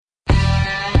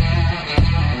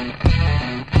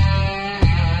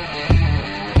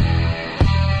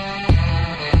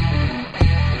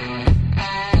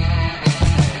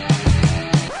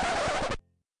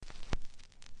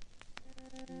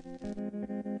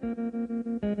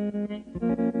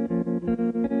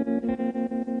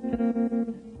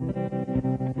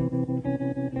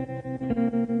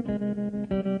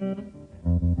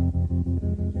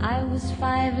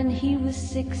and he was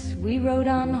 6. We rode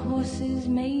on horses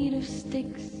made of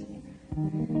sticks.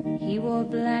 He wore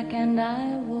black and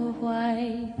I wore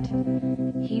white.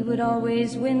 He would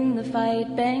always win the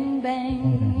fight. Bang,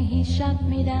 bang, he shot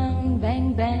me down.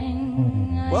 Bang,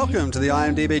 bang. Welcome to the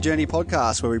IMDb Journey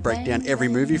podcast, where we break down every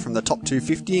movie from the top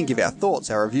 250 and give our thoughts,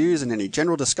 our reviews, and any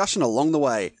general discussion along the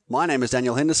way. My name is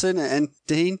Daniel Henderson, and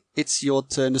Dean, it's your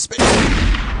turn to speak.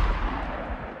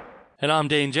 And I'm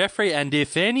Dean Jeffrey, and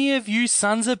if any of you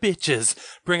sons of bitches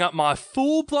bring up my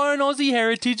full-blown Aussie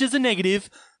heritage as a negative,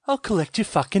 I'll collect your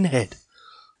fucking head.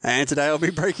 And today I'll be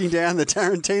breaking down the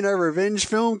Tarantino revenge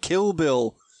film, Kill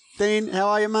Bill. Dean, how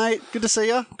are you, mate? Good to see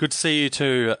you. Good to see you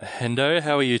too, Hendo.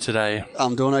 How are you today?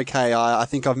 I'm doing okay. I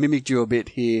think I've mimicked you a bit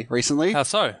here recently. How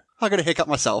so? I got a haircut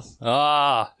myself.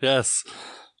 Ah, yes.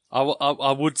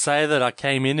 I would say that I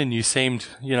came in and you seemed,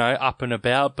 up and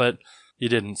about, but you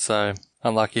didn't, so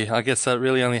unlucky. I guess that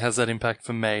really only has that impact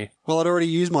for me. Well, I'd already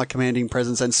used my commanding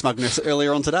presence and smugness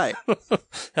earlier on today.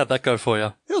 How'd that go for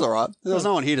you? It was all right. There was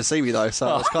no one here to see me, though, so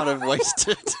I was kind of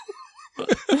wasted.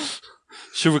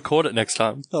 Should record it next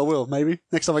time. I will, maybe.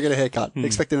 Next time I get a haircut.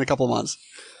 Expect it in a couple of months.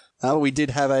 We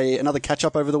did have another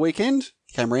catch-up over the weekend.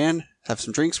 Came around, have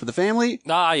some drinks with the family.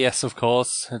 Ah, yes, of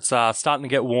course. It's starting to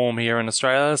get warm here in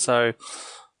Australia, so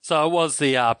it was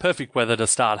the perfect weather to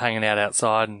start hanging out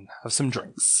outside and have some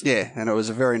drinks. Yeah, and it was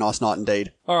a very nice night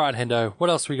indeed. All right, Hendo, what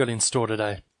else we got in store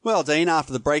today? Well, Dean,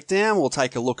 after the breakdown, we'll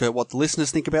take a look at what the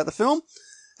listeners think about the film,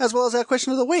 as well as our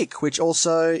question of the week, which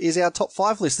also is our top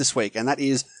 5 list this week, and that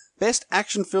is Best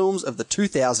Action Films of the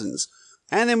 2000s.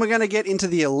 And then we're going to get into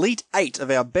the Elite 8 of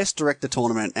our Best Director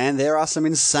tournament, and there are some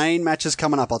insane matches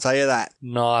coming up, I'll tell you that.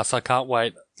 Nice, I can't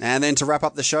wait. And then to wrap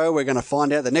up the show, we're going to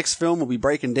find out the next film we'll be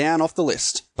breaking down off the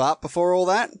list. But before all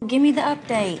that, Give me the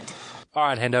update. All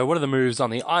right, Hendo, what are the moves on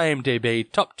the IMDb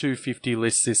Top 250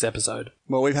 list this episode?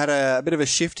 well, we've had a bit of a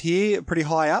shift here, pretty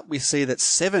high up. We see that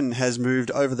 7 has moved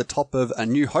over the top of A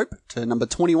New Hope to number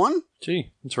 21.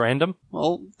 Gee, it's random.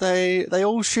 Well, they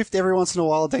all shift every once in a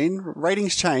while, Dean.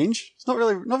 Ratings change. It's not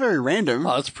very random.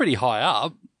 Oh, it's pretty high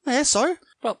up. Yeah, so?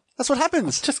 Well, that's what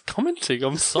happens. Just commenting,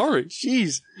 I'm sorry.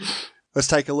 Jeez. Let's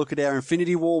take a look at our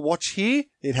Infinity War watch here.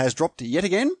 It has dropped yet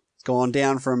again. It's gone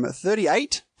down from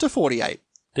 38 to 48.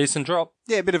 Decent drop.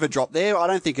 Yeah, a bit of a drop there. I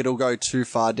don't think it'll go too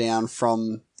far down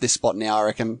from this spot now, I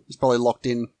reckon. It's probably locked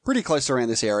in pretty close around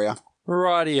this area.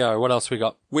 Rightio, what else we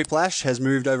got? Whiplash has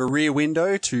moved over Rear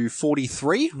Window to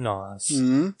 43. Nice.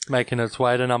 Making its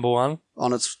way to number 1.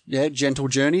 On its gentle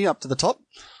journey up to the top.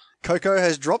 Coco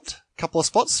has dropped a couple of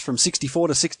spots from 64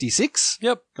 to 66.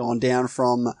 Yep. Gone down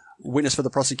from Witness for the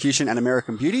Prosecution and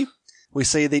American Beauty. We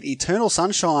see that Eternal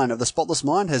Sunshine of the Spotless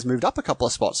Mind has moved up a couple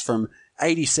of spots from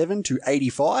 87 to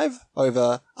 85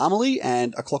 over Amelie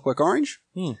and A Clockwork Orange.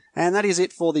 And that is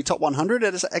it for the top 100.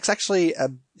 It's actually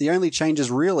the only changes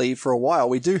really for a while.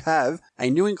 We do have a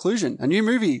new inclusion, a new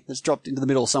movie that's dropped into the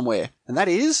middle somewhere. And that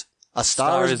is A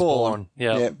Star is Born.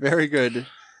 Yep. Yeah, very good.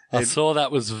 I saw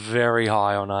that was very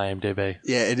high on IMDb.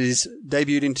 Yeah, it is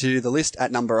debuted into the list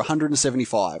at number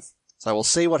 175. So we'll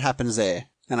see what happens there.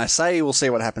 And I say we'll see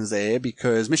what happens there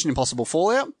because Mission Impossible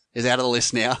Fallout is out of the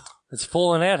list now. It's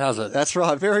fallen out, has it? That's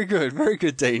right. Very good. Very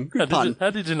good, Dean. Good pun.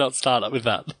 How did you not start up with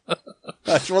that?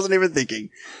 I wasn't even thinking.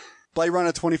 Blade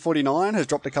Runner 2049 has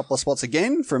dropped a couple of spots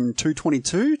again from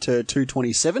 222 to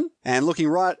 227. And looking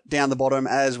right down the bottom,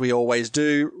 as we always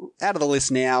do, out of the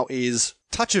list now is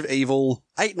Touch of Evil,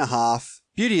 8.5,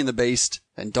 Beauty and the Beast,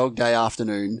 and Dog Day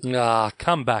Afternoon. Ah,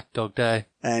 come back, Dog Day.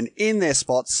 And in their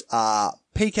spots are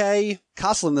PK,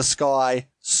 Castle in the Sky,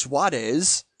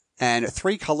 Suarez, and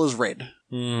Three Colors Red.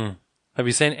 Have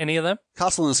you seen any of them?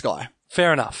 Castle in the Sky.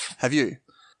 Fair enough. Have you?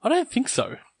 I don't think so.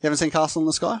 You haven't seen Castle in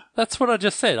the Sky? That's what I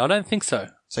just said. I don't think so.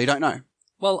 So you don't know?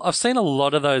 Well, I've seen a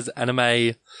lot of those anime.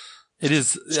 It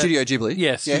is Studio Ghibli.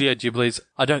 Yeah, Studio Ghibli's.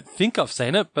 I don't think I've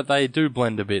seen it, but they do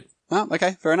blend a bit. Oh,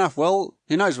 okay, fair enough. Well,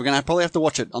 who knows? We're going to probably have to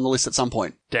watch it on the list at some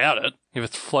point. Doubt it. If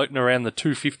it's floating around the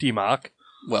 250 mark.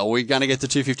 Well, we're going to get to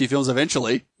 250 films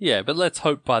eventually. Yeah, but let's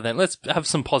hope by then. Let's have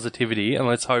some positivity and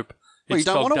let's hope Well, you it's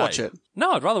don't Dog want to Day. watch it.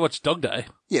 No, I'd rather watch Dog Day.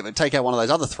 Yeah, but take out one of those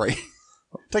other 3.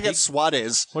 Take out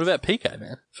Suarez. What about PK,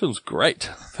 man? Film's great.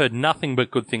 I've heard nothing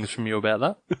but good things from you about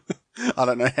that. I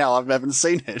don't know how. I haven't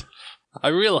seen it. I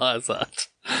realise that.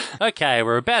 Okay,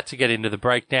 we're about to get into the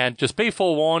breakdown. Just be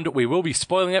forewarned, we will be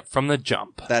spoiling it from the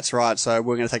jump. That's right. So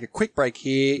we're going to take a quick break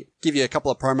here, give you a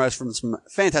couple of promos from some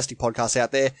fantastic podcasts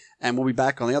out there, and we'll be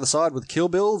back on the other side with Kill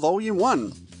Bill Volume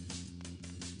 1.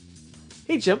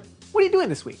 Hey, Jim. What are you doing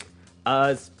this week?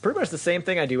 It's pretty much the same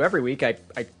thing I do every week. I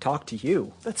talk to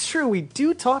you. That's true. We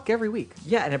do talk every week.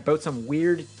 Yeah, and about some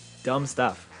weird dumb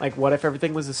stuff. Like, what if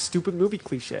everything was a stupid movie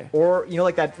cliche? Or,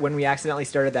 like that when we accidentally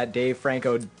started that Dave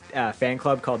Franco fan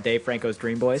club called Dave Franco's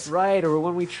Dream Boys. Right, or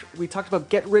when we talked about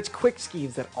get-rich-quick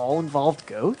schemes that all involved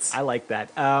goats? I like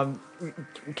that.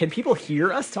 Can people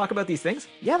hear us talk about these things?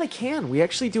 Yeah, they can. We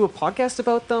actually do a podcast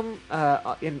about them,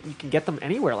 and you can get them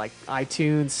anywhere, like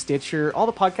iTunes, Stitcher, all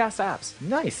the podcast apps.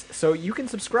 Nice. So you can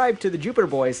subscribe to the Jupiter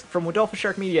Boys from Rodolfo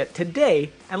Shark Media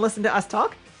today and listen to us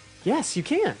talk? Yes, you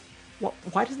can. Well,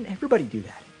 why doesn't everybody do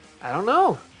that? I don't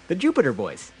know. The Jupiter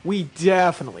Boys. We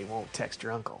definitely won't text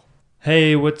your uncle.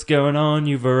 Hey, what's going on,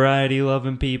 you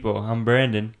variety-loving people? I'm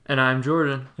Brandon. And I'm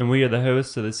Jordan. And we are the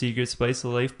hosts of the Secret Spice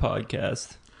of Life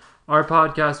podcast. Our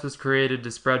podcast was created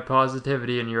to spread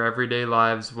positivity in your everyday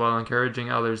lives while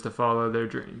encouraging others to follow their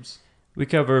dreams. We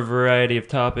cover a variety of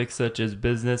topics such as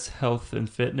business, health and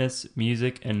fitness,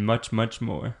 music, and much, much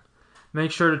more.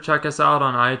 Make sure to check us out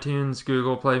on iTunes,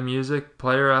 Google Play Music,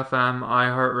 Player FM,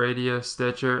 iHeartRadio,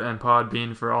 Stitcher, and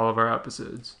Podbean for all of our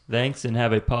episodes. Thanks, and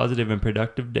have a positive and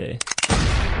productive day.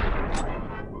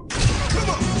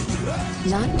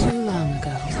 Not too long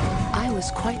ago, I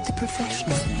was quite the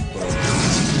professional.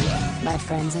 My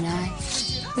friends and I,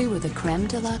 we were the creme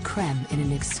de la creme in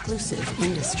an exclusive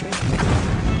industry.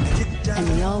 And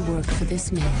we all worked for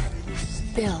this man,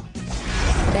 Bill.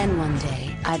 Then one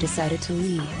day, I decided to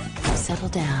leave, settle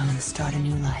down, and start a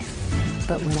new life.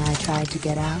 But when I tried to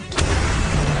get out,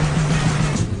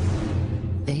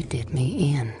 they did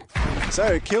me in.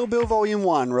 So, Kill Bill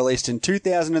Vol.1, released in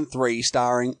 2003,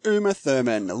 starring Uma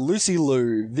Thurman, Lucy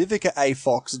Liu, Vivica A.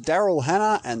 Fox, Daryl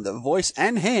Hannah, and the voice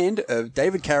and hand of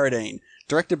David Carradine.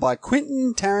 Directed by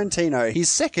Quentin Tarantino. His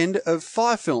second of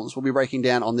 5 films we'll be breaking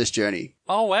down on this journey.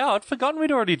 Oh, wow. I'd forgotten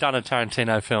we'd already done a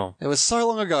Tarantino film. It was so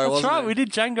long ago, That's wasn't right. it? We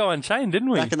did Django Unchained, didn't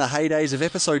we? Back in the heydays of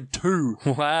episode 2.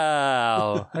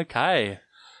 Wow. Okay.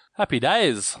 Happy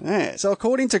days. Yeah. So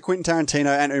according to Quentin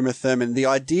Tarantino and Uma Thurman, the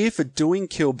idea for doing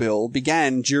Kill Bill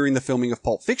began during the filming of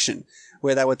Pulp Fiction,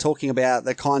 where they were talking about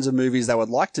the kinds of movies they would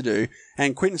like to do,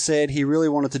 and Quentin said he really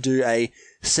wanted to do a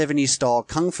 70s-style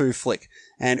kung fu flick,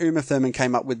 and Uma Thurman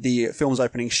came up with the film's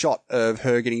opening shot of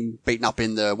her getting beaten up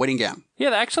in the wedding gown. Yeah,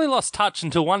 they actually lost touch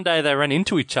until one day they ran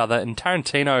into each other and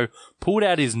Tarantino pulled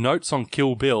out his notes on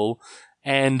Kill Bill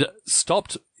and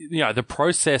stopped, the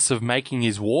process of making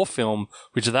his war film,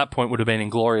 which at that point would have been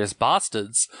Inglourious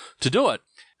Bastards, to do it.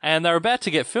 And they were about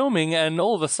to get filming, and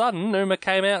all of a sudden, Uma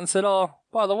came out and said, "Oh,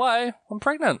 by the way, I'm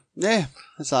pregnant." Yeah,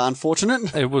 that's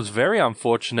unfortunate. It was very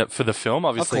unfortunate for the film.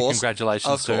 Obviously,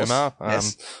 congratulations to Uma.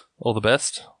 Yes. All the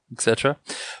best, etc.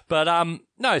 But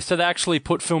no, so they actually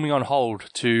put filming on hold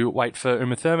to wait for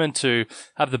Uma Thurman to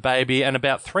have the baby, and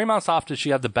about 3 months after she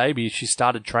had the baby, she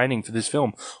started training for this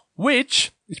film,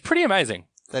 which is pretty amazing.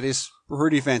 That is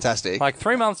pretty fantastic. Like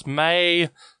 3 months may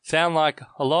sound like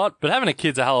a lot, but having a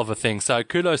kid's a hell of a thing. So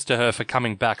kudos to her for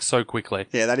coming back so quickly.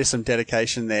 Yeah, that is some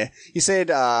dedication there. He said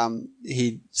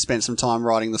he spent some time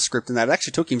writing the script, and that it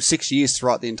actually took him 6 years to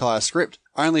write the entire script,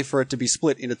 only for it to be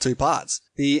split into 2 parts.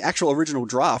 The actual original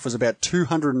draft was about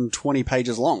 220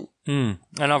 pages long. And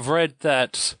I've read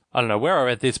that, I don't know where I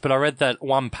read this, but I read that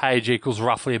 1 page equals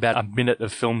roughly about a minute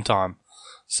of film time.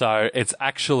 So it's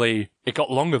actually, it got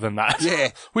longer than that. Yeah.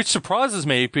 Which surprises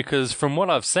me because from what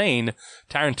I've seen,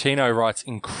 Tarantino writes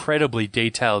incredibly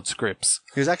detailed scripts.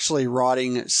 He was actually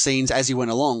writing scenes as he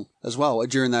went along as well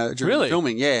during the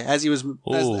filming. Yeah, as he was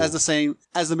as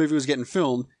the movie was getting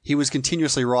filmed, he was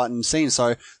continuously writing scenes.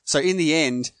 So in the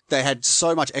end, they had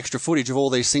so much extra footage of all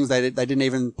these things they didn't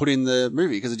even put in the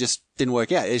movie because it just didn't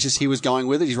work out. It's just he was going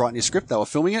with it. He's writing his script. They were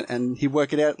filming it, and he'd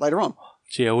work it out later on.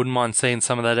 Gee, I wouldn't mind seeing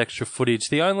some of that extra footage.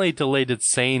 The only deleted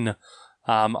scene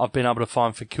I've been able to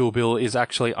find for Kill Bill is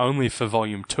actually only for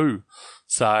Volume 2.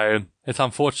 So it's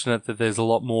unfortunate that there isn't a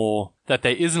lot more,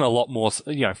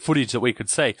 footage that we could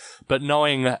see. But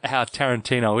knowing how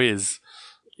Tarantino is,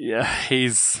 yeah,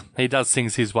 he does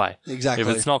things his way. Exactly.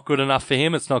 If it's not good enough for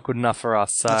him, it's not good enough for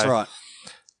us. So that's right.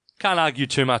 Can't argue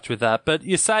too much with that. But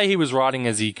you say he was writing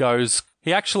as he goes.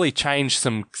 He actually changed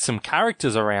some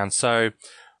characters around. So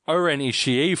Oren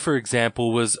Ishii, for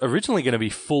example, was originally going to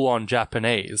be full-on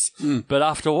Japanese, but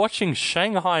after watching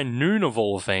Shanghai Noon of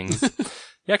all things,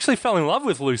 he actually fell in love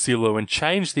with Lucy Liu and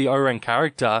changed the Oren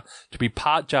character to be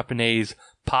part Japanese,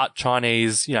 part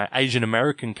Chinese, Asian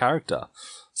American character.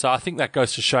 So I think that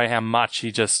goes to show how much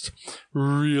he just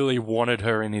really wanted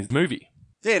her in his movie.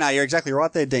 Yeah, no, you're exactly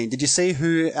right there, Dean. Did you see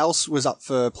who else was up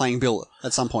for playing Bill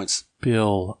at some points?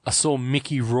 Bill. I saw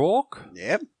Mickey Rourke.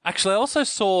 Yep. Actually, I also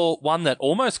saw one that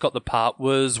almost got the part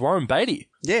was Warren Beatty.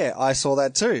 Yeah, I saw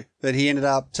that too. But he ended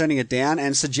up turning it down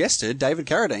and suggested David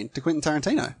Carradine to Quentin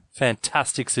Tarantino.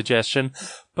 fantastic suggestion.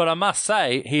 But I must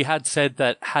say, he had said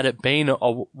that had it been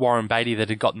a Warren Beatty that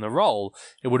had gotten the role,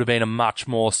 it would have been a much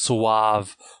more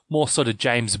suave, more sort of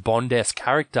James Bond-esque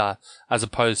character, as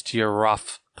opposed to your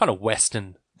rough kind of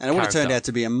Western. And it would have turned out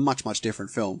to be a much, much different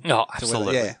film. Oh,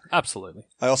 absolutely. Absolutely.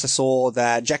 I also saw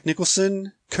that Jack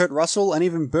Nicholson, Kurt Russell, and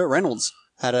even Burt Reynolds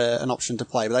had an option to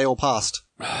play, but they all passed.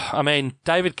 I mean,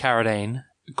 David Carradine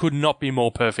could not be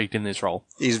more perfect in this role.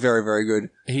 He's very, very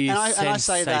good. He's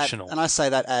sensational. And I say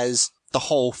that as the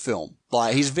whole film.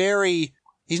 Like, he's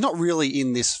not really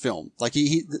in this film. Like,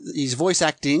 he's voice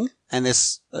acting, and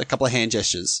there's a couple of hand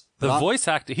gestures.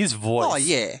 His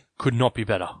voice could not be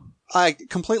better. I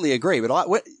completely agree, but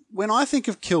when I think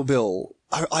of Kill Bill,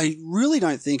 I really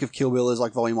don't think of Kill Bill as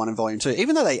like Volume 1 and Volume 2.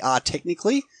 Even though they are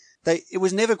technically, it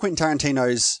was never Quentin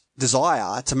Tarantino's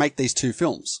desire to make these two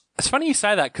films. It's funny you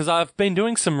say that, because I've been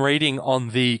doing some reading on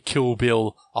the Kill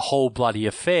Bill A Whole Bloody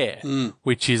Affair,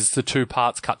 which is the two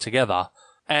parts cut together.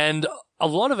 And a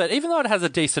lot of it, even though it has a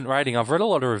decent rating, I've read a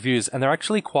lot of reviews, and they're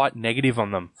actually quite negative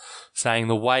on them, saying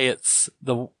the way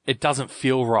it doesn't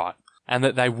feel right. And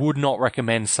that they would not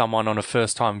recommend someone on a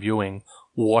first-time viewing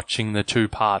watching the two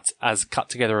parts as cut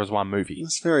together as one movie.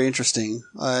 That's very interesting.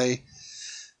 I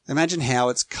imagine how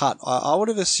it's cut. I would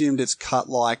have assumed it's cut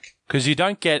like... Because you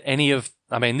don't get any of...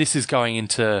 I mean, this is going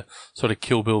into sort of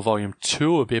Kill Bill Volume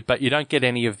 2 a bit, but you don't get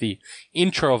any of the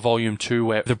intro of Volume 2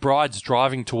 where the bride's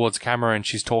driving towards camera and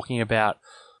she's talking about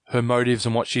her motives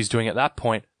and what she's doing at that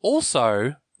point.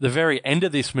 Also, the very end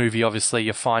of this movie, obviously,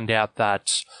 you find out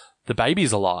that... the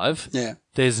baby's alive. Yeah.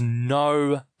 There's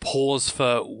no pause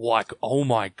for like, oh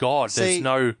my God. See,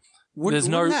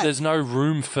 there's no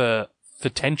room for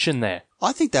tension there.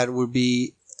 I think that would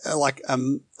be like, I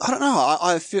don't know.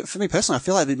 I feel, for me personally, I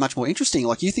feel like it'd be much more interesting.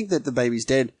 Like, you think that the baby's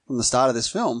dead from the start of this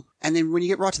film, and then when you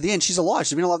get right to the end, she's alive.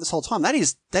 She's been alive this whole time. That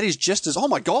is just as, oh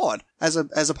my God,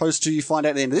 as opposed to you find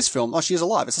out at the end of this film, oh, she is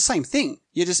alive. It's the same thing.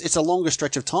 It's a longer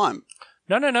stretch of time.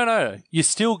 No. You'd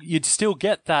still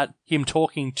get that him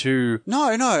talking to...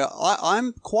 No.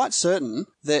 I'm quite certain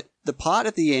that the part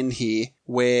at the end here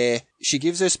where she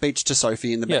gives her speech to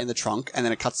Sophie in the trunk, and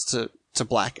then it cuts to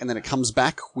black, and then it comes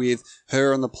back with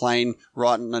her on the plane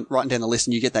writing down the list,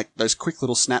 and you get those quick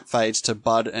little snap fades to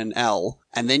Bud and Al,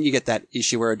 and then you get that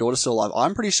issue where her daughter's still alive.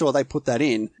 I'm pretty sure they put that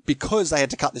in because they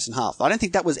had to cut this in half. I don't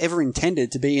think that was ever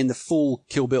intended to be in the full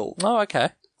Kill Bill. Oh,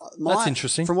 okay. That's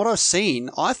interesting. From what I've seen,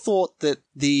 I thought that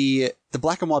the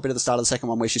black and white bit at the start of the second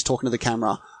one where she's talking to the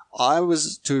camera, I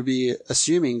was to be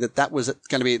assuming that was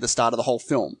going to be at the start of the whole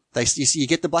film. You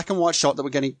get the black and white shot that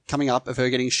we're coming up of her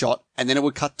getting shot, and then it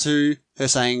would cut to her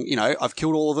saying, I've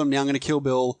killed all of them, now I'm going to kill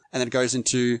Bill, and then it goes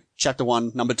into Chapter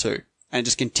 1, Number 2. And it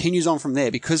just continues on from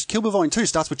there, because Kill Bill Volume 2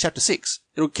 starts with Chapter 6.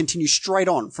 It'll continue straight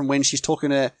on from when she's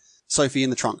talking to Sophie in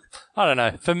the trunk. I don't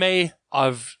know. For me,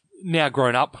 I've now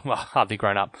grown up, well, hardly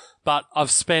grown up, but I've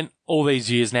spent all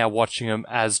these years now watching them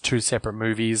as two separate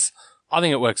movies. I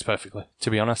think it works perfectly,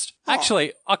 to be honest.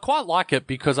 Actually, I quite like it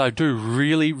because I do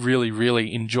really, really,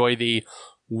 really enjoy the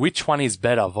which one is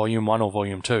better, Volume 1 or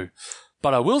Volume 2.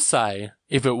 But I will say,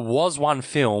 if it was one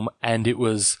film and it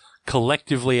was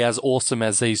collectively as awesome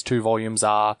as these two volumes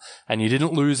are, and you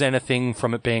didn't lose anything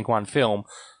from it being one film,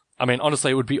 I mean,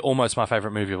 honestly, it would be almost my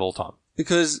favourite movie of all time.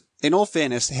 Because, in all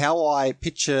fairness, how I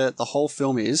picture the whole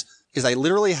film is they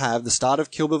literally have the start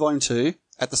of Kill Bill Volume 2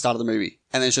 at the start of the movie.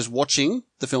 And then it's just watching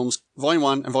the films Volume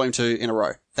 1 and Volume 2 in a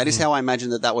row. That is how I imagine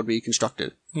that would be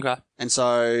constructed. Okay. And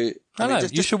so...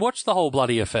 you should watch The Whole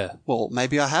Bloody Affair. Well,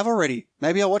 maybe I have already.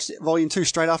 Maybe I watched Volume 2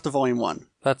 straight after Volume 1.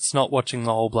 That's not watching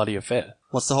The Whole Bloody Affair.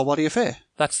 What's The Whole Bloody Affair?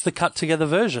 That's the cut-together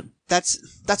version. That's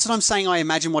what I'm saying I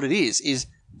imagine what it is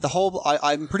the whole...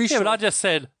 I'm pretty sure... Yeah, but I just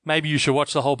said, maybe you should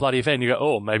watch The Whole Bloody Affair, and you go,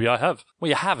 oh, maybe I have. Well,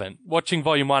 you haven't. Watching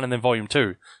Volume 1 and then Volume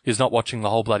 2 is not watching The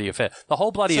Whole Bloody Affair. The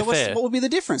Whole Bloody Affair... what would be the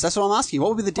difference? That's what I'm asking. What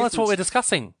would be the difference? Well, that's what we're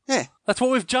discussing. Yeah. That's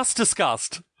what we've just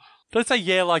discussed. Don't say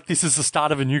yeah like this is the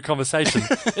start of a new conversation.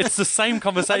 It's the same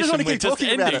conversation we're just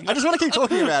ending. I just want to keep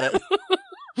talking about it.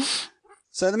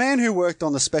 So the man who worked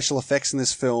on the special effects in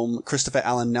this film, Christopher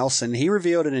Allen Nelson, he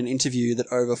revealed in an interview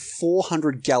that over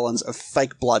 400 gallons of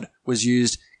fake blood was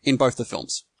used in both the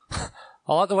films.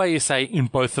 I like the way you say in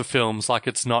both the films, like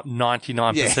it's not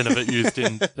 99% of it used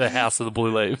in The House of the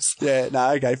Blue Leaves. Yeah,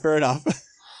 no, okay, fair enough.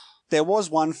 There was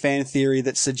one fan theory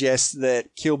that suggests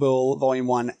that Kill Bill Volume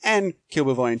 1 and Kill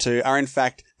Bill Volume 2 are in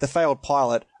fact the failed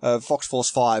pilot of Fox Force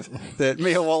 5 that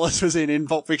Mia Wallace was in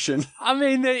Pulp Fiction. I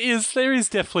mean, there is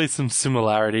definitely some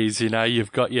similarities, you know.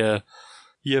 You've got your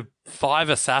your 5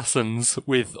 assassins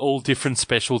with all different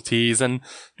specialties, and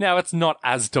now it's not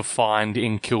as defined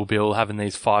in Kill Bill having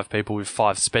these 5 people with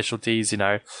 5 specialties,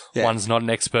 Yeah. One's not an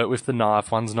expert with the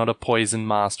knife, one's not a poison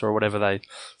master or whatever they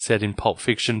said in Pulp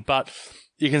Fiction, but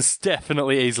you can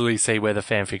definitely easily see where the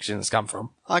fan fiction has come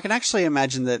from. I can actually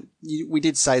imagine that we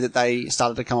did say that they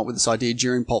started to come up with this idea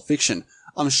during Pulp Fiction.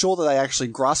 I'm sure that they actually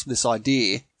grasped this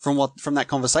idea from that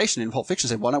conversation in Pulp Fiction.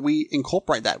 Said, why don't we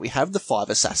incorporate that? We have the 5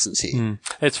 assassins here.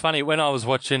 It's funny, when I was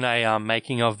watching a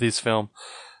making of this film,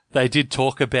 they did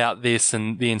talk about this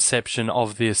and the inception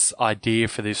of this idea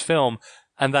for this film,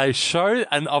 and they show,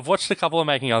 and I've watched a couple of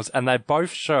making ofs, and they both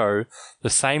show the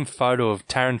same photo of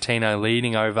Tarantino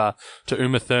leading over to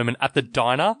Uma Thurman at the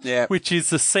diner, which is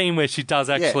the scene where she does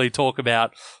actually talk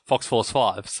about Fox Force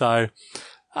 5. So,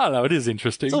 I don't know, it is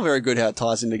interesting. It's all very good how it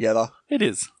ties in together. It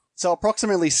is. So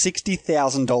approximately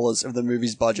 $60,000 of the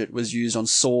movie's budget was used on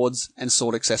swords and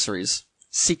sword accessories.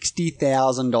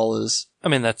 $60,000. I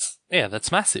mean,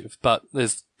 that's massive, but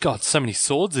there's, God, so many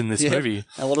swords in this movie.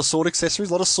 A lot of sword accessories,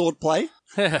 a lot of sword play.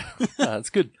 Yeah, that's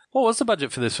good. What was the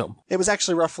budget for this film? It was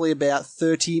actually roughly about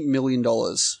 $30 million.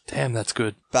 Damn, that's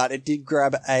good. But it did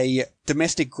grab a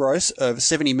domestic gross of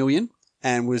 $70 million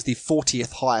and was the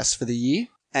 40th highest for the year.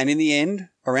 And in the end,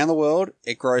 around the world,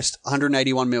 it grossed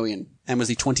 $181 million and was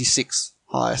the 26th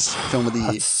highest film of the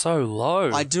year. That's so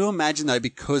low. I do imagine, though,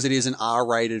 because it is an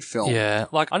R-rated film. Yeah.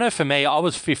 Like, I know for me, I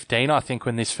was 15, I think,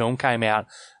 when this film came out,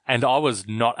 and I was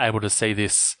not able to see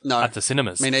this at the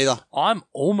cinemas. Me neither. I'm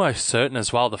almost certain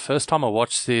as well, the first time I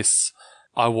watched this,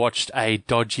 I watched a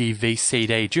dodgy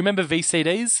VCD. Do you remember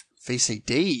VCDs?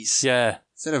 VCDs? Yeah.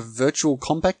 Is that a virtual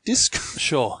compact disc?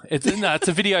 Sure. It's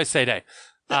a video CD.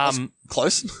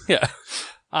 Close. Yeah.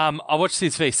 I watched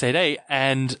this VCD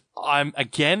and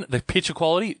the picture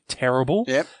quality, terrible.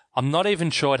 Yep. I'm not even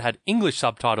sure it had English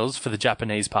subtitles for the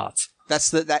Japanese parts.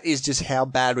 That is just how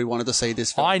bad we wanted to see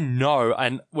this film. I know,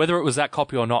 and whether it was that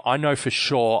copy or not, I know for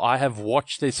sure I have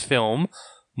watched this film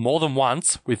more than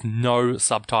once with no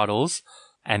subtitles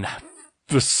and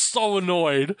was so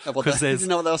annoyed because there's, you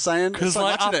know what they were saying? Because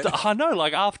after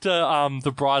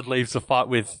the bride leaves the fight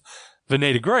with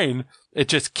Vanita Green, it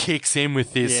just kicks in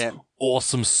with this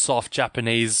awesome soft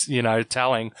Japanese,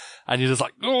 telling, and you're just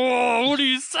like, oh, what are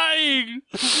you saying?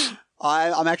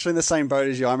 I'm actually in the same boat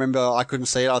as you. I remember I couldn't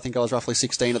see it. I think I was roughly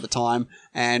 16 at the time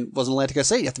and wasn't allowed to go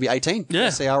see it. You have to be 18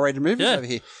 to see R-rated movies over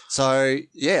here. So,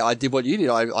 yeah, I did what you did.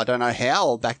 I don't know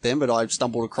how back then, but I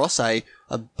stumbled across a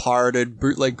pirated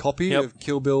bootleg copy of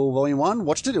Kill Bill Vol. 1.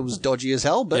 Watched it. It was dodgy as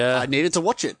hell, but I needed to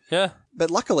watch it. Yeah.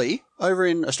 But luckily, over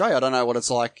in Australia, I don't know what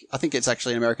it's like. I think it's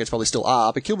actually in America, it's probably still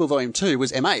R, but Kill Bill Vol. 2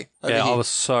 was MA over here. I was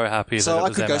so happy that it was MA. So I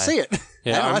could go see it.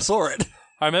 Yeah, and I saw it.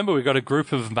 I remember we got a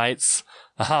group of mates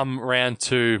round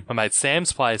to my mate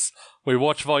Sam's place. We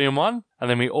watched Volume 1, and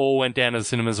then we all went down to the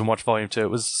cinemas and watched Volume 2.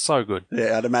 It was so good.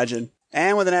 Yeah, I'd imagine.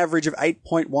 And with an average of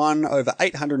 8.1 over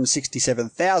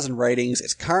 867,000 ratings,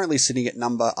 it's currently sitting at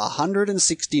number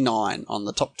 169 on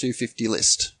the top 250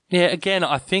 list. Yeah, again,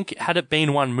 I think had it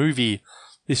been one movie,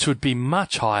 this would be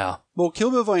much higher. Well,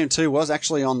 Kill Bill Volume 2 was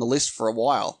actually on the list for a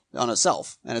while on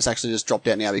itself, and it's actually just dropped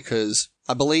out now because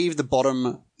I believe the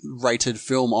bottom rated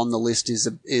film on the list is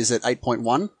at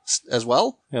 8.1 as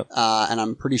well. Yep. And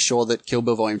I'm pretty sure that Kill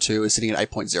Bill Volume 2 is sitting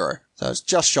at 8.0. So it's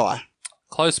just shy.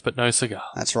 Close but no cigar.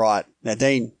 That's right. Now,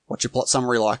 Dean, what's your plot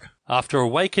summary like? After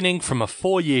awakening from a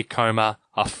 4-year coma,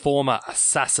 a former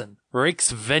assassin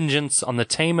wreaks vengeance on the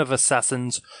team of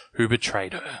assassins who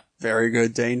betrayed her. Very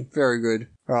good, Dean. Very good.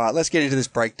 All right, let's get into this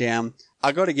breakdown.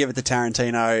 I got to give it to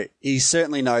Tarantino. He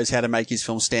certainly knows how to make his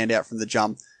film stand out from the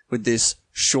jump with this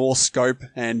sure scope,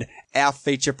 and our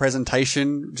feature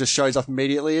presentation just shows up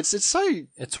immediately.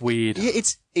 It's weird. Yeah,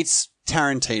 it's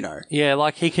Tarantino. Yeah,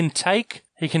 like he can take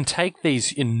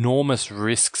these enormous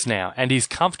risks now, and he's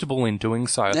comfortable in doing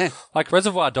so. Yeah. Like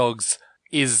Reservoir Dogs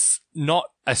is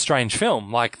not a strange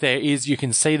film. Like you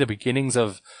can see the beginnings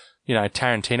of,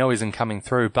 Tarantinoism coming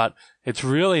through, but it's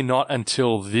really not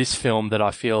until this film that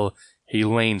I feel he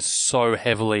leans so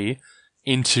heavily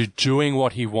into doing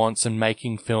what he wants and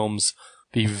making films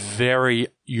the very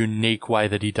unique way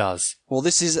that he does. Well,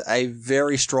 this is a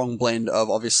very strong blend of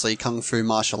obviously kung fu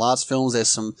martial arts films. There's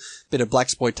some bit of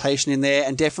blaxploitation in there,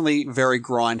 and definitely very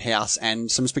grindhouse and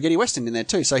some spaghetti western in there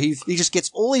too. So he just gets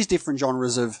all these different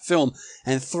genres of film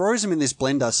and throws them in this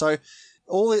blender. So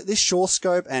all this short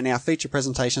scope and our feature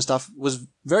presentation stuff was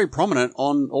very prominent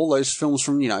on all those films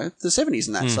from, the 70s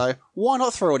and that. So why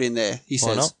not throw it in there, he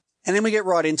says. Not? And then we get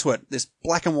right into it. This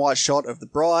black and white shot of the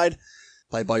bride,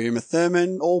 played by Uma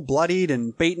Thurman, all bloodied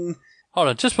and beaten. Hold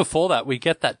on, just before that, we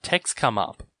get that text come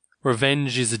up.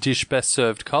 revenge is a dish best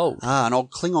served cold. Ah, an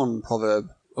old Klingon proverb.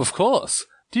 Of course.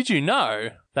 Did you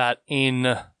know that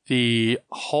in the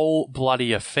whole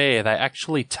bloody affair, they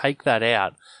actually take that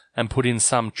out and put in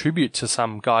some tribute to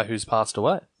some guy who's passed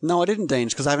away? No, I didn't, Dean,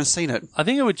 because I haven't seen it. I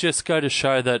think it would just go to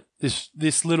show that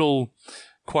this little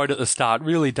quote at the start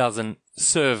really doesn't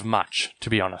serve much, to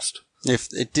be honest. If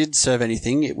it did serve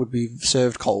anything, it would be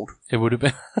served cold. It would have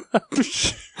been.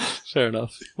 Fair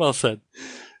enough. Well said.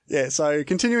 Yeah, so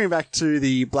continuing back to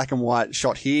the black and white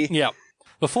shot here. Yeah.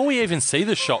 Before we even see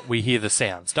the shot, we hear the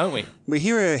sounds, don't we? We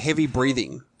hear her heavy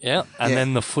breathing. Yeah, and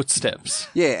then the footsteps.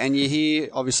 Yeah, and you hear,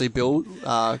 obviously, Bill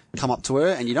come up to her,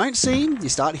 and you don't see him. You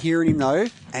start hearing him, though,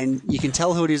 and you can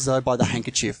tell who it is, though, by the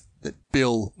handkerchief. That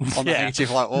Bill on the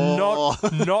handkerchief, like, oh.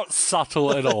 Not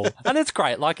subtle at all. And it's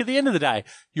great. Like, at the end of the day,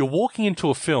 you're walking into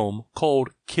a film called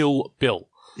Kill Bill.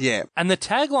 Yeah. And the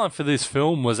tagline for this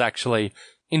film was actually,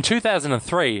 in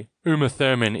 2003, Uma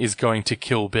Thurman is going to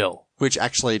kill Bill. Which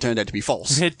actually turned out to be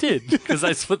false. It did, because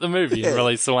they split the movie and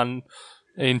released the one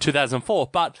in 2004.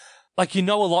 But, like, you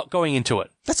know a lot going into it.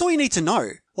 That's all you need to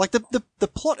know. Like, the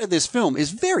plot of this film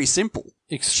is very simple.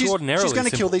 Extraordinarily She's going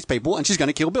to kill these people, and she's going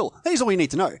to kill Bill. That is all you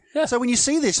need to know. Yeah. So when you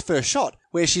see this first shot,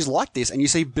 where she's like this, and you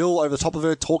see Bill over the top of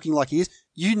her talking like he is,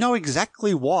 you know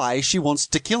exactly why she wants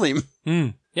to kill him.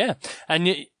 Yeah. And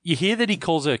you hear that he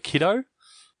calls her kiddo.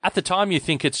 At the time, you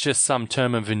think it's just some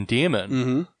term of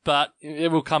endearment, but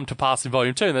it will come to pass in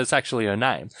Volume 2, and that's actually her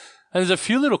name. And there's a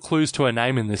few little clues to her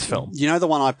name in this film. You know the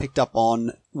one I picked up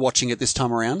on watching it this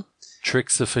time around?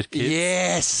 Tricks are for kids.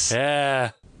 Yes!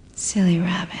 Yeah. Silly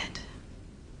rabbit.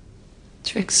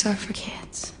 Tricks are for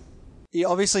kids. You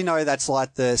obviously know that's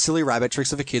like the Silly Rabbit,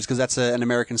 Tricks are for Kids, because that's an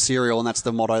American cereal, and that's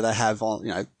the motto they have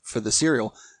on, for the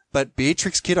cereal. But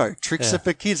Beatrix Kiddo, Tricks are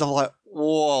for Kids. I'm like,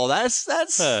 whoa, that's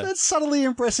subtly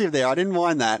impressive there. I didn't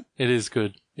mind that. It is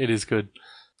good. It is good.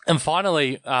 And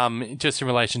finally, just in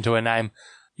relation to her name,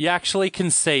 you actually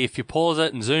can see, if you pause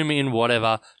it and zoom in,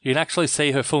 whatever, you can actually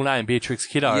see her full name, Beatrix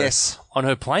Kiddo, on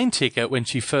her plane ticket when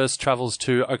she first travels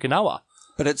to Okinawa.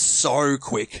 But it's so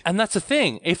quick. And that's the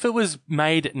thing. If it was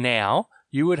made now,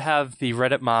 you would have the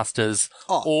Reddit masters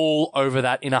all over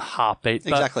that in a heartbeat.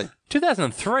 Exactly. But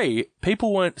 2003,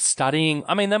 people weren't studying.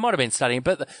 I mean, they might have been studying,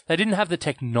 but they didn't have the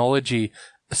technology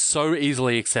so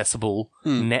easily accessible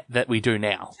that we do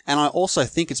now. And I also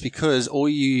think it's because all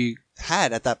you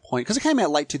had at that point, because it came out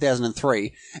late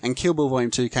 2003 and Kill Bill Volume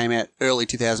 2 came out early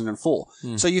 2004.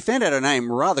 So you found out her name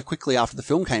rather quickly after the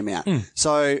film came out.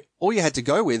 So all you had to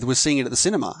go with was seeing it at the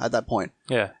cinema at that point.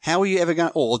 Yeah. How were you ever going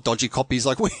to, or dodgy copies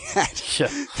like we had. Yeah.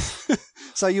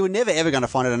 So you were never ever going to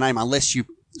find out a name unless you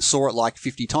saw it like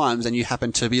 50 times and you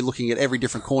happened to be looking at every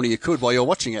different corner you could while you're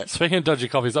watching it. Speaking of dodgy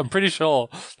copies, I'm pretty sure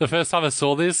the first time I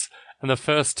saw this and the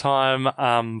first time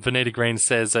Vanita Green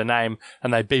says her name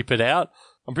and they beep it out,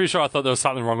 I'm pretty sure I thought there was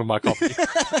something wrong with my copy.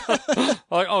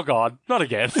 Like, oh God, not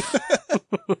again.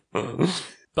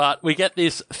 But we get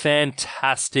this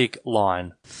fantastic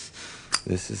line.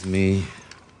 This is me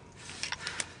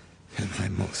at my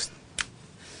most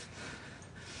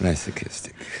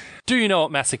masochistic. Do you know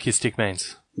what masochistic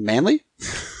means? Manly?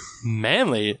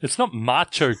 Manly? It's not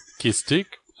macho-kistic.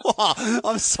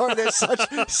 I'm sorry, there's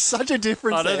such a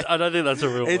difference there. I don't think that's a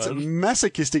real word. It's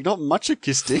masochistic, not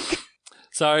machistic.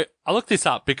 So I looked this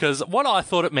up because what I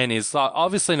thought it meant is, I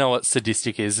obviously know what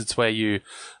sadistic is. It's where you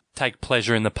take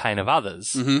pleasure in the pain of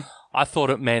others. I thought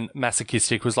it meant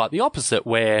masochistic was like the opposite,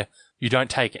 where you don't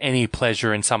take any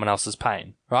pleasure in someone else's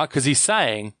pain, right? Because he's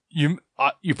saying, you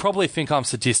probably think I'm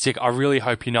sadistic. I really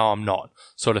hope you know I'm not,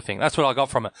 sort of thing. That's what I got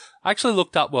from it. I actually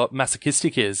looked up what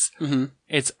masochistic is.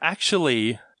 It's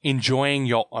actually enjoying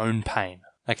your own pain.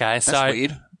 Okay, That's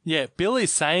weird. Yeah, Bill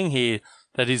is saying here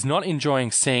that he's not enjoying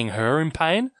seeing her in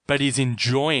pain, but he's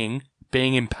enjoying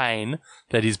being in pain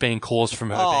that is being caused from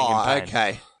her being in pain.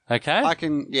 Okay. Okay? I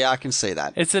can see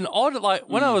that. It's an odd, like,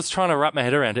 when I was trying to wrap my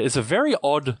head around it, it's a very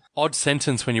odd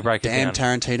sentence when you break it down.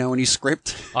 Damn Tarantino and his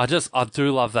script. I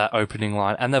do love that opening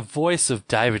line. And the voice of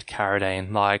David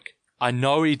Carradine, like, I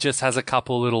know he just has a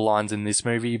couple little lines in this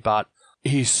movie, but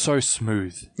he's so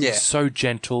smooth. Yeah. He's so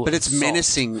gentle. But it's soft.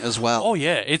 menacing as well. Oh,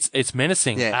 yeah. It's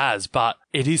menacing but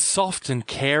it is soft and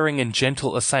caring and gentle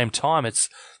at the same time. It's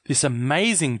this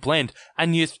amazing blend.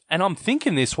 And I'm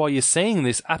thinking this while you're seeing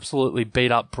this absolutely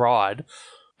beat up bride.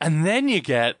 And then you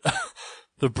get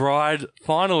the bride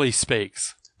finally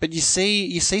speaks. But you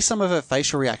see some of her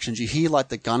facial reactions. You hear like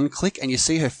the gun click and you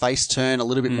see her face turn a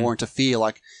little bit more into fear.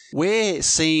 Like, we're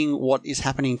seeing what is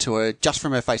happening to her just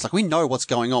from her face. Like, we know what's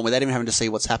going on without even having to see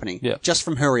what's happening. Yeah. Just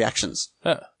from her reactions.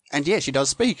 Yeah. And yeah, she does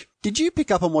speak. Did you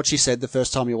pick up on what she said the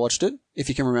first time you watched it, if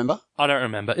you can remember? I don't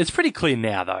remember. It's pretty clear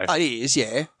now, though. It is,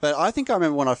 yeah. But I think I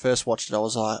remember when I first watched it, I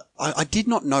was like, I did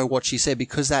not know what she said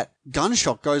because that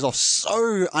gunshot goes off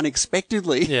so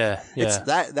unexpectedly. Yeah. It's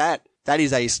that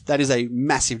is a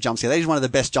massive jump scare. That is one of the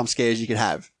best jump scares you could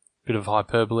have. Bit of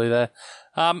hyperbole there.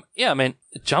 Yeah, I mean,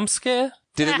 jump scare?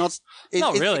 Did it not?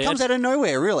 Not really. It comes out of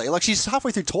nowhere, really. Like, she's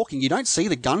halfway through talking. You don't see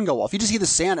the gun go off. You just hear the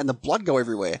sound and the blood go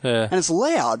everywhere. Yeah. And it's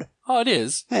loud. Oh, it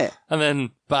is. Yeah. And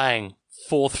then, bang,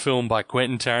 fourth film by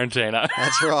Quentin Tarantino.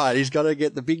 That's right. He's got to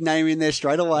get the big name in there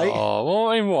straight away. Oh, well,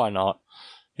 I mean, why not?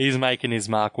 He's making his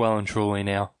mark well and truly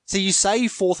now. So you say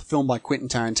fourth film by Quentin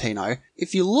Tarantino.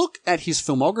 If you look at his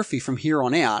filmography from here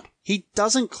on out, he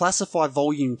doesn't classify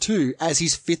Volume 2 as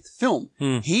his fifth film.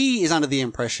 He is under the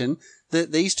impression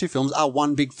that these two films are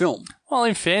one big film. Well,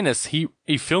 in fairness, he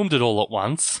filmed it all at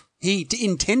once. He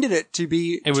intended it to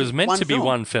be It was meant to be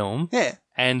one film. Yeah.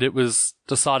 And it was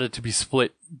decided to be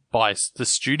split by the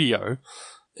studio,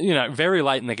 very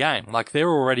late in the game. Like, they're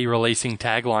already releasing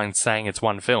taglines saying it's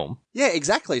one film. Yeah,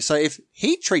 exactly. So if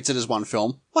he treats it as one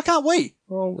film, why can't we?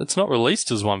 Well, it's not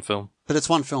released as one film. But it's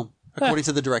one film, according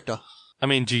to the director. I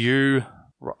mean, do you...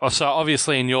 So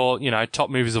obviously in your,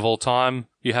 top movies of all time,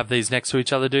 you have these next to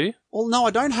each other, do you? Well, no, I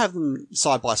don't have them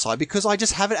side by side because I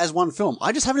just have it as one film.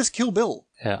 I just have it as Kill Bill.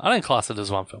 Yeah, I don't class it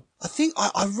as one film. I think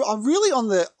I'm really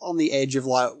on the edge of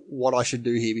like what I should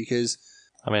do here because...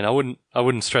 I mean, I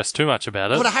wouldn't stress too much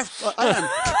about it. But I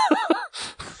don't.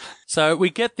 So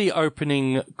we get the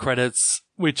opening credits,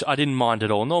 which I didn't mind at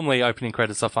all. Normally opening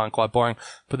credits I find quite boring,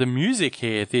 but the music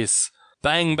here, this...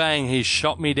 Bang, bang, he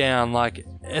shot me down. Like,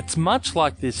 it's much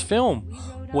like this film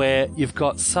where you've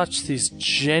got such this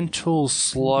gentle,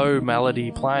 slow melody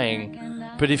playing.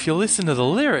 But if you listen to the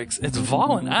lyrics, it's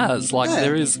violent as. Like,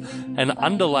 there is an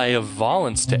underlay of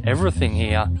violence to everything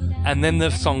here. And then the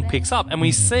song picks up and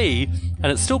we see,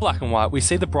 and it's still black and white, we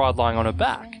see the bride lying on her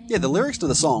back. Yeah, the lyrics to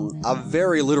the song are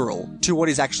very literal to what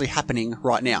is actually happening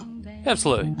right now.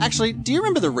 Absolutely. Actually, do you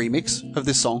remember the remix of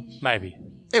this song? Maybe.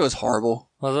 It was horrible.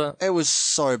 Was it? It was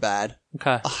so bad.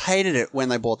 Okay. I hated it when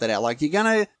they brought that out. Like, you're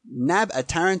going to nab a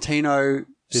Tarantino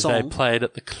song. Did they play it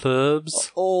at the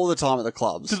clubs? All the time at the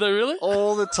clubs. Did they really?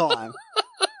 All the time.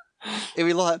 It'd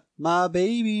be like, my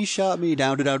baby shot me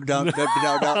down, down, down, down,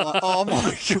 down, down. Like, oh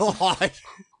my God.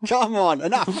 Come on,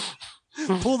 enough.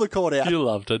 Pull the cord out. You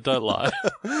loved it, don't lie.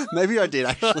 Maybe I did,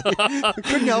 actually. I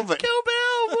couldn't help it. Kill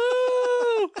Bill,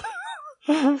 woo!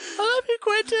 I love you,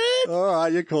 Quentin. All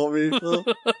right, you caught me.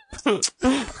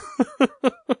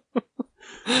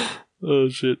 Oh,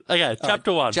 shit. Okay,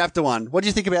 chapter 1. Chapter 1. What do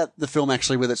you think about the film,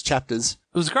 actually, with its chapters?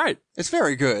 It was great. It's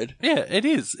very good. Yeah, it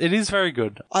is. It is very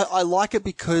good. I like it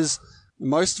because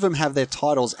most of them have their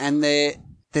titles and they're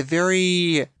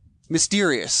very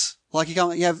mysterious. Like, you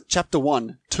have chapter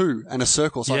 1, 2, and a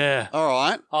circle. So yeah. All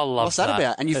right. I love What's that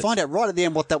about? And you find out right at the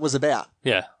end what that was about.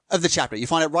 Yeah. Of the chapter. You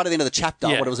find out right at the end of the chapter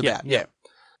what it was about. Yeah.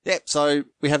 So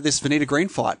we have this Vanita Green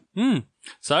fight.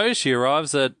 So she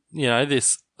arrives at,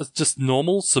 this just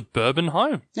normal suburban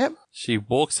home. Yep. She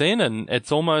walks in and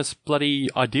it's almost bloody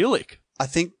idyllic. I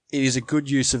think it is a good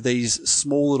use of these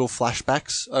small little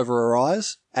flashbacks over her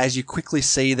eyes as you quickly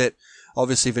see that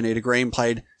obviously Vanita Green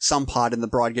played some part in the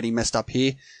bride getting messed up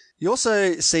here. You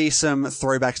also see some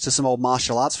throwbacks to some old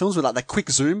martial arts films with like that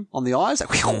quick zoom on the eyes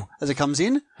as it comes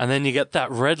in. And then you get that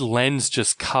red lens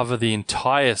just cover the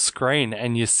entire screen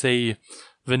and you see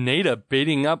Vanita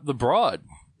beating up the bride.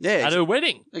 Yeah. At her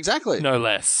wedding. Exactly. No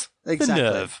less. Exactly.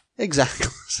 The nerve. Exactly.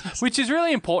 Which is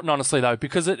really important, honestly, though,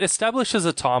 because it establishes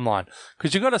a timeline.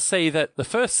 Because you've got to see that the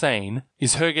first scene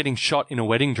is her getting shot in a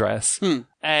wedding dress.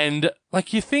 And,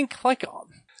 you think,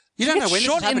 you don't know when this is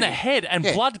shot happening. in the head and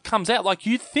blood comes out.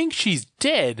 You think she's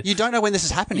dead. You don't know when this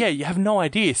is happening. Yeah, you have no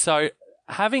idea. So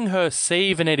having her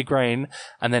see Vanita Green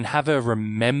and then have her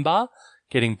remember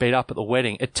getting beat up at the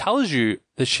wedding, it tells you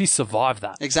that she survived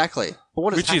that. Exactly. But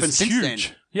what has happened since huge.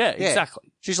 then? Yeah,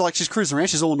 exactly. She's cruising around.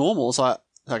 She's all normal. It's like,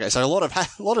 okay, so a lot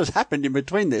has happened in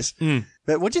between this.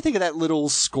 But what do you think of that little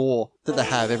score that they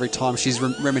have every time she's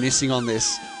reminiscing on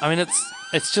this? I mean,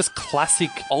 it's just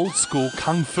classic old school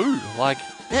kung fu.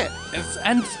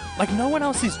 No one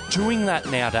else is doing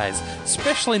that nowadays,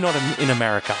 especially not in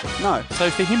America. No. So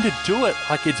for him to do it,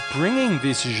 it's bringing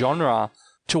this genre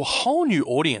to a whole new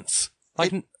audience.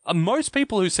 Most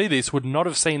people who see this would not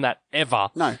have seen that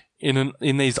ever. No.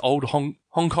 In these old Hong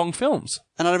Kong films.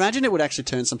 And I'd imagine it would actually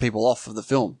turn some people off of the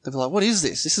film. They'd be like, "What is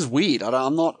this? This is weird.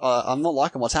 I'm not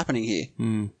liking what's happening here."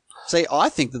 See, I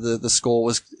think that the score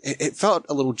was it felt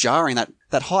a little jarring.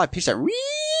 That high pitch,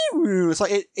 it's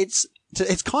like it's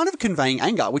It's kind of conveying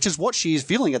anger, which is what she's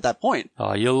feeling at that point.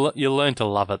 Oh, you'll learn to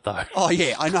love it, though. Oh,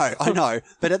 yeah, I know.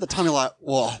 But at the time, you're like,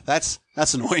 whoa, that's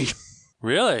annoying.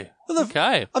 Really?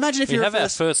 Okay. Imagine if we you're have our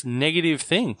first negative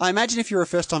thing. I imagine if you're a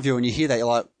first-time viewer and you hear that, you're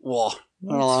like, whoa, I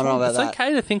don't know about that. It's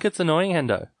okay to think it's annoying,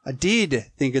 Hendo. I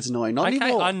did think it's annoying. Not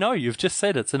anymore. I know, you've just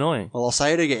said it's annoying. Well, I'll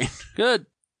say it again. Good.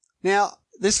 Now,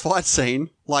 this fight scene,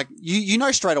 like, you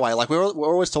know straight away, like, we're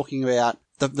always talking about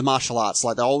the martial arts,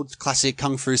 like the old classic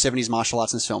Kung Fu 70s martial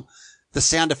arts in this film. The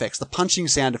sound effects, the punching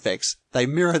sound effects, they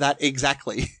mirror that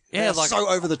exactly. Yeah, like so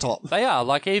over the top. They are.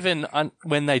 Like, even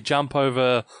when they jump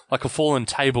over, like, a fallen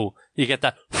table, you get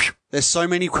that. There's so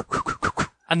many.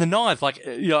 And the knife, like,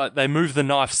 they move the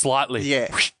knife slightly.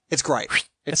 Yeah. It's great.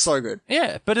 It's so good.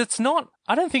 Yeah, but it's not,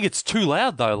 I don't think it's too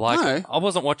loud, though. Like, No. I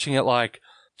wasn't watching it like,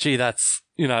 gee, that's,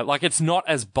 like, it's not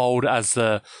as bold as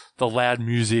the loud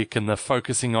music and the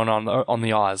focusing on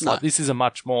the eyes. No. Like, this is a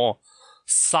much more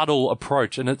subtle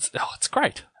approach, and it's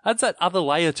great. Adds that other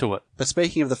layer to it. But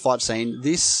speaking of the fight scene,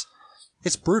 it's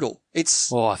brutal.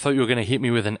 Oh, I thought you were going to hit me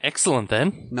with an excellent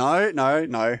then. No.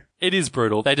 It is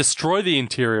brutal. They destroy the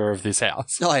interior of this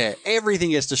house. Oh, yeah. Everything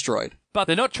gets destroyed. But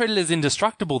they're not treated as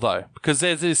indestructible, though, because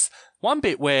there's this one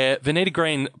bit where Vanita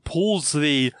Green pulls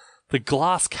the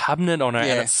glass cabinet on her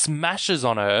and it smashes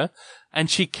on her, and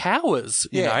she cowers,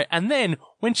 you know. And then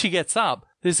when she gets up,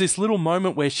 there's this little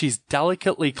moment where she's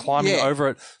delicately climbing over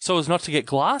it so as not to get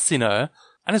glass in her.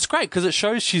 And it's great because it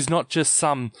shows she's not just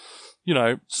some,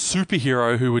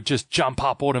 superhero who would just jump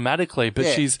up automatically, but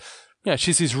she's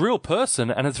this real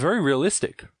person, and it's very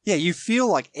realistic. Yeah, you feel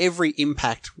like every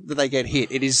impact that they get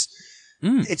hit, it is,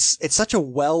 it's such a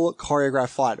well choreographed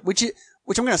fight, which I'm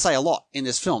going to say a lot in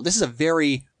this film. This is a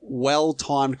very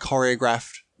well-timed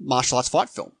choreographed martial arts fight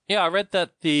film. Yeah, I read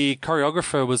that the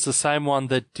choreographer was the same one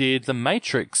that did The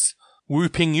Matrix, Wu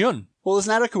Ping Yun. Well, isn't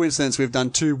that a coincidence? We've done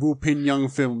 2 Wu Ping Yun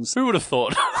films. Who would have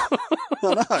thought?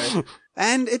 I know.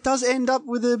 And it does end up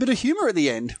with a bit of humour at the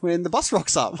end when the bus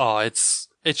rocks up. Oh,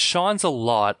 it shines a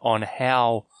light on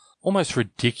how almost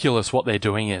ridiculous what they're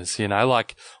doing is,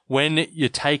 like when you're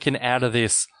taken out of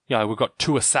this, we've got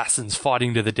 2 assassins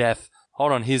fighting to the death.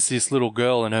 Hold on, here's this little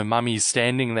girl and her mummy's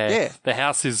standing there. Yeah. The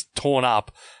house is torn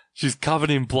up. She's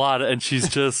covered in blood and she's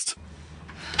just...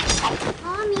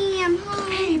 Mommy, I'm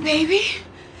home. Hey, baby.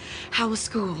 How was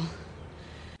school?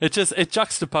 It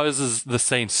juxtaposes the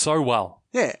scene so well.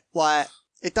 Yeah, like,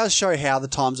 it does show how the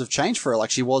times have changed for her. Like,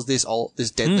 she was this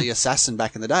deadly assassin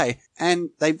back in the day, and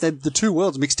the 2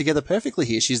 worlds mixed together perfectly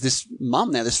here. She's this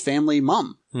mum now, this family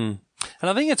mum. And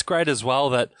I think it's great as well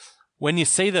that when you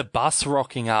see the bus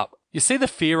rocking up, you see the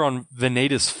fear on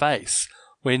Vanita's face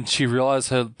when she realizes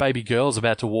her baby girl's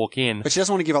about to walk in. But she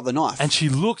doesn't want to give up the knife. And she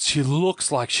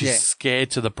looks like she's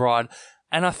scared to the bride.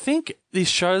 And I think this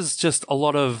shows just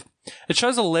it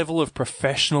shows a level of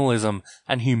professionalism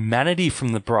and humanity from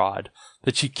the bride,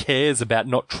 that she cares about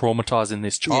not traumatizing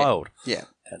this child. Yeah.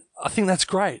 And I think that's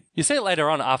great. You see it later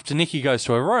on after Nikki goes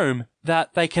to her room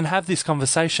that they can have this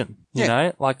conversation, you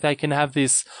know? Like they can have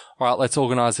this, all right, let's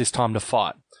organize this time to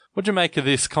fight. What'd you make of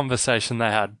this conversation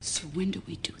they had? So when do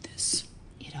we do this?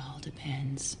 It all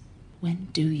depends. When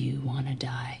do you want to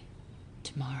die?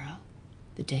 Tomorrow?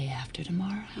 The day after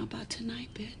tomorrow? How about tonight,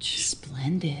 bitch?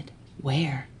 Splendid.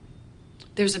 Where?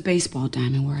 There's a baseball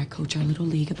diamond where I coach our little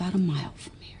league about a mile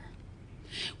from here.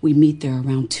 We meet there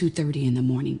around 2:30 in the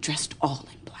morning, dressed all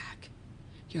in black.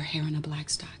 Your hair in a black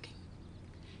stocking.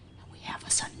 And we have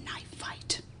us a knife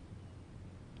fight.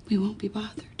 We won't be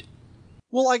bothered.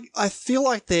 Well, I feel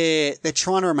like they're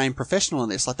trying to remain professional in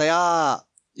this. Like they are,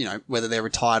 whether they're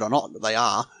retired or not, they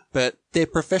are, but they're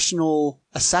professional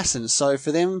assassins. So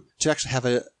for them to actually have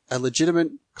a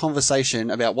legitimate conversation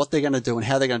about what they're going to do and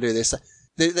how they're going to do this,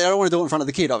 they don't want to do it in front of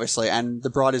the kid, obviously, and the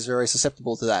bride is very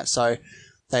susceptible to that. So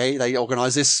they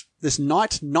organise this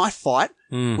night knife fight,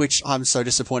 which I'm so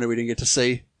disappointed we didn't get to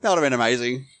see. That would have been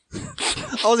amazing.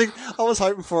 I was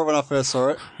hoping for it when I first saw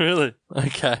it. Really?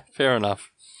 Okay, fair enough.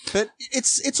 But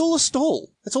it's all a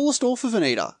stall. It's all a stall for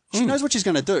Vanita. She knows what she's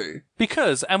going to do.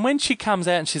 And when she comes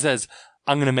out and she says,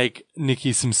 I'm going to make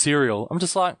Nikki some cereal, I'm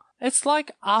just like, it's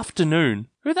like afternoon.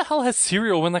 Who the hell has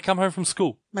cereal when they come home from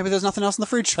school? Maybe there's nothing else in the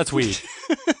fridge. That's weird.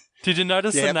 Did you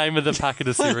notice the name of the packet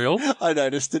of cereal? I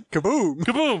noticed it. Kaboom.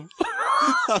 Kaboom.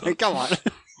 I mean, come on.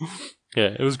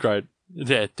 Yeah, it was great.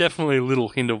 Yeah, definitely a little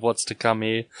hint of what's to come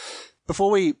here. Before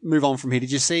we move on from here,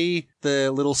 did you see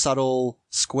the little subtle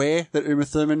square that Uma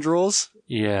Thurman draws?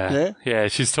 Yeah,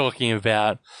 she's talking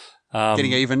about...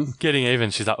 getting even. Getting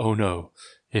even. She's like, oh no,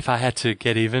 if I had to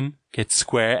get even, get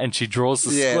square, and she draws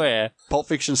the square. Pulp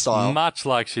Fiction style. Much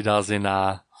like she does in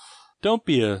Don't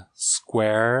Be a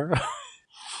Square.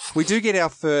 We do get our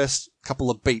first couple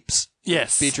of beeps.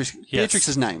 Yes.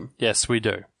 Beatrix's name. Yes, we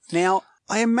do. Now,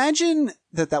 I imagine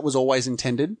that was always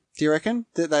intended. Do you reckon?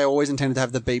 That they always intended to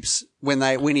have the beeps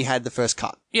when he had the first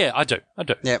cut? Yeah, I do.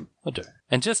 Yeah. I do.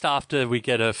 And just after we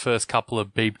get her first couple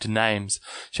of beeped names,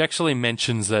 she actually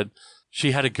mentions that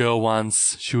she had a girl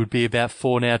once. She would be about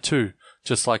 4 now too,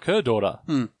 just like her daughter.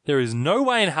 There is no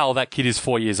way in hell that kid is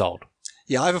 4 years old.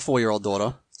 Yeah, I have a 4-year-old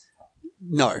daughter.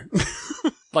 No.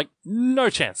 Like, no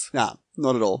chance. Nah,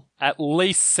 not at all. At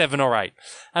least 7 or 8.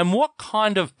 And what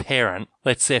kind of parent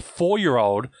lets their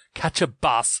 4-year-old catch a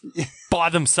bus by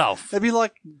themselves? They'd be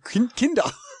like kinder.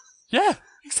 Yeah,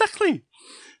 exactly.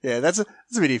 Yeah, that's a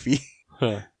bit iffy.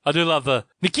 I do love the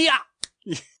Nikia!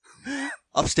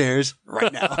 Upstairs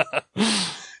right now.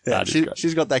 Yeah,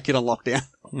 she's got that kid on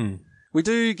lockdown. We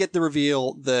do get the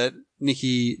reveal that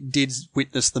Nikki did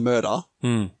witness the murder.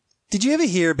 Did you ever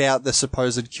hear about the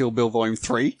supposed Kill Bill Volume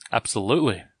 3?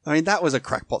 Absolutely. I mean, that was a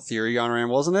crackpot theory going around,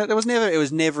 wasn't it? It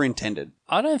was never intended.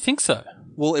 I don't think so.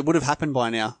 Well, it would have happened by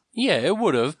now. Yeah, it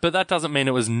would have, but that doesn't mean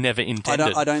it was never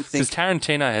intended. I don't think... Because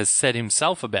Tarantino has said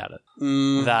himself about it,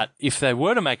 that if they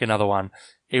were to make another one,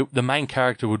 the main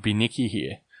character would be Nikki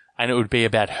here, and it would be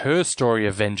about her story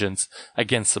of vengeance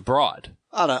against the bride.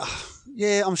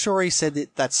 Yeah, I'm sure he said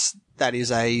that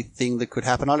is a thing that could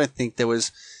happen. I don't think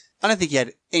he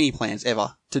had any plans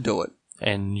ever to do it.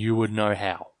 And you would know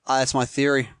how. That's my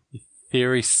theory. Your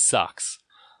theory sucks.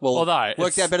 Well, although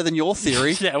worked out better than your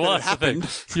theory. Yeah, well, it happened.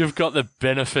 You've got the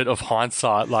benefit of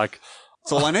hindsight. Like,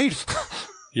 that's all I need.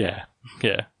 Yeah.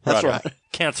 That's right.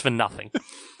 Counts for nothing.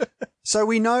 So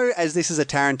we know, as this is a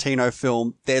Tarantino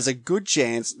film, there's a good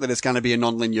chance that it's going to be a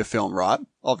non-linear film, right?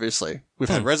 Obviously. We've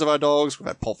had Reservoir Dogs, we've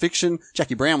had Pulp Fiction,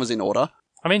 Jackie Brown was in order.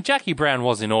 I mean, Jackie Brown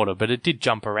was in order, but it did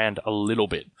jump around a little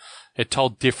bit. It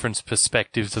told different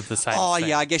perspectives of the same thing.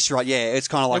 Yeah, I guess you're right. Yeah, it's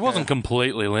kind of like... It wasn't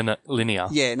completely linear.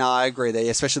 Yeah, no, I agree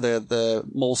there, especially the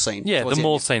mall scene. Yeah, the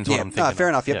mall scene's what I'm thinking. Fair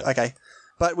enough, yep, okay.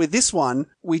 But with this one,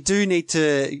 we do need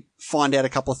to find out a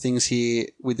couple of things here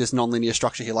with this non-linear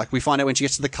structure here. Like, we find out when she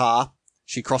gets to the car,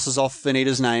 she crosses off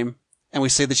Vanita's name, and we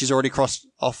see that she's already crossed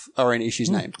off Oren Ishii's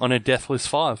name. On her death list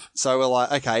 5. So we're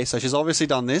like, okay, so she's obviously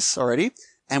done this already.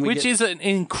 And Which is an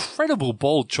incredible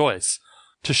bold choice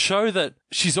to show that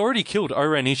she's already killed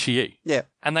Oren Ishii. Yeah.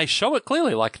 And they show it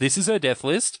clearly, like, this is her death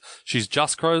list. She's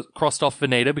just crossed off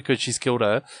Vanita because she's killed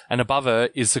her, and above her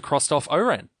is the crossed off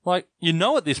Oren. Like, you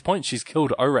know at this point she's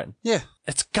killed Oren. Yeah.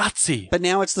 It's gutsy. But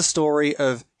now it's the story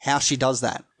of how she does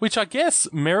that. Which I guess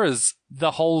mirrors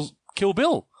the whole Kill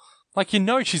Bill. Like, you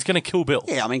know she's going to kill Bill.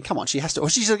 Yeah, I mean, come on, she has to. Or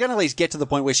she's going to at least get to the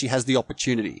point where she has the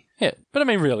opportunity. Yeah, but I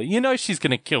mean, really, you know she's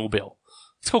going to kill Bill.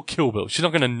 It's called Kill Bill. She's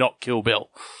not going to not kill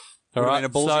Bill. All right. A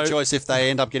ballsy choice if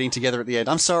they end up getting together at the end.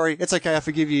 I'm sorry. It's okay. I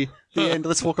forgive you. The end.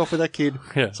 Let's walk off with that kid.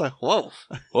 Yeah. It's like, whoa.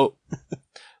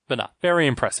 But no, very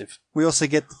impressive. We also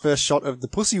get the first shot of the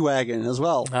pussy wagon as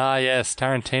well. Ah, yes.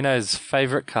 Tarantino's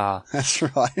favourite car. That's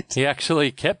right. He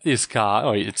actually kept this car.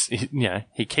 Oh,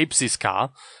 he keeps this car.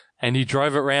 And he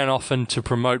drove it around often to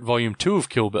promote Volume 2 of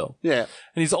Kill Bill. Yeah.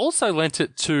 And he's also lent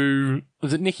it to,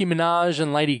 was it Nicki Minaj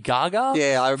and Lady Gaga?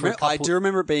 Yeah, I do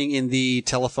remember it being in the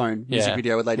Telephone music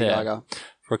video with Lady Gaga.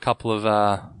 For a couple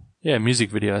of,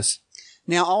 music videos.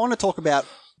 Now, I want to talk about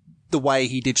the way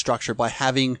he did structure it by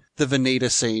having the Vanita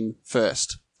scene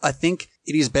first. I think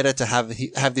it is better to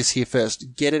have this here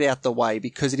first, get it out the way,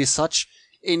 because it is such,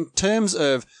 in terms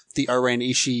of the Oren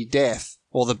Ishii death,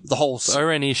 or the whole...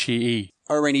 Oren Ishii.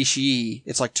 Oren Ishii,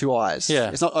 it's like 2 eyes. Yeah.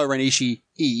 It's not Oren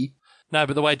Ishii. No,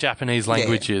 but the way Japanese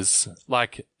language is,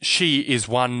 like, she is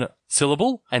one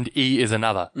syllable and e is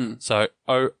another. So,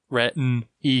 Oren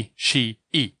Ishii.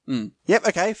 Yep,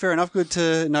 okay, fair enough. Good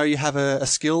to know you have a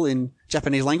skill in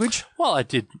Japanese language. Well, I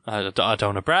did. I don't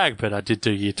want to brag, but I did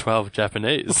do Year 12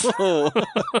 Japanese.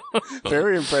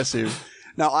 Very impressive.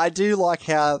 Now, I do like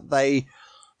how they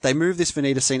move this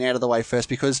Vanita scene out of the way first,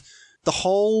 because the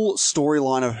whole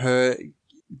storyline of her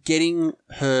getting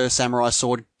her samurai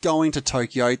sword, going to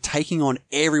Tokyo, taking on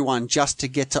everyone just to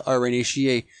get to Oren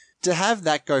Ishii, to have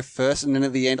that go first, and then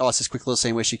at the end, it's this quick little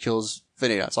scene where she kills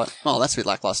Vanita. It's like, that's a bit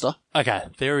lackluster. Okay,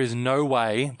 there is no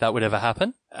way that would ever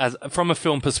happen. From a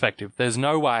film perspective, there's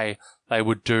no way they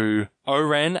would do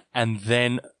Oren and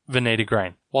then Vanita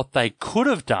Green. What they could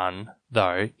have done,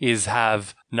 though, is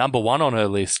have number 1 on her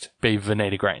list be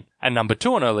Vanita Green, and number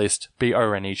 2 on her list be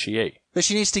Oren Ishii. But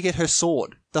she needs to get her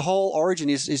sword. The whole origin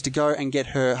is to go and get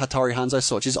her Hattori Hanzo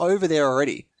sword. She's over there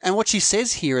already. And what she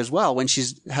says here as well, when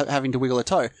she's having to wiggle her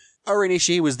toe, Oren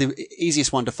Ishii was the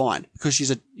easiest one to find, because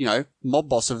she's a, mob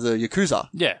boss of the Yakuza.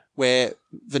 Yeah. Where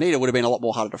Vanita would have been a lot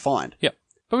more harder to find. Yep.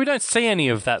 But we don't see any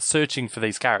of that searching for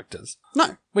these characters.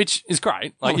 No. Which is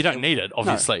great. Like, you don't need it,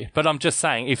 obviously. No. But I'm just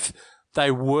saying, if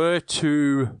they were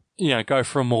to, go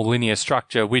for a more linear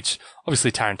structure, which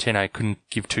obviously Tarantino couldn't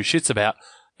give two shits about,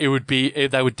 they would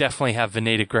definitely have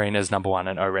Vanita Green as number 1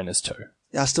 and O-Ren as 2.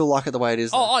 Yeah, I still like it the way it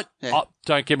is.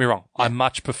 Don't get me wrong. Yeah. I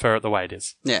much prefer it the way it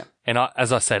is. Yeah. And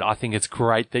as I said, I think it's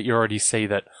great that you already see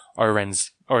that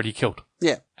O-Ren's already killed.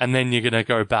 Yeah. And then you're going to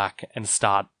go back and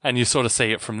start, and you sort of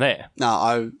see it from there. No,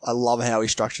 I love how he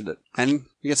structured it. And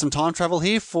we get some time travel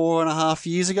here 4.5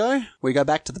 years ago. We go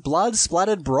back to the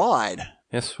blood-splattered bride.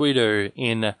 Yes, we do.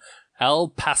 In El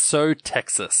Paso,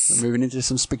 Texas. We're moving into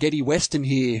some spaghetti western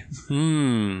here.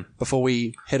 Before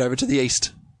we head over to the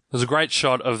east. There's a great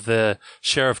shot of the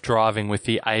sheriff driving with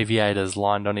the aviators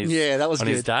lined on his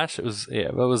his dash. It was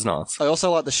nice. I also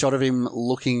like the shot of him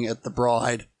looking at the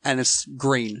bride, and it's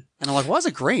green. And I'm like, why is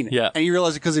it green? Yeah. And you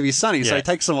realise it's because of his sonny, so he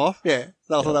takes them off. Yeah.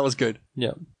 I thought that was good.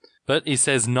 Yeah. But he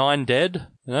says 9 dead,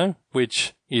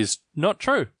 which is not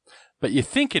true. But you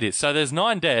think it is. So there's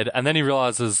 9 dead, and then he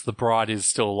realises the bride is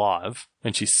still alive,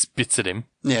 and she spits at him.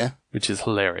 Yeah. Which is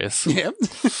hilarious. Yeah.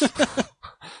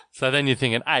 So then you're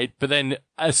thinking 8, but then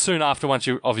as soon after,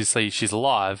 obviously she's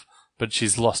alive, but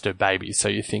she's lost her baby, so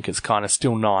you think it's kind of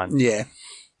still 9. Yeah.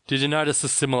 Did you notice the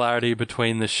similarity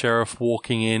between the sheriff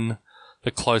walking in,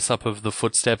 the close-up of the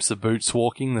footsteps, the boots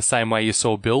walking, the same way you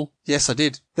saw Bill? Yes, I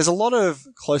did. There's a lot of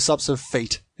close-ups of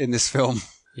feet in this film.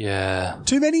 Yeah.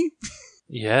 Too many?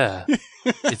 Yeah.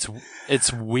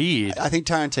 It's weird. I think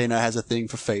Tarantino has a thing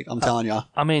for feet, I'm telling you.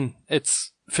 I mean,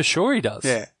 it's... For sure he does.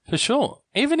 Yeah. For sure.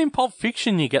 Even in Pulp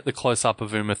Fiction, you get the close-up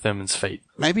of Uma Thurman's feet.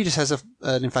 Maybe he just has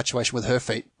an infatuation with her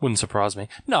feet. Wouldn't surprise me.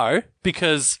 No,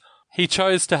 because he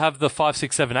chose to have the 5,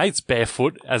 6, 7, 8s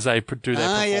barefoot as they do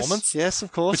their performance. Yes,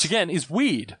 of course. Which, again, is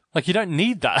weird. Like, you don't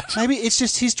need that. Maybe it's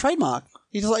just his trademark.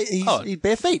 He's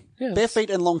bare feet. Yeah, bare feet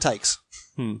and long takes.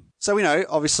 So we know,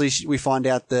 obviously, we find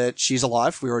out that she's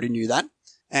alive. We already knew that.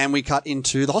 And we cut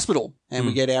into the hospital. And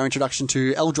we get our introduction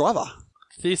to Elle Driver.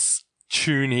 This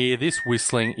tune here, this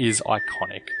whistling is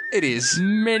iconic. It is.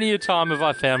 Many a time have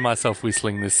I found myself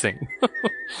whistling this thing.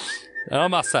 And I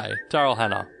must say, Daryl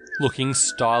Hannah, looking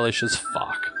stylish as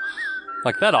fuck.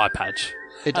 Like that eye patch.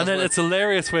 And then it's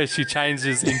hilarious where she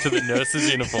changes into the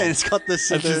nurse's uniform. And it's got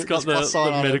she's got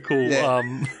the medical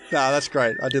no, that's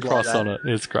great. I did cross like that. on it.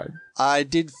 It's great. I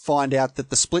did find out that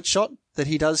the split shot that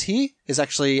he does here is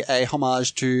actually a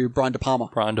homage to Brian De Palma.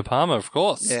 Brian De Palma, of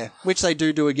course. Yeah, which they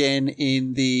do again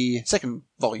in the second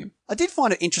volume. I did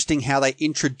find it interesting how they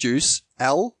introduce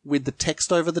Elle with the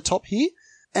text over the top here.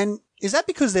 And is that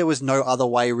because there was no other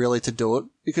way really to do it?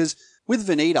 Because with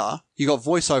Vanita, you got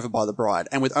voiceover by the bride.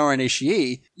 And with O-Ren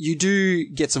Ishii, you do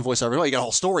get some voiceover. You get a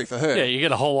whole story for her. Yeah, you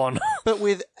get a whole on. But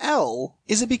with Elle,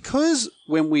 is it because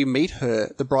when we meet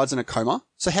her, the bride's in a coma?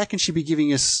 So how can she be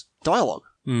giving us dialogue?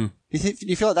 Do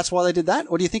you feel like that's why they did that?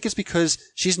 Or do you think it's because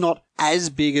she's not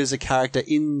as big as a character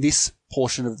in this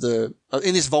portion of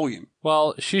in this volume?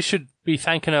 Well, she should be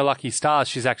thanking her lucky stars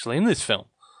she's actually in this film.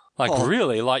 Like,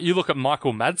 really? Like, you look at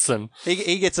Michael Madsen.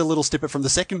 He gets a little snippet from the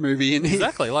second movie.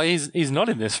 Exactly. Like, he's not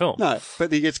in this film. No,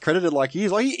 but he gets credited like he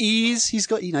is. Like, he is. He's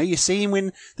got, you see him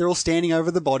when they're all standing over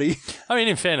the body. I mean,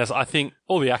 in fairness, I think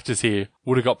all the actors here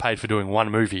would have got paid for doing one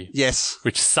movie. Yes.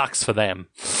 Which sucks for them.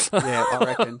 Yeah, I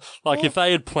reckon. Like, if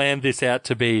they had planned this out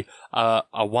to be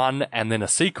a one and then a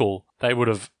sequel, they would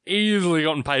have easily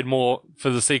gotten paid more for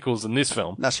the sequels than this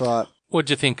film. That's right. What'd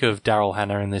you think of Daryl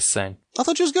Hannah in this scene? I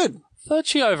thought she was good. Thought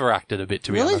she overacted a bit,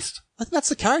 to be honest. I think that's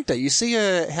the character. You see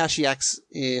her, how she acts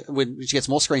when she gets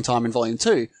more screen time in Volume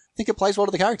 2. I think it plays well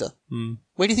to the character.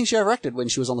 Where do you think she overacted when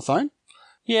she was on the phone?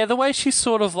 Yeah, the way she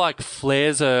sort of like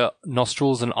flares her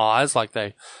nostrils and eyes like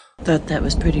they... Thought that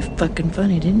was pretty fucking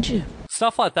funny, didn't you?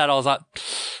 Stuff like that, I was like,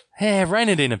 hey, rein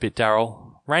it in a bit,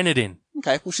 Daryl. Rein it in.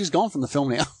 Okay, well, she's gone from the film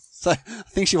now. So I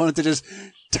think she wanted to just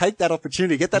take that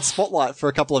opportunity, get that spotlight for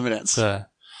a couple of minutes. Yeah.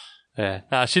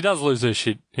 Nah, she does lose her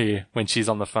shit here when she's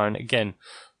on the phone, again,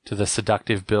 to the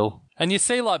seductive Bill. And you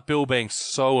see, like, Bill being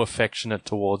so affectionate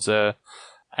towards her,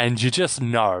 and you just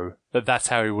know that that's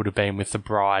how he would have been with the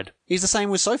bride. He's the same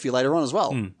with Sophie later on as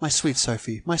well. My sweet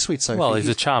Sophie. My sweet Sophie. Well, he's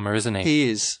a charmer, isn't he? He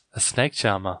is. A snake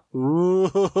charmer.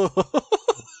 Ooh.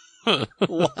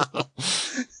 Wow.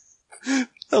 That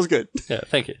was good. Yeah,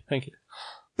 thank you.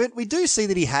 But we do see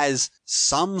that he has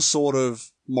some sort of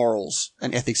morals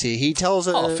and ethics here. He tells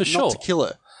her not to kill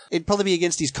her. It'd probably be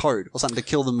against his code or something to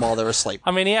kill them while they're asleep.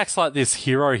 I mean, he acts like this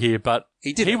hero here, but...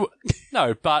 He didn't.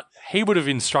 No, but he would have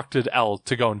instructed Elle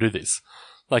to go and do this.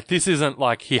 Like, this isn't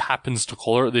like he happens to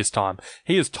call her at this time.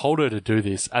 He has told her to do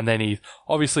this, and then he's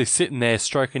obviously sitting there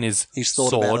stroking his He's thought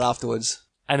sword about it afterwards.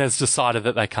 and has decided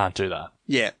that they can't do that.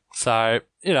 Yeah. So,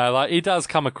 like he does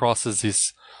come across as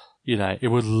this,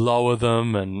 it would lower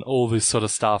them and all this sort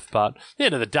of stuff. But at the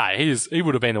end of the day, he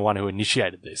would have been the one who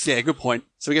initiated this. Yeah, good point.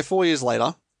 So we get 4 years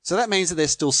later. So that means that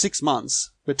there's still 6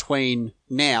 months between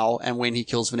now and when he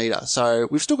kills Vanita. So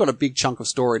we've still got a big chunk of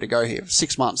story to go here.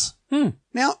 6 months.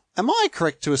 Now, am I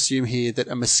correct to assume here that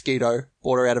a mosquito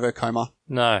brought her out of her coma?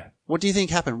 No. What do you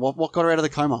think happened? What got her out of the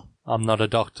coma? I'm not a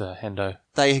doctor, Hendo.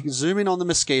 They zoom in on the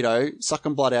mosquito,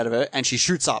 sucking blood out of her, and she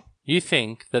shoots up. You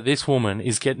think that this woman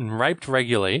is getting raped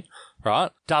regularly,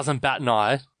 right? Doesn't bat an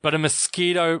eye, but a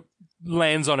mosquito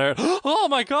lands on her. Oh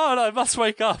my God, I must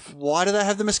wake up. Why do they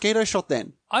have the mosquito shot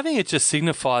then? I think it just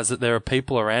signifies that there are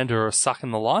people around her who are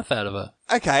sucking the life out of her.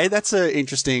 Okay, that's an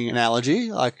interesting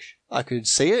analogy. I could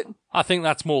see it. I think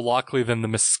that's more likely than the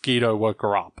mosquito woke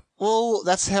her up. Well,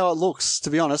 that's how it looks,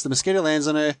 to be honest. The mosquito lands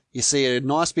on her, you see a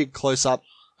nice big close-up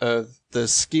of the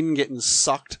skin getting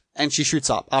sucked, and she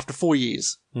shoots up after 4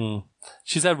 years.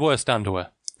 She's had worse done to her.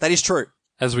 That is true.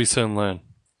 As we soon learn,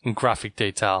 in graphic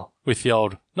detail, with the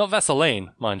old, not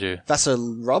Vaseline, mind you.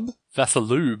 Vasalub?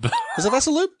 Vasalube. Is it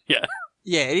Vasalube? Yeah.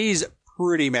 Yeah, it is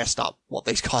pretty messed up what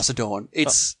these guys are doing.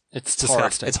 It's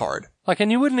disgusting. It's horrid.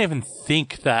 And you wouldn't even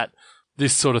think that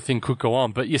this sort of thing could go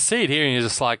on, but you see it here and you're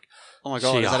just like, oh my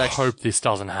God, I hope this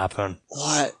doesn't happen.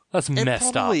 What? That's messed up.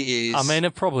 It probably is. I mean,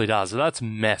 it probably does, but that's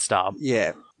messed up.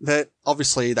 Yeah, but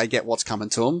obviously they get what's coming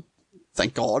to them.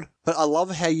 Thank God. But I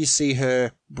love how you see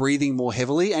her breathing more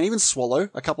heavily and even swallow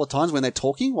a couple of times when they're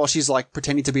talking while she's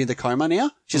pretending to be in the coma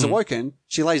now. She's awoken,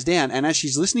 she lays down, and as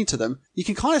she's listening to them, you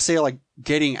can kind of see her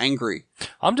getting angry.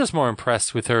 I'm just more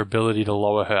impressed with her ability to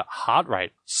lower her heart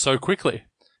rate so quickly.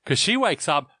 Because she wakes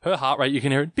up, her heart rate, you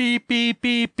can hear it beep, beep,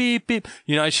 beep, beep, beep.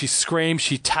 She screams,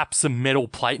 she taps a metal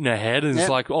plate in her head, and it's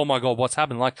like, oh my God, what's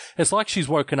happened? It's like she's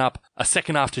woken up a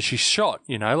second after she's shot,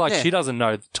 she doesn't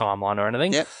know the timeline or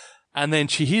anything. Yep. And then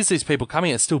she hears these people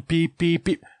coming, it's still beep, beep,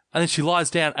 beep. And then she lies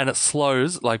down and it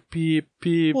slows, beep,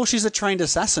 beep. Well, she's a trained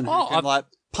assassin who can,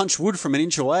 punch wood from an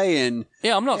inch away and...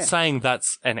 Yeah, I'm not saying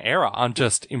that's an error. I'm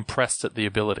just impressed at the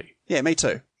ability. Yeah, me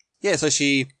too. Yeah, so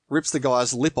she rips the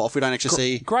guy's lip off. We don't actually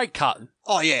see... Great cut.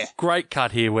 Oh, yeah. Great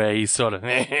cut here where he sort of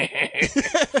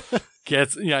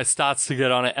gets, starts to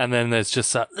get on it, and then there's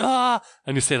just and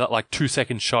you see that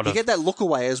 2-second shot You get that look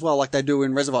away as well, like they do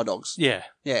in Reservoir Dogs. Yeah.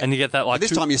 Yeah. And you get that But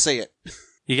this time you see it.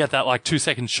 You get that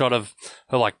 2-second shot of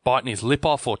her biting his lip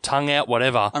off or tongue out,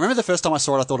 whatever. I remember the first time I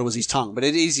saw it, I thought it was his tongue, but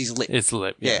it is his lip. It's the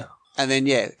lip, yeah. And then,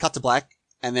 cut to black,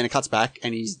 and then it cuts back,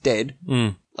 and he's dead.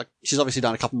 She's obviously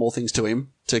done a couple more things to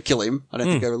him to kill him. I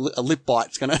don't think a lip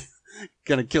bite's gonna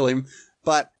kill him.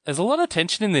 But there's a lot of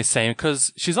tension in this scene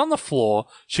because she's on the floor,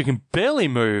 she can barely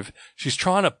move, she's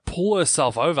trying to pull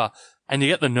herself over, and you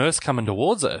get the nurse coming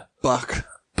towards her. Buck.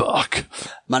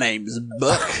 My name's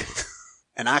Buck,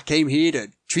 and I came here to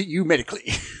treat you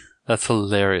medically. That's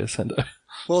hilarious, Hendo.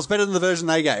 Well, it's better than the version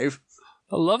they gave.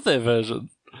 I love their version.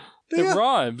 It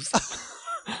rhymes.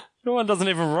 Your one doesn't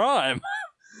even rhyme.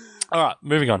 All right,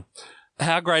 moving on.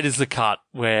 How great is the cut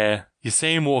where you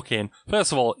see him walk in?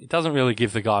 First of all, it doesn't really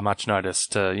give the guy much notice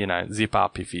to, zip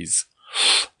up if he's...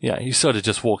 he sort of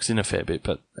just walks in a fair bit,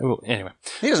 but anyway.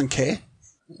 He doesn't care.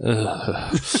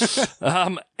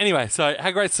 Anyway, so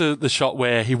how great's the shot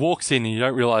where he walks in and you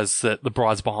don't realise that the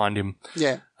bride's behind him.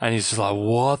 Yeah. And he's just like,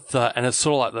 what the... And it's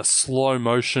sort of like the slow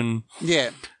motion.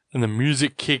 Yeah. And the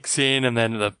music kicks in and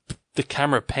then the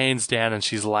camera pans down and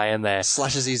she's laying there.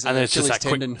 Slashes his and then it's just that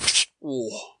tendon. Quick,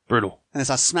 oh. Brutal. And it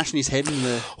starts smashing his head in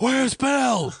the... Where's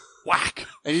Bill? Whack.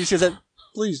 And he just says,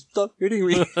 please stop hitting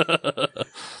me.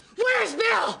 Where's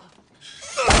Bill?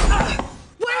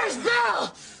 Where's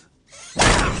Bill?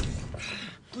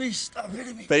 Please stop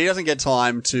hitting me. But he doesn't get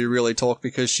time to really talk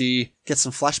because she gets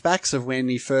some flashbacks of when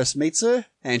he first meets her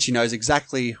and she knows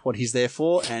exactly what he's there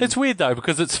for. And it's weird though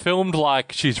because it's filmed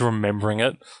like she's remembering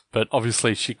it, but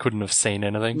obviously she couldn't have seen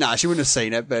anything. No, she wouldn't have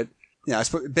seen it, but it's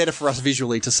better for us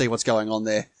visually to see what's going on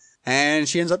there. And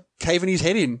she ends up caving his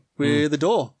head in with the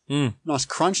door. Nice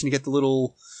crunch and you get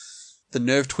the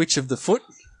nerve twitch of the foot.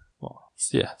 Well,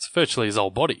 it's virtually his whole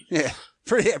body. Yeah.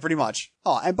 Pretty much.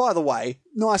 Oh, and by the way,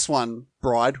 nice one,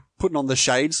 bride, putting on the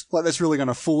shades. That's really going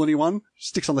to fool anyone.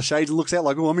 Sticks on the shades and looks out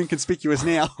like, I'm inconspicuous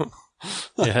now.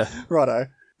 Yeah. Righto.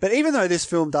 But even though this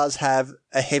film does have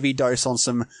a heavy dose on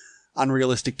some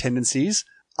unrealistic tendencies,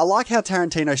 I like how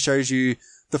Tarantino shows you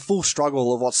the full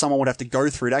struggle of what someone would have to go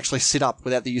through to actually sit up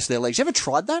without the use of their legs. You ever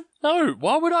tried that? No.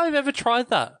 Why would I have ever tried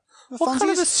that? What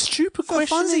kind of a stupid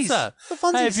question is that?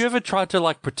 Hey, have you ever tried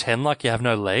to pretend like you have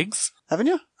no legs? Haven't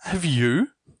you? Have you?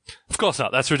 Of course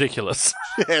not. That's ridiculous.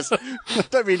 Yes.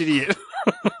 Don't be an idiot.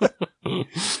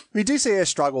 We do see her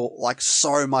struggle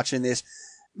so much in this.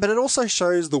 But it also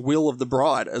shows the will of the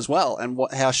bride as well and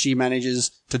how she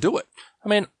manages to do it. I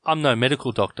mean, I'm no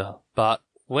medical doctor, but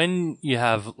when you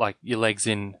have, like, your legs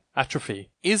in atrophy,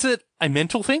 is it a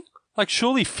mental thing? Like,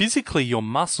 surely physically your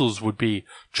muscles would be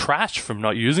trash from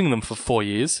not using them for 4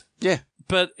 years. Yeah.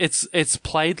 But it's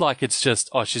played like it's just,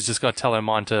 she's just got to tell her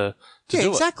mind to do it. Yeah,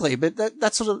 exactly. But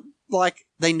that's sort of like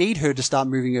they need her to start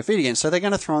moving her feet again. So they're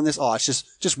going to throw in this, it's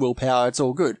just willpower. It's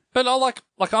all good. But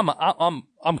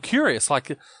I'm curious.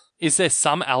 Like, is there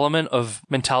some element of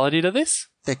mentality to this?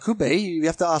 There could be. You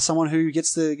have to ask someone who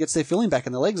gets their feeling back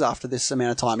in the legs after this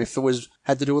amount of time. If it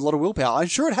had to do with a lot of willpower, I'm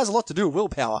sure it has a lot to do with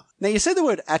willpower. Now, you said the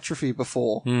word atrophy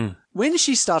before. When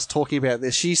she starts talking about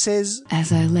this, she says,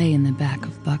 As I lay in the back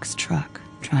of Buck's truck,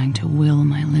 trying to will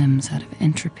my limbs out of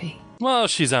entropy. Well,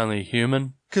 she's only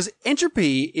human. Because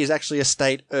entropy is actually a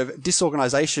state of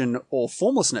disorganization or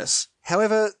formlessness.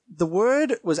 However, the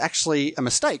word was actually a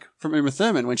mistake from Uma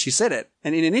Thurman when she said it.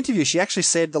 And in an interview, she actually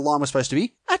said the line was supposed to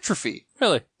be atrophy.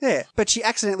 Really? Yeah. But she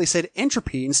accidentally said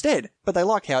entropy instead. But they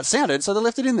liked how it sounded, so they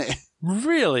left it in there.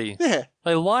 Really? Yeah.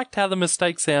 They liked how the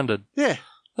mistake sounded. Yeah.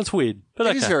 That's weird. But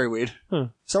It is very weird.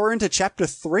 So we're into chapter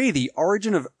 3, the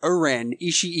origin of Oren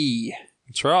Ishii.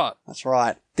 That's right. That's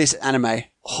right. This anime,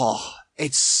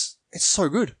 it's so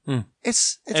good.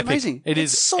 It's epic. amazing.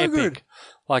 It's so epic. good.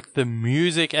 Like the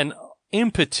music, and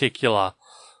in particular,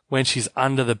 when she's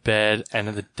under the bed and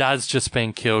the dad's just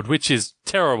been killed, which is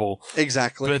terrible.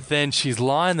 Exactly. But then she's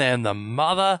lying there and the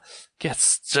mother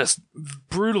gets just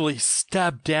brutally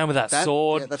stabbed down with that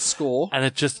sword. Yeah, that score. And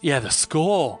it just, the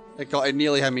score. It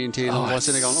nearly had me in tears. I was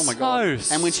sitting there going, oh my God.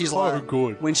 And when she's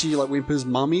good. When she whimpers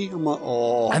mummy, I'm like,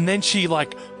 oh. And then she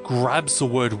grabs the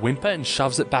word whimper and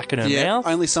shoves it back in her mouth.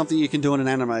 Only something you can do in an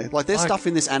anime. Like there's stuff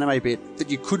in this anime bit that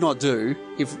you could not do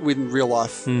in real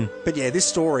life. But yeah,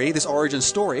 this origin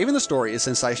story, even the story is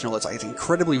sensational. It's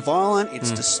incredibly violent.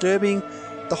 It's disturbing.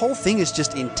 The whole thing is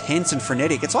just intense and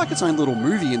frenetic. It's like its own little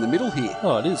movie in the middle here.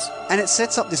 Oh, it is. And it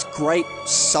sets up this great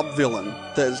sub-villain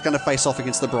that is going to face off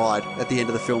against the bride at the end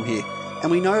of the film here. And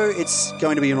we know it's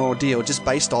going to be an ordeal just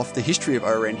based off the history of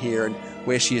Oren here and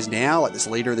where she is now, like this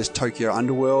leader of this Tokyo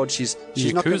underworld. She's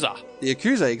not Yakuza. The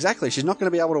Yakuza, exactly. She's not going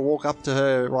to be able to walk up to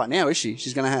her right now, is she?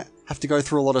 She's going to have to go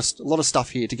through a lot of stuff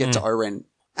here to get to Oren.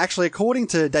 Actually, according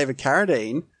to David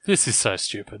Carradine... This is so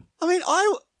stupid. I mean,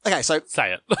 okay, so...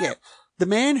 Say it. Yeah. The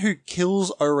man who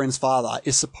kills Oren's father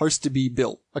is supposed to be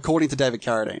Bill, according to David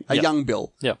Carradine, a young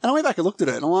Bill. Yep. And I went back and looked at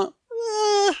it, and I'm like,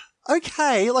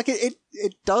 okay, like it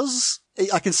does.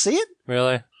 I can see it.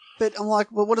 Really? But I'm like,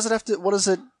 well, what does it have to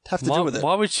do with it?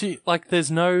 Why would she,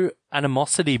 there's no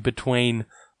animosity between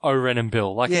Oren and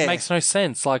Bill. It makes no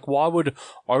sense. Why would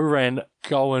Oren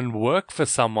go and work for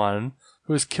someone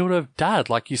who has killed her dad?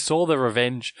 You saw the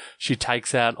revenge she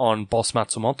takes out on Boss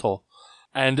Matsumoto.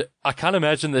 And I can't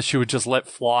imagine that she would just let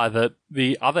fly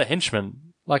the other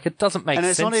henchman. It doesn't make sense. And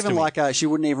it's not even like she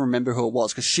wouldn't even remember who it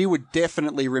was, because she would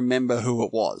definitely remember who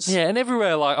it was. Yeah, and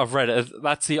everywhere I've read it,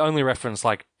 that's the only reference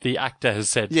the actor has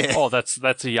said,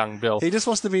 that's a young Bill. He just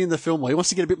wants to be in the film. He wants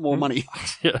to get a bit more money.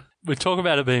 Yeah. We talk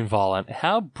about it being violent.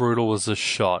 How brutal was the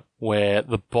shot where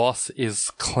the boss is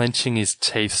clenching his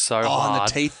teeth so hard and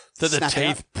the teeth that the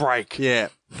teeth break? Yeah.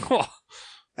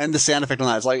 And the sound effect on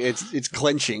that, it's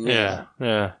clenching. Yeah.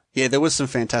 Yeah, there was some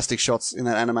fantastic shots in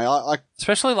that anime.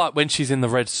 Especially when she's in the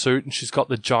red suit and she's got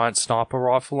the giant sniper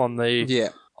rifle on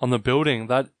the building.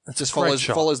 That just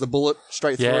follows the bullet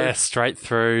straight through. Yeah, straight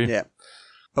through. Yeah.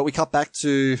 But we cut back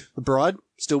to the bride,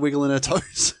 still wiggling her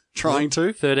toes, trying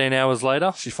to. 13 hours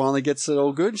later. She finally gets it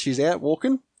all good. She's out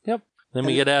walking. Yep. Then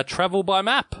we get our travel by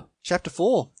map. Chapter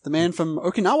 4, the man from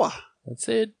Okinawa. That's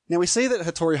it. Now we see that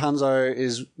Hattori Hanzo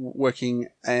is working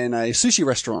in a sushi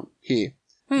restaurant here.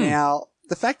 Now,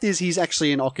 the fact is he's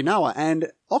actually in Okinawa,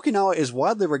 and Okinawa is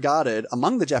widely regarded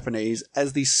among the Japanese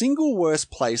as the single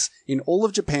worst place in all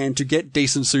of Japan to get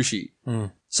decent sushi.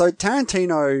 So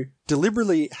Tarantino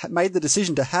deliberately made the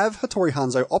decision to have Hattori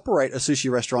Hanzo operate a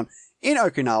sushi restaurant in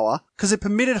Okinawa because it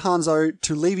permitted Hanzo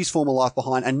to leave his former life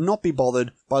behind and not be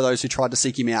bothered by those who tried to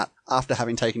seek him out after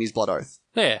having taken his blood oath.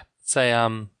 Yeah. It's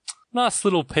a nice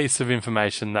little piece of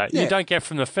information that you don't get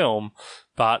from the film,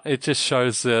 but it just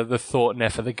shows the thought and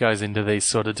effort that goes into these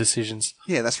sort of decisions.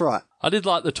 Yeah, that's right. I did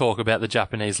like the talk about the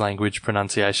Japanese language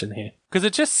pronunciation here, because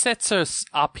it just sets us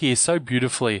up here so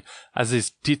beautifully as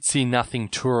this ditzy nothing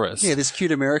tourist. Yeah, this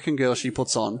cute American girl she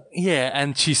puts on. Yeah,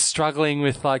 and she's struggling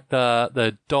with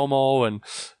the domo, and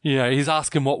he's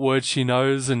asking what words she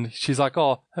knows, and she's like,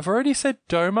 "Oh, have I already said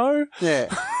domo?"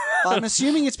 Yeah. I'm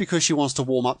assuming it's because she wants to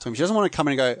warm up to him. She doesn't want to come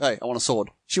in and go, hey, I want a sword.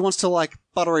 She wants to, like,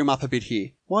 butter him up a bit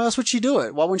here. Why else would she do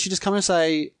it? Why wouldn't she just come and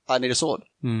say, I need a sword?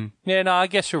 Yeah, no, I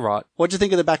guess you're right. What do you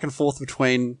think of the back and forth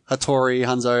between Hattori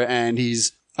Hanzo and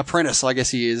his apprentice, I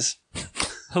guess he is?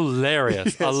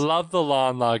 Hilarious. Yes. I love the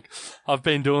line, like, I've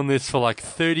been doing this for like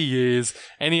 30 years.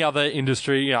 Any other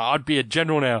industry, I'd be a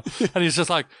general now. And he's just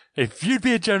like, if you'd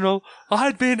be a general,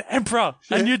 I'd be an emperor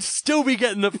and you'd still be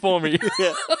getting it for me.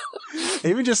 Yeah.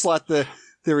 Even just like the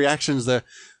reactions, like,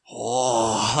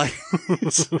 son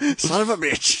of a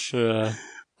bitch. Yeah.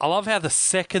 I love how the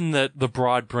second that the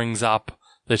bride brings up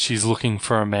that she's looking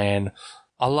for a man,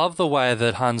 I love the way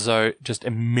that Hanzo just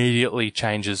immediately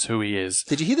changes who he is.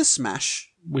 Did you hear the smash?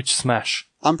 Which smash?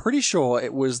 I'm pretty sure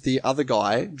it was the other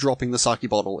guy dropping the sake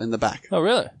bottle in the back. Oh,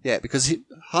 really? Yeah, because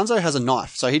Hanzo has a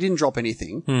knife, so he didn't drop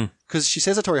anything. Because she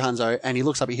says Hattori Hanzo, and he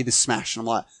looks up, you hear this smash, and I'm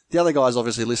like, the other guy's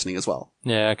obviously listening as well.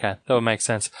 Yeah, okay. That would make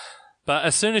sense. But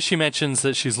as soon as she mentions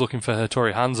that she's looking for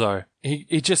Hattori Hanzo,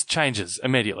 he just changes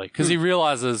immediately, because he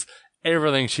realizes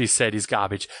everything she said is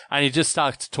garbage, and he just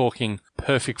starts talking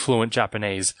perfect fluent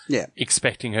Japanese,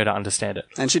 expecting her to understand it.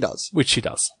 And she does. Which she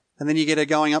does. And then you get her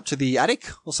going up to the attic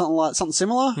or something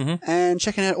similar and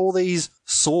checking out all these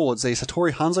swords, these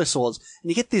Hattori Hanzo swords. And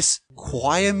you get this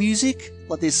choir music,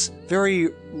 like this very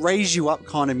raise you up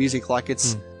kind of music. Like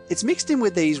it's mixed in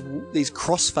with these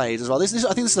crossfades as well. I think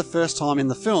this is the first time in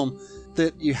the film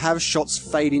that you have shots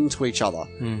fade into each other.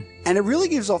 And it really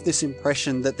gives off this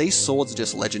impression that these swords are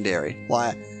just legendary.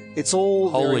 Like, it's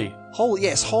all holy. Holy,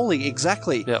 yes, holy,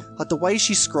 exactly. Yep. Like the way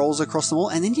she scrolls across them all.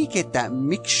 And then you get that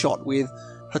mix shot with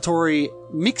Hattori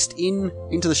mixed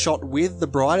into the shot with the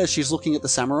bride as she's looking at the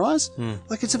samurais.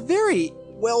 Like, it's a very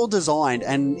well designed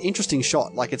and interesting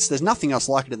shot. Like, there's nothing else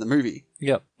like it in the movie.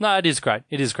 Yep. No, it is great.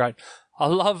 It is great. I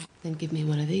love... Then give me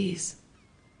one of these.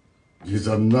 These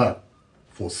are not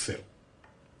for sale.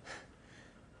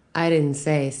 I didn't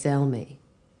say sell me.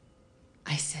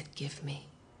 I said give me.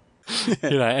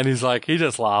 And he's like, he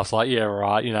just laughs like, yeah,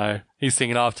 right, he's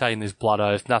thinking, I've taken this blood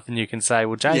oath, nothing you can say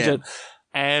will change it.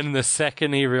 And the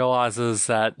second he realizes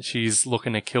that she's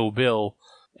looking to kill Bill,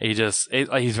 he's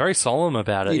very solemn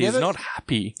about it. He's not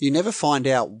happy. You never find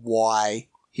out why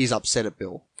he's upset at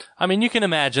Bill. I mean, you can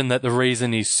imagine that the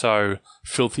reason he's so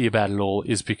filthy about it all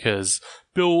is because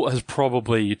Bill has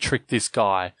probably tricked this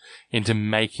guy into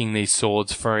making these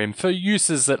swords for him for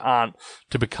uses that aren't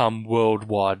to become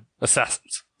worldwide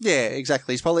assassins. Yeah,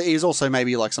 exactly. He's also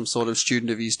maybe like some sort of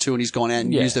student of his too, and he's gone out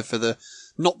and used it for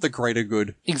not the greater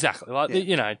good. Exactly.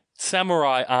 Like,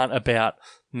 samurai aren't about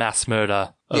mass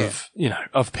murder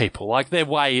of people. Like, their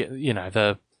way,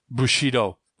 the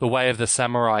Bushido, the way of the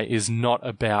samurai is not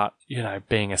about,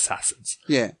 being assassins.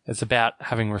 Yeah. It's about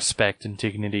having respect and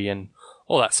dignity and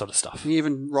all that sort of stuff. He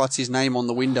even writes his name on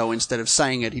the window instead of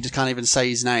saying it. He just can't even say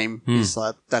his name. He's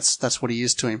like, that's what he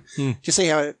is to him. Do you see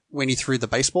how when he threw the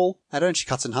baseball at her and she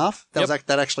cuts in half?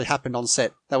 That actually happened on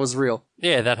set. That was real.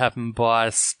 Yeah, that happened by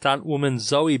stunt woman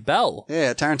Zoe Bell.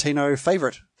 Yeah, Tarantino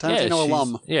favourite. Tarantino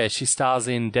alum. Yeah, she stars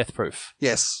in Death Proof.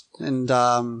 Yes, and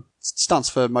stunts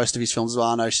for most of his films as well.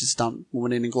 I know she's a stunt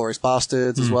woman in Inglourious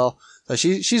Bastards as well. So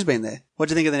she's been there. What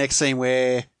do you think of the next scene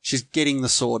where she's getting the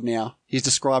sword now? He's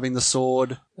describing the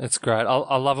sword. It's great.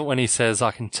 I love it when he says,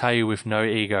 I can tell you with no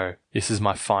ego, this is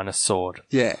my finest sword.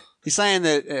 Yeah. He's saying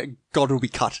that God will be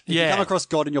cut. If you come across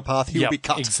God in your path, he will be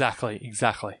cut. Exactly.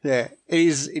 Yeah.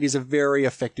 It is a very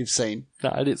effective scene.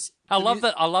 No, it is. I love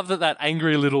that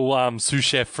angry little sous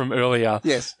chef from earlier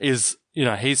is,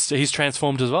 he's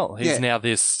transformed as well. He's now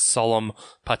this solemn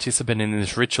participant in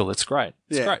this ritual. It's great.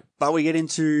 It's great. But we get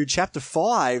into chapter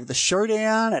 5, the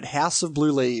showdown at House of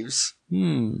Blue Leaves.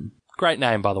 Great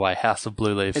name, by the way, House of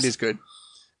Blue Leaves. It is good.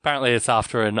 Apparently it's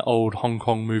after an old Hong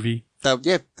Kong movie.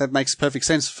 That makes perfect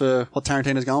sense for what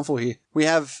Tarantino's going for here. We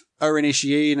have Oren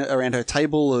Ishii around her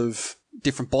table of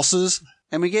different bosses,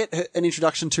 and we get an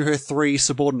introduction to her 3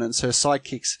 subordinates, her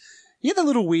sidekicks. You get that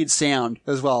little weird sound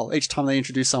as well each time they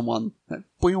introduce someone.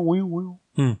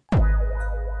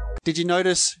 Did you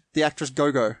notice the actress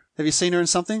Gogo? Have you seen her in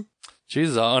something?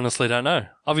 Jesus, I honestly don't know.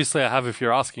 Obviously I have if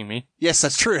you're asking me. Yes,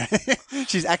 that's true.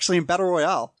 She's actually in Battle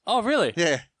Royale. Oh, really?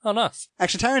 Yeah. Oh, nice.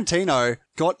 Actually, Tarantino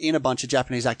got in a bunch of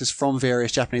Japanese actors from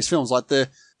various Japanese films, like the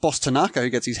boss Tanaka who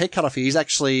gets his head cut off here. He's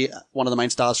actually one of the main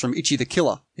stars from Ichi the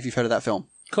Killer, if you've heard of that film.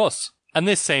 Of course. And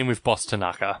this scene with Boss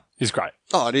Tanaka is great.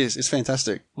 Oh, it is. It's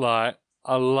fantastic. Like,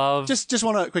 I love... Just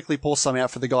want to quickly pour some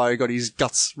out for the guy who got his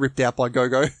guts ripped out by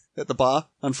Gogo at the bar.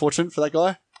 Unfortunate for that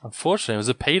guy. Unfortunately, it was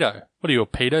a pedo. What are you, a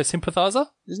pedo sympathizer?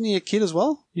 Isn't he a kid as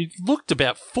well? He looked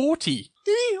about 40.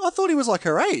 Did he? I thought he was like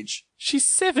her age. She's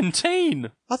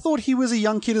 17. I thought he was a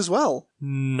young kid as well.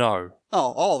 No.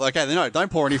 Oh, okay. No,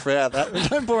 don't pour any fruit out of that.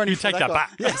 Don't pour any. You take that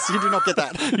back. Yes, you do not get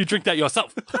that. You drink that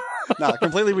yourself. No,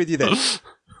 completely with you there.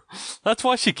 That's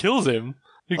why she kills him.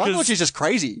 Because, I thought she's just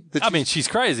crazy. I mean, she's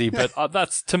crazy, but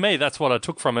that's to me. That's what I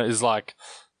took from it. Is like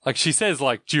she says,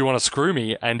 like, "Do you want to screw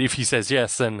me?" And if he says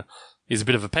yes, then he's a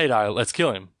bit of a pedo. Let's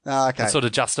kill him. Okay. It sort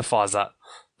of justifies that.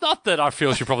 Not that I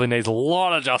feel she probably needs a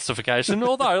lot of justification,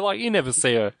 although, like, you never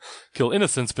see her kill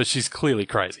innocents, but she's clearly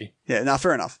crazy. Yeah, no,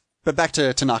 fair enough. But back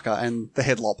to Tanaka and the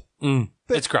head lob.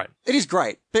 It's great. It is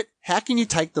great. But how can you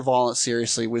take the violence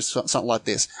seriously with something like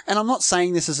this? And I'm not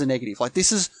saying this is a negative. Like,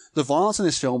 the violence in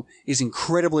this film is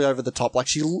incredibly over the top. Like,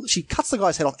 she cuts the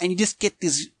guy's head off and you just get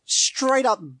this straight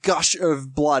up gush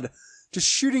of blood just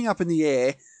shooting up in the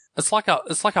air. It's like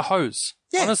a hose.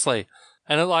 Yeah. Honestly.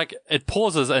 And it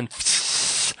pauses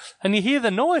and you hear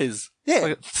the noise.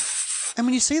 Yeah. And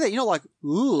when you see that, you're not like,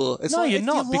 ooh. You're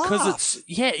not, because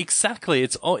exactly.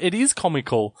 It is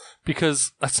comical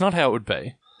because that's not how it would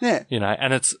be. Yeah. You know,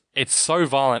 and it's so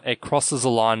violent, it crosses a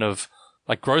line of,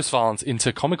 like, gross violence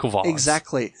into comical violence.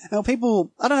 Exactly. Now,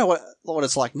 people, I don't know what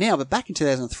it's like now, but back in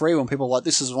 2003 when people were like,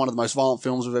 this is one of the most violent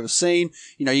films we've ever seen,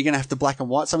 you know, you're going to have to black and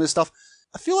white some of this stuff.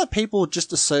 I feel like people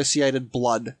just associated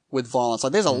blood with violence.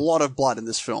 Like, there's a lot of blood in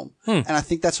this film. And I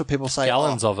think that's what people say.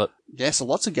 Gallons of it. Yes,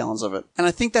 lots of gallons of it. And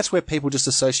I think that's where people just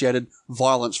associated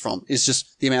violence from, is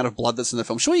just the amount of blood that's in the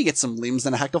film. Sure, you get some limbs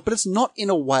that are hacked off, but it's not in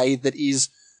a way that is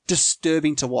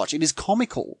disturbing to watch. It is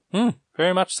comical.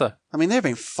 Very much so. I mean, there have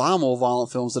been far more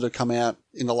violent films that have come out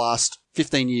in the last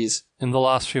 15 years. In the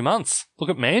last few months. Look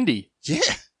at Mandy. Yeah,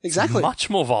 exactly. It's much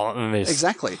more violent than this.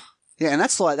 Exactly. Yeah, and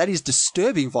that is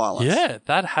disturbing violence. Yeah,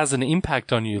 that has an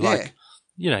impact on you. Like,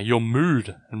 you know, your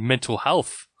mood and mental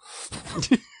health.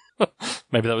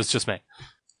 Maybe that was just me.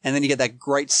 And then you get that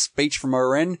great speech from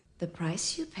Oren. The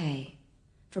price you pay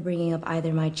for bringing up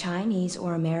either my Chinese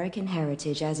or American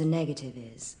heritage as a negative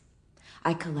is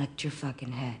I collect your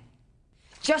fucking head.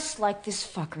 Just like this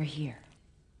fucker here.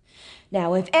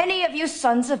 Now, if any of you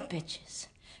sons of bitches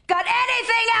got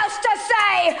anything else to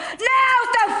say, now's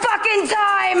the fucking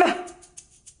time!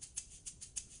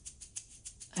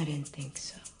 I didn't think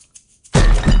so.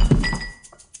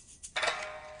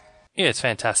 Yeah, it's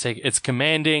fantastic. It's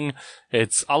commanding.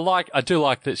 I do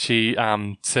like that she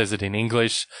says it in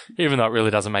English, even though it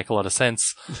really doesn't make a lot of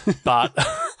sense. But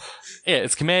yeah,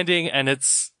 it's commanding, and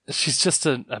she's just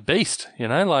a beast, you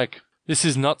know? Like, this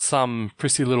is not some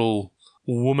prissy little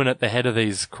woman at the head of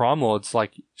these crime lords.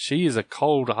 Like, she is a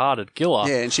cold-hearted killer.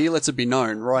 Yeah, and she lets it be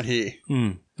known right here.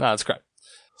 No, that's great.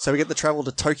 So we get the travel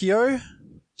to Tokyo.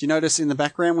 Do you notice in the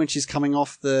background when she's coming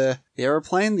off the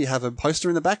aeroplane, you have a poster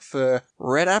in the back for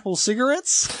Red Apple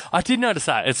cigarettes? I did notice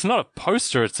that. It's not a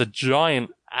poster, it's a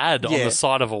giant ad on the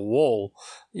side of a wall.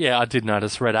 Yeah, I did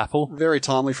notice Red Apple. Very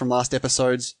timely from last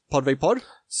episode's Pod v Pod.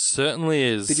 Certainly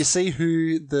is. Did you see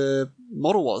who the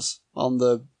model was on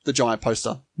the giant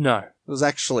poster? No. It was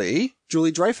actually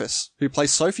Julie Dreyfus, who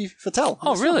plays Sophie Fattel.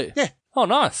 Oh, really? Yeah. Oh,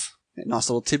 nice. Nice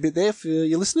little tidbit there for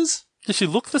your listeners. Does she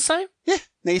look the same? Yeah.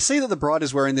 Now, you see that the bride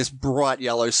is wearing this bright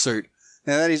yellow suit.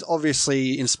 Now, that is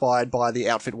obviously inspired by the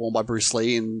outfit worn by Bruce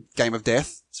Lee in Game of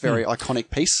Death. It's a very iconic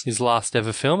piece. His last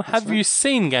ever film. Have you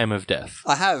seen Game of Death?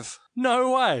 I have.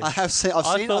 No way. I have seen.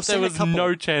 I thought there was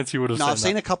no chance you would have seen that. No, I've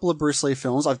seen a couple of Bruce Lee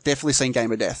films. I've definitely seen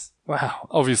Game of Death. Wow.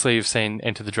 Obviously, you've seen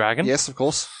Enter the Dragon. Yes, of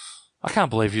course. I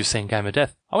can't believe you've seen Game of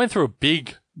Death. I went through a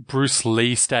big Bruce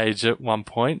Lee stage at one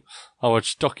point. I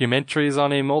watched documentaries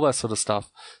on him, all that sort of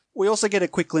stuff. We also get a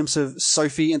quick glimpse of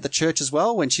Sophie at the church as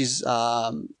well when she's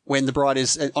when the bride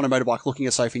is on a motorbike looking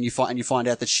at Sophie, and you find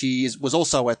out that she was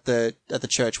also at the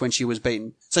church when she was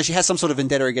beaten. So she has some sort of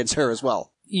vendetta against her as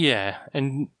well. Yeah,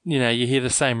 and you know, you hear the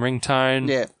same ringtone.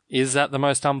 Yeah. Is that the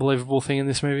most unbelievable thing in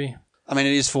this movie? I mean,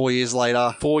 it is 4 years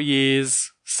later. 4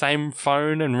 years, same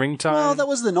phone and ringtone. Well, that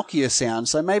was the Nokia sound,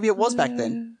 so maybe it was back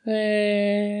then.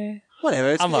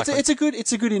 Whatever. It's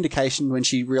a good indication when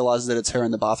she realizes that it's her in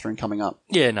the bathroom coming up.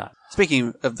 Yeah, no.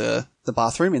 Speaking of the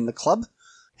bathroom in the club,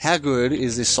 how good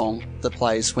is this song that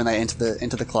plays when they enter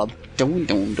the club? Down,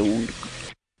 down, down,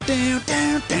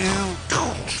 down, down,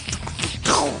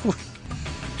 down.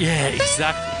 Yeah,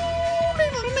 exactly.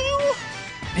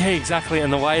 Yeah, exactly.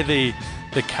 And the way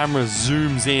the camera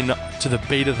zooms in to the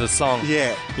beat of the song.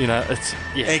 Yeah. You know,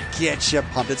 it gets you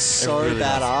pumped. It's so really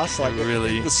badass. Like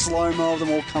the slow-mo of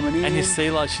them all coming in. And you see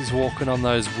like she's walking on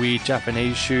those weird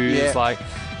Japanese shoes. Yeah. Like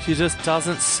she just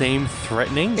doesn't seem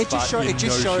threatening. It just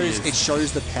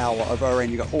shows the power of Oren.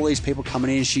 You got all these people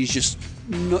coming in. She's just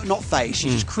not phased. She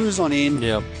just cruises on in.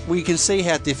 Yeah. We can see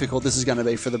how difficult this is going to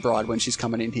be for the bride when she's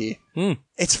coming in here.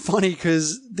 It's funny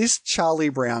because this Charlie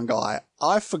Brown guy,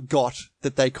 I forgot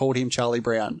that they called him Charlie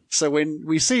Brown. So when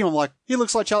we see him, I'm like, he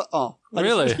looks like Charlie. Oh,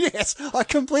 Really? Yes, I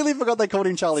completely forgot they called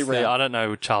him Charlie Brown. I don't know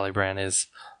who Charlie Brown is.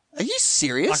 Are you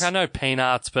serious? Like, I know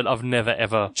Peanuts, but I've never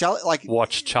ever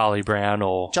watched Charlie Brown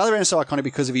or... Charlie Brown is so iconic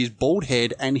because of his bald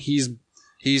head and his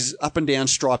up and down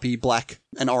stripy black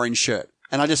and orange shirt.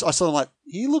 And I saw him like,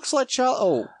 he looks like Charlie.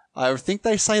 Oh, I think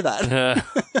they say that.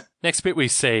 Next bit we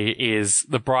see is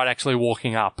the bride actually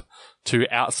walking up to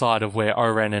outside of where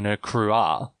Oren and her crew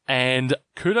are. And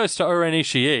kudos to Oren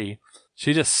Ishii.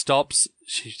 She just stops,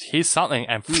 she hears something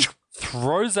and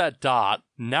throws that dart,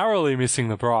 narrowly missing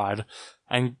the bride.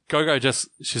 And Gogo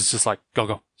she's just like,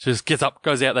 Gogo. She just gets up,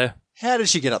 goes out there. How did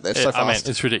she get up there so fast? I mean,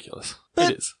 it's ridiculous.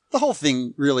 But it is. The whole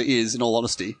thing really is, in all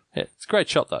honesty. Yeah, it's a great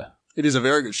shot, though. It is a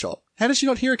very good shot. How did she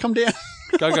not hear it come down?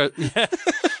 Gogo, yeah.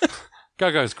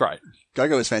 Gogo's great.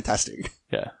 Gogo is fantastic.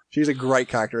 Yeah. She's a great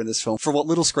character in this film. For what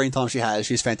little screen time she has,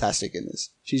 she's fantastic in this.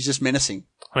 She's just menacing.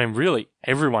 I mean, really,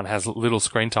 everyone has little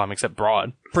screen time except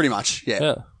Bride. Pretty much,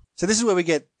 yeah. So this is where we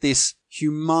get this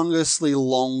humongously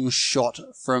long shot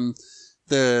from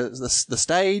the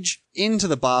stage into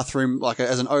the bathroom, like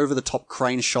as an over-the-top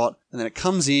crane shot, and then it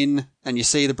comes in, and you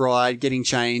see the bride getting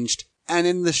changed, and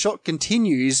then the shot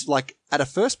continues, like, at a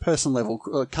first-person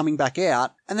level, coming back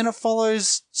out, and then it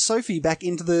follows Sophie back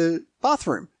into the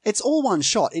bathroom. It's all one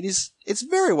shot. It's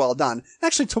very well done. It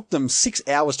actually took them 6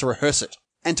 hours to rehearse it,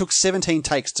 and took 17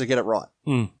 takes to get it right.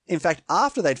 In fact,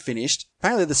 after they'd finished,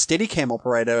 apparently the Steadicam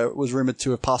operator was rumoured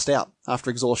to have passed out after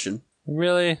exhaustion.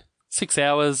 Really? 6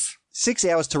 hours? 6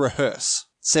 hours to rehearse.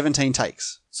 17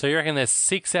 takes. So you reckon there's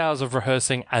 6 hours of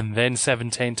rehearsing and then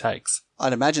 17 takes?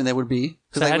 I'd imagine there would be.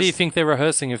 So how do you think they're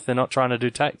rehearsing if they're not trying to do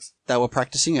takes? They were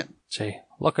practicing it. Gee,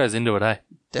 a lot goes into it, eh?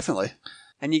 Definitely.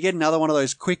 And you get another one of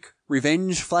those quick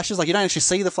revenge flashes. Like, you don't actually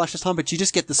see the flash this time, but you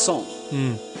just get the song.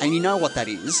 And you know what that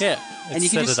is. Yeah. And you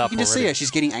can just see her.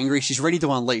 She's getting angry. She's ready to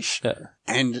unleash. Yeah.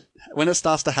 And when it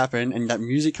starts to happen and that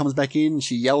music comes back in,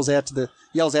 she yells out to her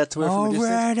from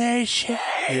the distance.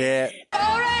 Yeah.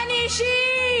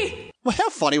 Well, how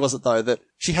funny was it, though, that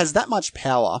she has that much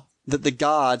power that the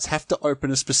guards have to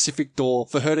open a specific door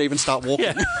for her to even start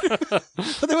walking?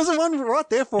 But there was one right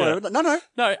there for her.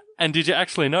 No. And did you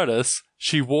actually notice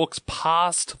she walks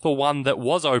past the one that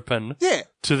was open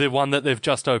to the one that they've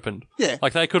just opened? Yeah.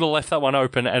 Like, they could have left that one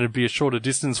open and it'd be a shorter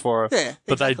distance for her. Yeah,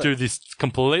 But they do this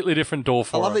completely different door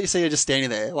for her. I love that you see her just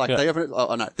standing there. Like, they open it.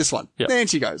 Oh, no, this one. Yep. There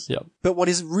she goes. Yep. But what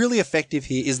is really effective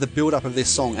here is the build-up of this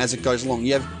song as it goes along.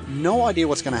 You have no idea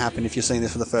what's going to happen if you're seeing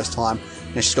this for the first time.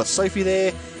 Now, she's got Sophie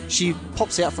there. She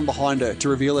pops out from behind her to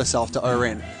reveal herself to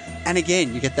Oren. And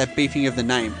again, you get that beeping of the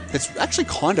name. It's actually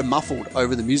kind of muffled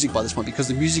over the music by this point because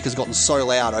the music has gotten so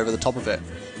loud over the top of it.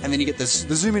 And then you get the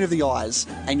zoom in of the eyes,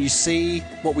 and you see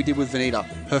what we did with Vanita.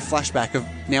 Her flashback of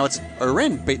now it's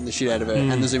Oren beating the shit out of her,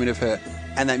 and the zoom in of her.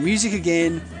 And that music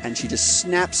again, and she just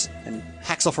snaps and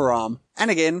hacks off her arm. And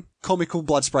again, comical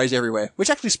blood sprays everywhere, which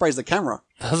actually sprays the camera.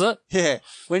 Does it? Yeah.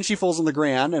 When she falls on the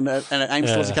ground and it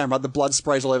aims towards the camera, the blood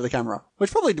sprays all over the camera,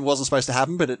 which probably wasn't supposed to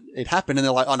happen, but it happened, and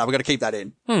they're like, oh no, we've got to keep that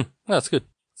in. That's good.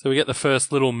 So we get the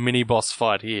first little mini-boss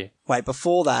fight here. Wait,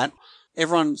 before that,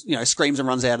 everyone, screams and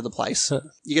runs out of the place.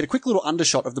 You get a quick little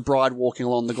undershot of the bride walking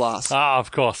along the glass. Ah,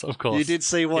 of course. You did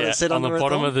see what it said on the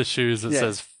bottom thumb? of the shoes. It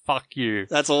says, fuck you.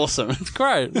 That's awesome. It's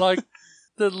great. Like,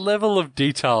 the level of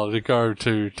detail to go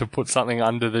to put something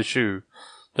under the shoe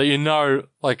that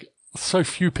like, so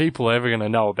few people are ever going to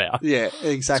know about. Yeah,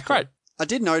 exactly. It's great. I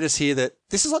did notice here that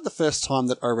this is like the first time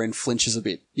that Oren flinches a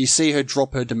bit. You see her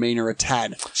drop her demeanour a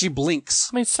tad. She blinks.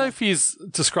 I mean, Sophie is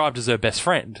described as her best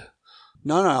friend.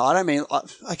 No, I don't mean...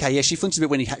 Okay, yeah, she flinches a bit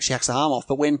when she hacks the arm off,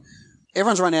 but when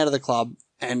everyone's run out of the club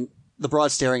and the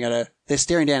bride's staring at her, they're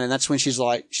staring down, and that's when she's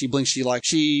like, she blinks,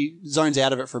 she zones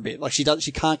out of it for a bit. Like, she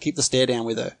can't keep the stare down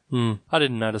with her. I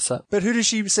didn't notice that. But who does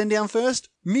she send down first?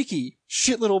 Mickey.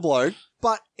 Shit little bloke.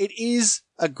 But it is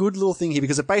a good little thing here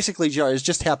because it basically shows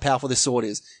just how powerful this sword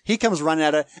is. He comes running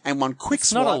at her, and one quick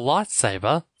swipe. It's not a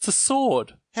lightsaber. It's a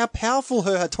sword. How powerful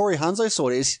her Hattori Hanzo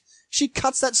sword is. She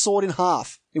cuts that sword in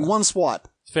half in one swipe.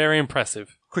 It's very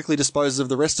impressive. Quickly disposes of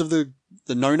the rest of the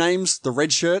no-names, the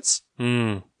red shirts.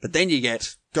 But then you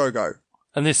get Go-Go.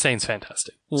 And this scene's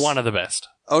fantastic. One of the best.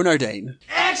 Oh no, Dean.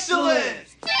 Excellent!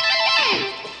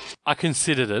 I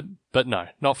considered it, but no,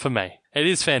 not for me. It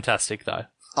is fantastic, though.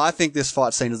 I think this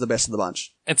fight scene is the best of the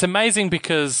bunch. It's amazing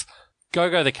because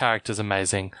Go-Go, the character's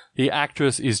amazing. The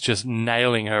actress is just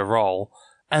nailing her role.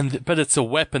 But it's a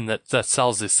weapon that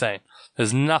sells this scene.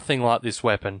 There's nothing like this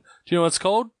weapon. Do you know what it's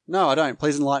called? No, I don't.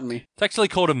 Please enlighten me. It's actually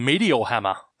called a meteor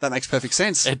hammer. That makes perfect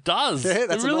sense. It does. Yeah,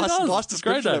 that's it really a nice, does. nice It's a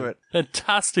great description of name. it.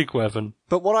 Fantastic weapon.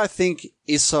 But what I think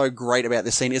is so great about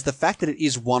this scene is the fact that it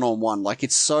is one-on-one. Like,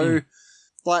 it's so...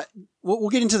 Like, we'll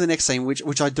get into the next scene,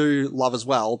 which I do love as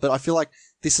well, but I feel like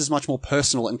this is much more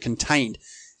personal and contained.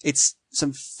 It's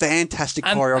some fantastic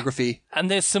choreography. And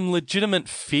there's some legitimate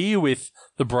fear with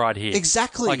the bride here.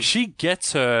 Exactly. Like, she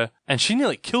gets her, and she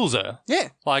nearly kills her. Yeah.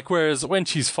 Like, whereas when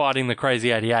she's fighting the Crazy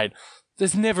 88,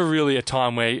 there's never really a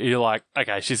time where you're like,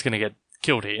 okay, she's going to get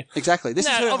killed here. Exactly. This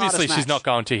is her obviously hardest she's match. not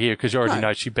going to here because you already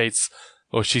know she beats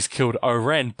or she's killed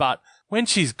Oren, but when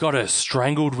she's got her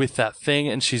strangled with that thing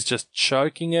and she's just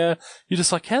choking her, you're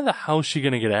just like, how the hell is she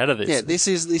going to get out of this? Yeah, this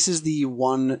is the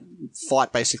one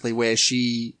fight basically where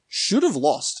she should have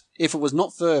lost if it was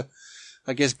not for,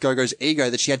 I guess, Gogo's ego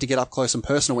that she had to get up close and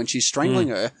personal when she's strangling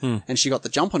her and she got the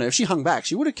jump on her. If she hung back,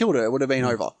 she would have killed her. It would have been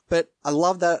over. But I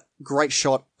love that great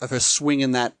shot of her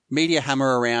swinging that meteor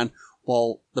hammer around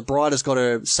while the bride has got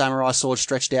her samurai sword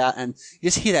stretched out, and you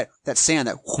just hear that sound,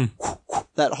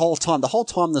 that whole time. The whole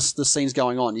time the scene's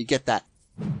going on, you get that.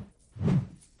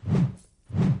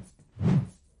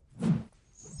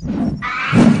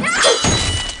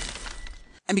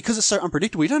 And because it's so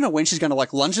unpredictable, you don't know when she's going to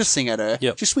like lunge this thing at her.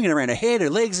 Yep. She's swinging around her head, her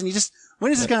legs, and you just,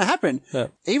 when is this going to happen?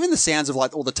 Yep. Even the sounds of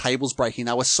like all the tables breaking,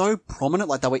 they were so prominent,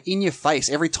 like they were in your face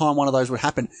every time one of those would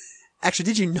happen. Actually,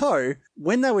 did you know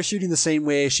when they were shooting the scene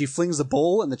where she flings the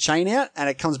ball and the chain out and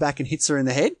it comes back and hits her in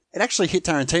the head? It actually hit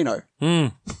Tarantino.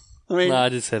 I mean, no, I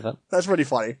did say that. That's pretty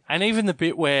funny. And even the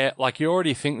bit where, like, you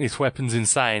already think this weapon's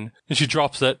insane, and she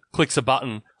drops it, clicks a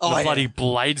button, and the bloody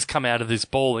blades come out of this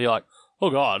ball. You're like, oh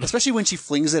god. Especially when she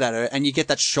flings it at her and you get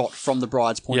that shot from the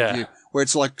bride's point of view where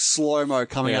it's like slow-mo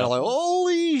coming out of like,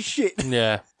 holy shit.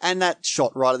 Yeah. And that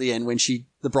shot right at the end when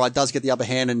the bride does get the upper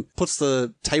hand and puts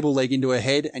the table leg into her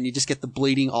head and you just get the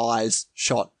bleeding eyes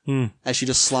shot as she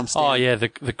just slumps down. Oh yeah,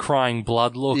 the crying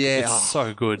blood look. Yeah. It's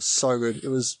so good. So good. It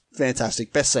was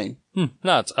fantastic. Best scene.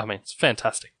 No, it's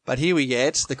fantastic. But here we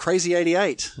get the Crazy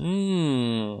 88.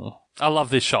 I love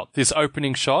this shot. This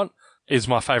opening shot is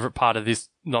my favourite part of this,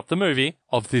 not the movie,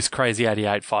 of this Crazy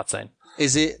 88 fight scene.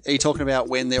 Are you talking about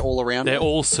when they're all around her? They're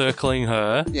all circling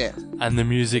her. Yeah. And the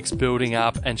music's building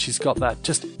up and she's got that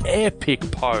just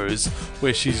epic pose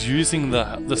where she's using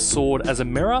the sword as a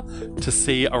mirror to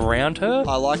see around her.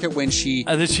 I like it when she...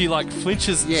 And then she like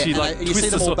flinches. Yeah, she like and you twists see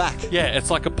them the all sword. back. Yeah, it's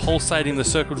like a pulsating the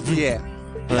circle. Yeah.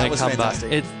 And That they was come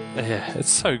fantastic. back. It's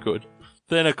so good.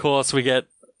 Then of course we get,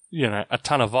 a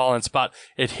ton of violence, but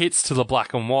it hits to the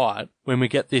black and white when we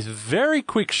get this very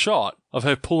quick shot of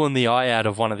her pulling the eye out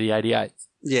of one of the 88s.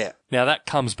 Yeah. Now that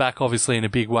comes back obviously in a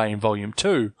big way in Volume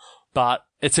 2, but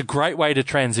it's a great way to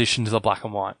transition to the black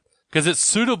and white because it's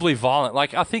suitably violent.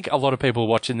 Like, I think a lot of people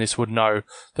watching this would know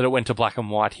that it went to black and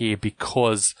white here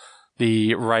because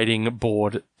the rating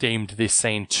board deemed this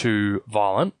scene too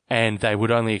violent and they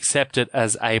would only accept it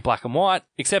as a black and white,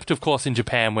 except of course in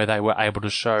Japan where they were able to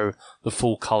show the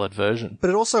full coloured version.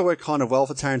 But it also worked kind of well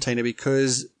for Tarantino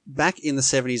because back in the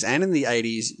 70s and in the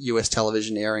 80s US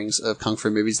television airings of Kung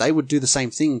Fu movies, they would do the same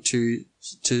thing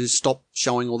to stop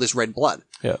showing all this red blood.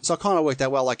 Yeah. So it kind of worked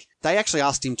out well. Like, they actually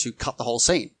asked him to cut the whole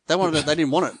scene. They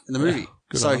didn't want it in the movie.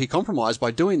 So he compromised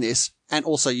by doing this and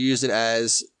also used it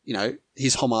as,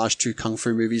 his homage to Kung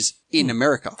Fu movies in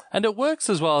America. And it works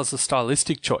as well as a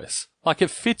stylistic choice. Like, it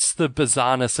fits the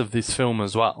bizarreness of this film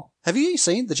as well. Have you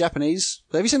seen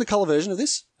the colour version of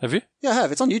this? Have you? Yeah, I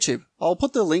have. It's on YouTube. I'll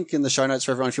put the link in the show notes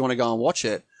for everyone if you want to go and watch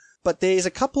it. But there's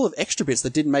a couple of extra bits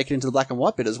that didn't make it into the black and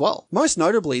white bit as well. Most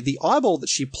notably, the eyeball that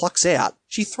she plucks out,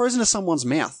 she throws into someone's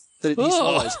mouth that he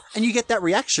swallows. And you get that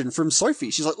reaction from Sophie.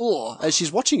 She's like, oh, as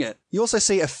she's watching it. You also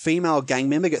see a female gang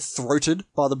member get throated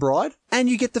by the bride. And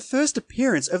you get the first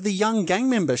appearance of the young gang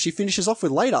member she finishes off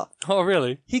with later. Oh,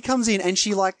 really? He comes in and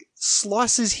she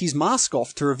slices his mask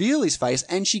off to reveal his face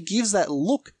and she gives that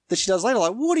look that she does later,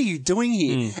 like, what are you doing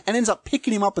here? And ends up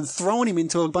picking him up and throwing him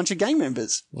into a bunch of gang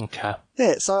members. Okay.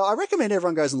 Yeah, so I recommend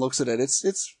everyone goes and looks at it.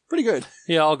 It's pretty good.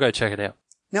 Yeah, I'll go check it out.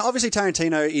 Now, obviously,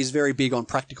 Tarantino is very big on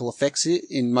practical effects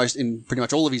in pretty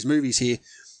much all of his movies here.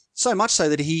 So much so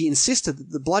that he insisted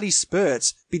that the bloody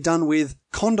spurts be done with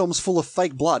condoms full of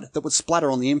fake blood that would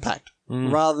splatter on the impact,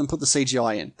 rather than put the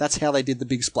CGI in. That's how they did the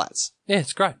big splats. Yeah,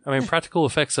 it's great. I mean, practical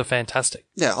effects are fantastic.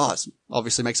 Yeah, it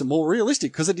obviously makes it more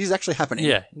realistic because it is actually happening.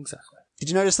 Yeah, exactly. Did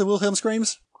you notice the Wilhelm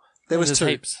screams? There was two.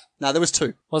 Heaps. No, there was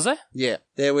two. Was there? Yeah.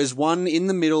 There was one in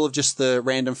the middle of just the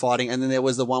random fighting, and then there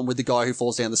was the one with the guy who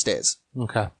falls down the stairs.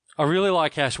 Okay. I really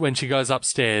like how when she goes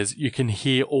upstairs, you can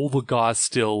hear all the guys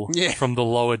still from the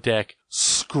lower deck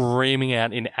screaming. screaming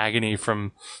out in agony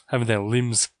from having their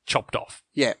limbs chopped off.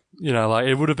 Yeah. You know, like,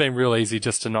 it would have been real easy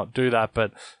just to not do that,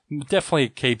 but definitely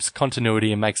keeps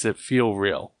continuity and makes it feel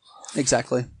real.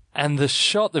 Exactly. And the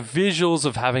shot, the visuals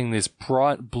of having this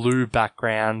bright blue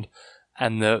background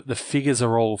and the figures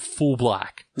are all full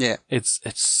black. Yeah. It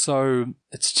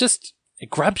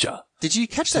grabs you. Did you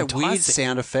catch that weird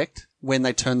sound effect when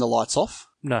they turned the lights off?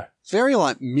 No. It's very,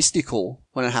 like, mystical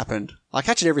when it happened. I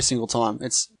catch it every single time.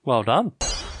 It's well done.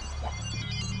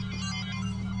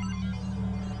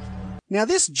 Now,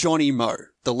 this Johnny Moe,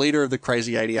 the leader of the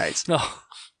Crazy 88s,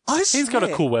 he's got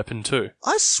a cool weapon too.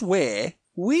 I swear,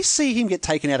 we see him get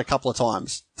taken out a couple of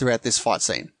times throughout this fight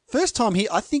scene. First time,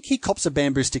 I think he cops a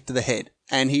bamboo stick to the head,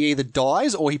 and he either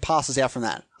dies or he passes out from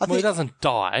that. He doesn't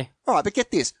die. All right, but get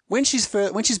this: when she's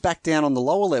back down on the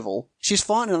lower level, she's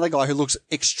fighting another guy who looks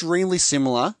extremely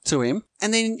similar to him,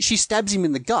 and then she stabs him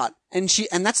in the gut, and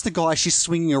that's the guy she's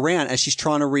swinging around as she's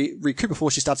trying to recoup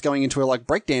before she starts going into her like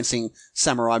breakdancing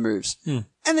samurai moves. And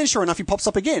then, sure enough, he pops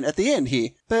up again at the end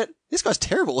here. But this guy's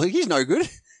terrible. He's no good.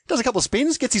 Does a couple of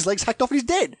spins, gets his legs hacked off, and he's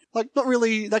dead. Like, not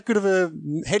really that good of a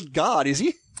head guard, is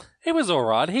he? He was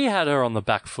alright. He had her on the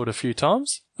back foot a few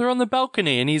times. They're on the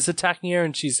balcony and he's attacking her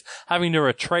and she's having to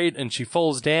retreat and she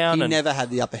falls down. He never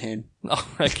had the upper hand. Oh,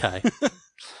 okay.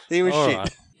 He was shit.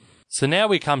 Right. So now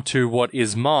we come to what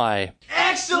is my...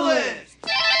 Excellent!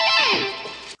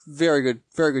 Very good.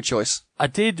 Very good choice. I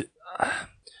did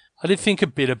think a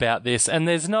bit about this, and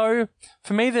there's no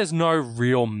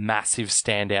real massive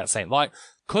standout scene. Like,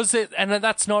 and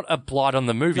that's not a blight on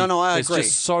the movie. No, I agree. There's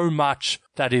just so much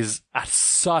that is at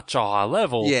such a high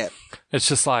level. Yeah. It's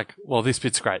just like, well, this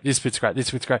bit's great, this bit's great,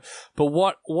 this bit's great. But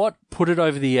what put it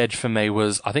over the edge for me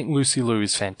was, I think Lucy Liu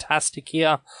is fantastic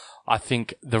here. I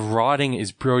think the writing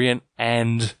is brilliant,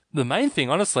 and the main thing,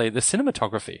 honestly, the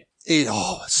cinematography.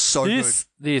 It's so good.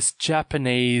 This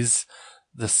Japanese,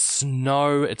 the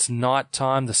snow, it's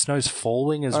nighttime, the snow's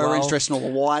falling as well. Orange dressed in all the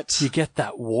white. You get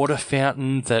that water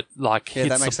fountain that hits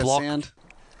that makes the block. That sound.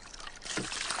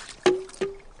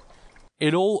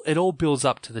 It all builds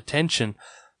up to the tension,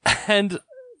 and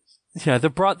the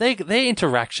bride, their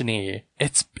interaction here,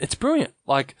 it's brilliant.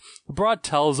 Like, the bride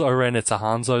tells Oren it's a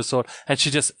Hanzo sword, and she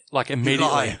just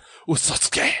immediately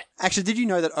Usotsuke. Actually, did you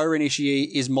know that Oren Ishii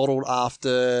is modelled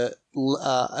after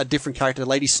a different character,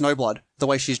 Lady Snowblood? The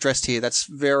way she's dressed here, that's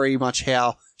very much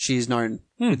how she is known,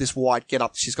 with this white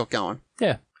get-up she's got going.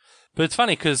 Yeah. But it's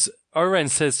funny because Oren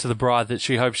says to the bride that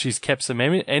she hopes she's kept some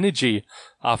energy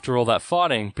after all that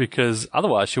fighting, because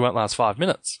otherwise she won't last 5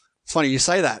 minutes. It's funny you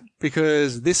say that,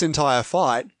 because this entire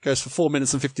fight goes for 4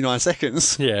 minutes and 59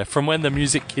 seconds. Yeah, from when the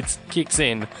music kicks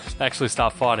in, they actually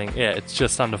start fighting, it's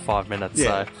just under 5 minutes.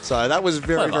 Yeah, so that was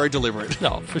very, very deliberate.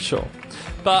 No, for sure.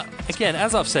 But, again,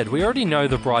 as I've said, we already know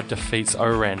the bride defeats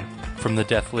Oren from the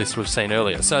death list we've seen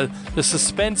earlier, so the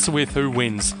suspense with who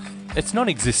wins, it's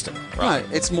non-existent, right?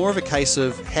 No, it's more of a case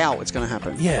of how it's going to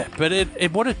happen. Yeah, but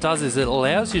what it does is it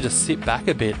allows you to sit back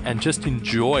a bit and just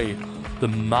enjoy the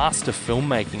master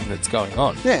filmmaking that's going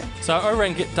on. Yeah. So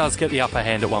Oren does get the upper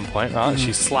hand at one point, right?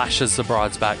 She slashes the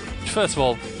bride's back. First of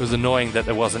all, it was annoying that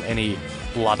there wasn't any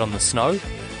blood on the snow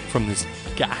from this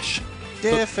gash.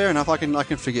 Yeah, fair enough. I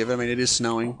can forgive it. I mean, it is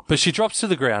snowing. But she drops to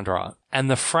the ground, right? And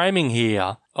the framing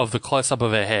here of the close-up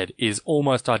of her head is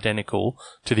almost identical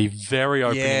to the very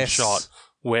opening shot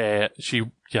where she,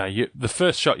 the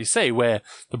first shot you see where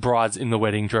the bride's in the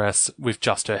wedding dress with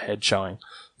just her head showing.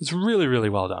 It's really, really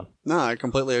well done. No, I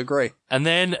completely agree. And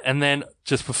then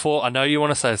just before, I know you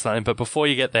want to say something, but before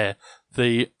you get there,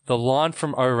 the line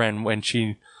from Oren when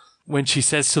she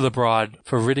says to the bride,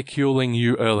 "For ridiculing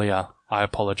you earlier, I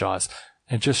apologize."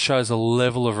 It just shows a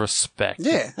level of respect.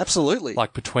 Yeah, absolutely.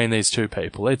 Like between these two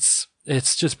people. It's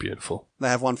just beautiful. They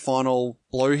have one final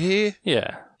blow here.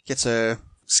 Yeah. Gets her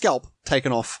scalp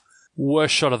taken off.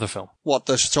 Worst shot of the film. What,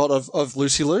 the shot of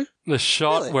Lucy Liu? The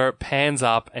shot where it pans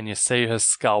up and you see her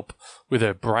scalp with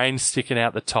her brain sticking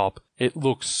out the top. It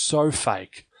looks so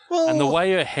fake. Well, and the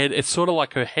way her head, it's sort of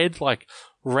like her head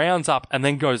rounds up and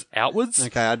then goes outwards.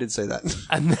 Okay, I did see that.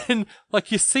 And then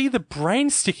you see the brain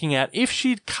sticking out. If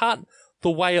she'd cut the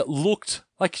way it looked,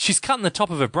 she's cutting the top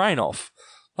of her brain off.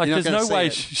 There's no way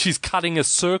she's cutting a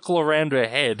circle around her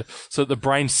head so that the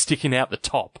brain's sticking out the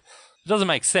top. It doesn't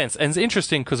make sense. And it's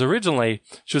interesting because originally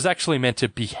she was actually meant to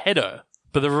behead her.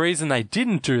 But the reason they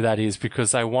didn't do that is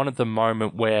because they wanted the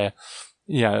moment where,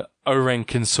 Oren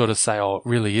can sort of say, oh, it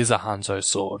really is a Hanzo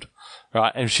sword.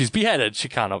 Right? And if she's beheaded, she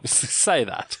can't obviously say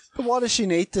that. But why does she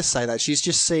need to say that? She's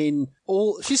just seen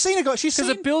a guy.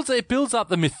 Because it builds up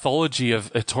the mythology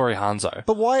of Ettore Hanzo.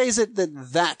 But why is it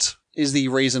that is the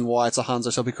reason why it's a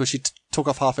Hanzo sword, because she took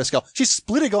off half her skull. She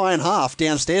split a guy in half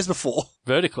downstairs before.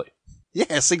 Vertically.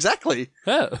 Yes, exactly.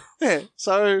 Yeah. Yeah,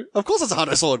 so of course it's a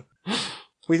Hanzo sword.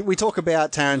 We talk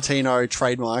about Tarantino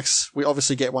trademarks. We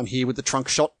obviously get one here with the trunk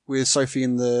shot with Sophie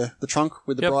in the trunk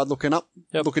with the bride looking up,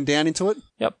 looking down into it.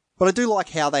 Yep. But I do like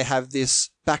how they have this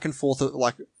back and forth,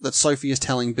 like that Sophie is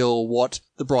telling Bill what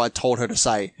the bride told her to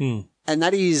say. And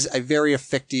that is a very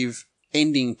effective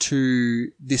ending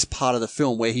to this part of the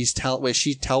film where where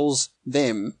she tells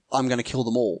them, I'm going to kill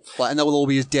them all. And they will all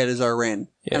be as dead as Oren.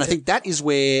 Yeah. And I think that is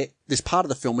where this part of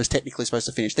the film is technically supposed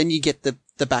to finish. Then you get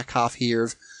the back half here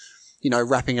of,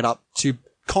 wrapping it up to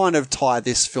kind of tie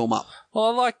this film up. Well,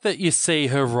 I like that you see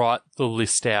her write the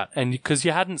list out, and because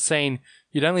you'd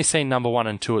only seen number 1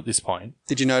 and 2 at this point.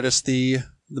 Did you notice the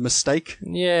mistake?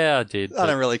 Yeah, I did. I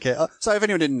don't really care. So if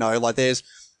anyone didn't know,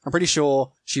 I'm pretty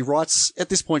sure at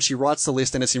this point she writes the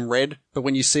list and it's in red, but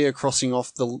when you see her crossing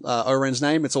off the Oren's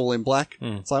name, it's all in black.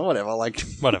 It's like, whatever.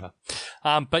 Whatever.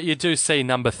 But you do see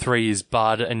number 3 is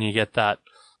Bud, and you get that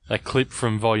clip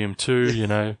from Volume 2,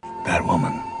 That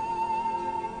woman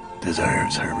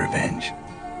deserves her revenge.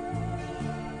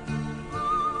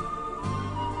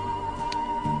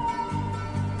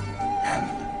 And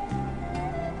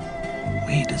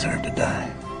we deserve to die.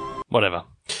 Whatever.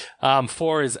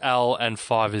 4 is Al and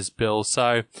 5 is Bill.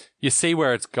 So you see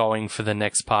where it's going for the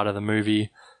next part of the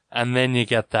movie, and then you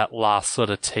get that last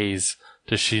sort of tease.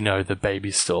 Does she know the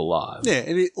baby's still alive? Yeah,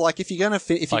 and if you're gonna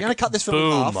cut this film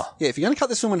in half, if you're gonna cut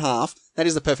this film in half, that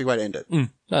is the perfect way to end it.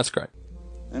 That's great.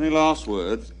 Any last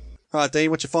words? All right, Dean,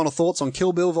 what's your final thoughts on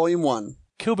Kill Bill Volume 1?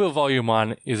 Kill Bill Volume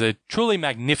 1 is a truly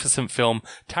magnificent film.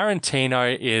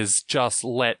 Tarantino is just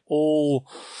let all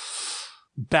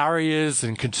barriers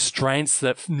and constraints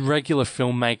that regular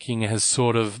filmmaking has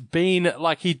sort of been,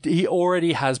 he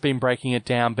already has been breaking it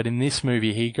down, but in this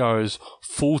movie he goes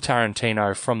full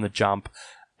Tarantino from the jump,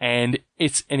 and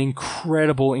it's an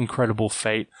incredible, incredible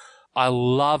feat. I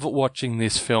love watching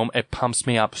this film. It pumps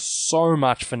me up so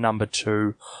much for number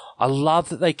 2. I love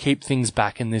that they keep things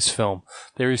back in this film.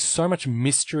 There is so much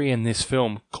mystery in this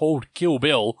film called Kill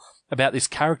Bill about this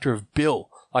character of Bill.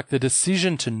 The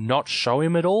decision to not show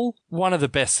him at all, one of the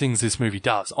best things this movie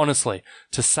does, honestly.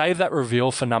 To save that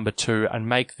reveal for number 2 and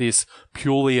make this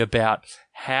purely about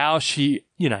how she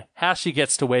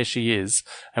gets to where she is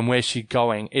and where she's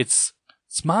going, it's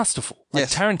masterful.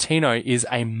 Yes. Tarantino is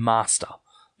a master.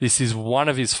 This is one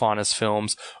of his finest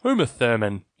films. Uma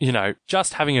Thurman,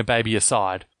 just having a baby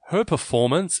aside, her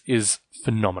performance is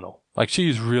phenomenal.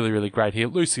 She's really, really great here.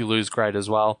 Lucy Liu's great as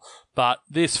well. But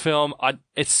this film,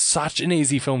 it's such an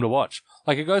easy film to watch.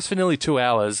 It goes for nearly 2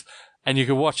 hours, and you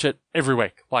can watch it every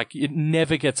week. It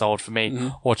never gets old for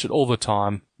me. Watch it all the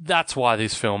time. That's why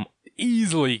this film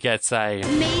easily gets a...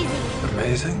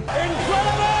 Amazing.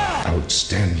 Incredible!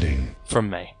 Outstanding.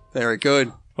 From me. Very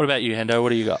good. What about you, Hendo? What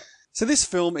do you got? So this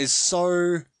film is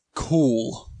so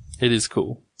cool. It is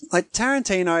cool.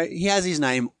 Tarantino, he has his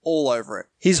name all over it.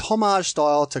 His homage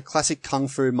style to classic kung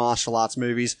fu martial arts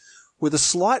movies with a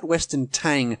slight western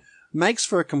tang makes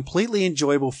for a completely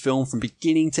enjoyable film from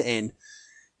beginning to end.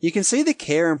 You can see the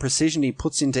care and precision he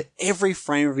puts into every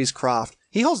frame of his craft.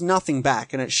 He holds nothing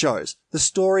back, and it shows. The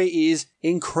story is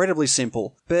incredibly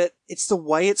simple, but it's the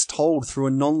way it's told through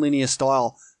a non-linear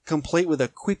style, complete with a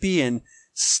quippy and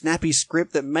snappy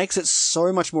script that makes it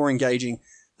so much more engaging.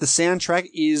 The soundtrack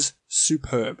is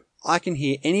superb. I can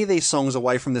hear any of these songs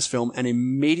away from this film and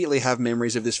immediately have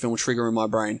memories of this film trigger in my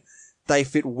brain. They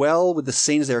fit well with the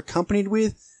scenes they're accompanied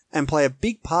with and play a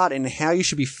big part in how you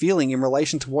should be feeling in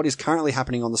relation to what is currently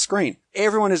happening on the screen.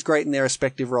 Everyone is great in their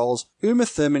respective roles. Uma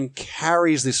Thurman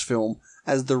carries this film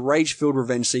as the rage-filled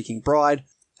revenge-seeking bride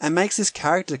and makes this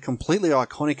character completely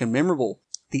iconic and memorable.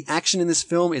 The action in this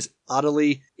film is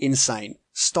utterly insane.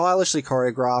 Stylishly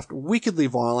choreographed, wickedly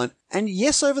violent, and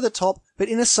yes, over the top, but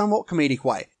in a somewhat comedic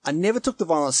way. I never took the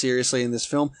violence seriously in this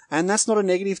film, and that's not a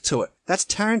negative to it. That's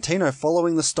Tarantino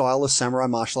following the style of samurai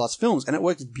martial arts films, and it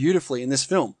works beautifully in this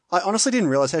film. I honestly didn't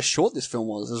realize how short this film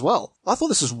was as well. I thought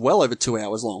this was well over 2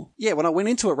 hours long. Yeah, when I went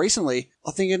into it recently,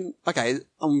 I'm thinking, okay,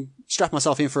 I'm strapping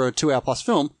myself in for a 2 hour plus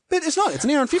film, but it's not. It's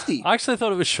an hour and 50. I actually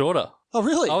thought it was shorter. Oh,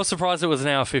 really? I was surprised it was an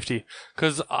hour 50,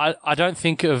 because I don't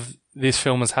think of this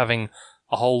film as having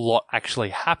a whole lot actually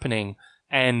happening,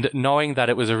 and knowing that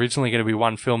it was originally going to be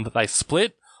one film that they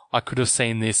split, I could have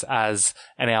seen this as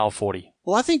an hour 40.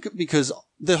 Well, I think because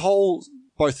the whole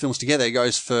both films together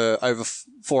goes for over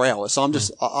 4 hours. So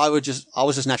I was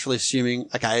just naturally assuming,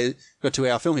 okay, we've got a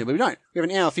 2-hour film here, but we don't. We have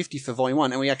an hour 50 for Volume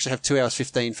 1 and we actually have 2 hours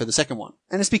 15 for the second one.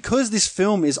 And it's because this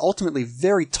film is ultimately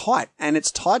very tight and it's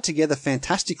tied together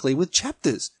fantastically with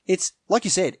chapters. It's, like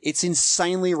you said, it's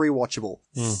insanely rewatchable,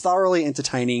 thoroughly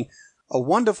entertaining, a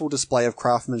wonderful display of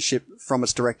craftsmanship from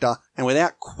its director, and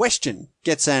without question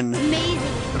gets an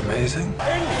Amazing.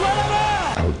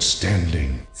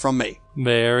 Outstanding. from me.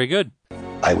 Very good.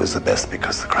 I was the best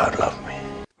because the crowd loved me.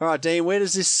 All right, Dean, where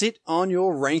does this sit on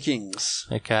your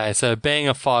rankings? Okay, so being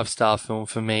a 5-star film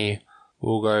for me,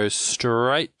 we'll go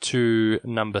straight to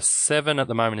number 7 at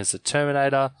the moment is The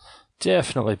Terminator.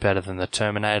 Definitely better than The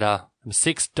Terminator. Number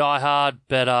 6, Die Hard,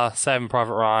 better. Saving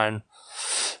Private Ryan.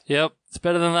 Yep, it's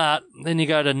better than that. Then you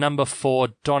go to number 4,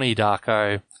 Donnie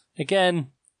Darko.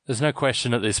 Again, there's no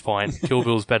question at this point. Kill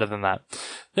Bill's better than that.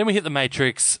 Then we hit The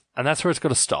Matrix, and that's where it's got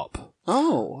to stop.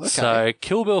 Oh, okay. So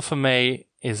Kill Bill for me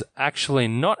is actually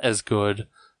not as good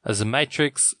as The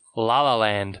Matrix, La La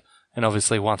Land, and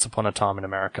obviously Once Upon a Time in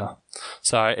America.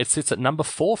 So it sits at number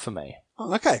 4 for me.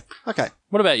 Oh, okay.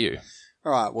 What about you?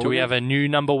 All right. Well, Do we have a new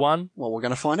number 1? Well, we're going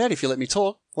to find out if you let me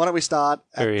talk. Why don't we start?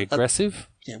 Very aggressive.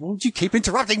 Yeah, well, you keep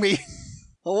interrupting me.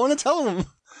 I want to tell them.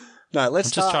 No, let's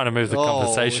I'm just trying to move the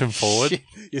conversation forward. Shit.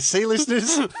 You see,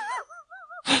 listeners?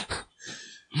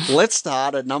 Let's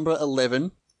start at number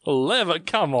 11. 11?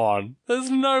 Come on. There's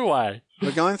no way.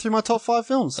 We're going through my top 5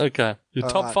 films. Okay. Your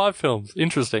All top right. 5 films.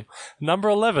 Interesting. Number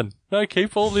 11. No,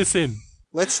 keep all this in.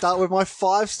 Let's start with my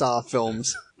 5-star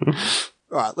films.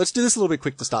 All right, let's do this a little bit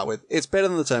quick to start with. It's better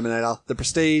than The Terminator, The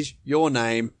Prestige, Your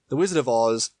Name, The Wizard of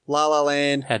Oz, La La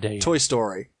Land, How dare you. Toy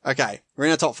Story. Okay, we're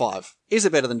in our top 5. Is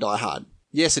it better than Die Hard?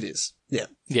 Yes, it is. Yeah.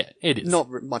 Yeah, it is. Not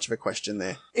much of a question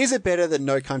there. Is it better than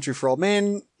No Country for Old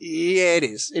Men? Yeah, it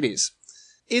is. It is.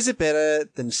 Is it better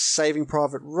than Saving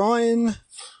Private Ryan?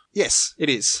 Yes, it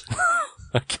is.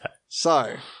 Okay.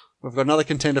 So, we've got another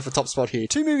contender for top spot here.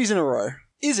 2 movies in a row.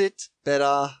 Is it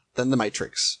better than The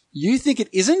Matrix? You think it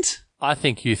isn't? I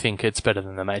think you think it's better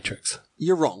than The Matrix.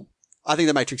 You're wrong. I think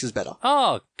The Matrix is better.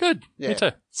 Oh, good. Yeah. Me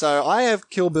too. So I have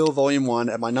Kill Bill Volume 1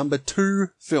 at my number 2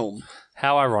 film.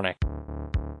 How ironic.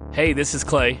 Hey, this is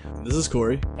Clay. This is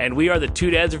Corey. And we are the Two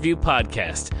Dads Review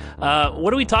Podcast.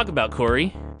 What do we talk about,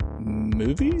 Corey?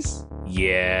 Movies?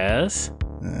 Yes.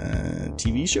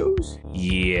 TV shows?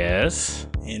 Yes.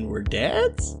 And we're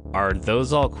dads? Are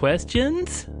those all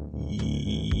questions?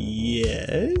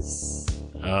 Yes.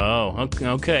 Oh,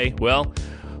 okay. Well,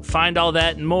 find all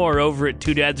that and more over at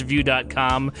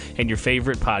twodadsreview.com and your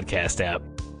favorite podcast app.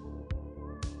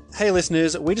 Hey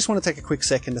listeners, we just want to take a quick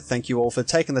second to thank you all for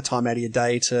taking the time out of your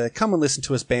day to come and listen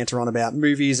to us banter on about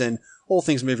movies and all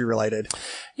things movie related.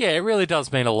 Yeah, it really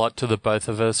does mean a lot to the both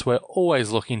of us. We're always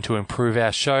looking to improve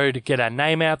our show, to get our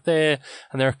name out there,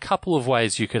 and there are a couple of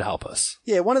ways you could help us.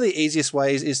 Yeah, one of the easiest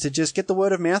ways is to just get the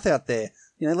word of mouth out there.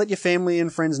 You know, let your family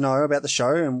and friends know about the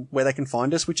show and where they can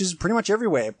find us, which is pretty much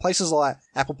everywhere. Places like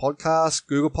Apple Podcasts,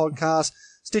 Google Podcasts,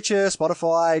 Stitcher,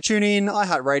 Spotify, TuneIn,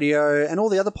 iHeartRadio, and all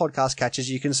the other podcast catchers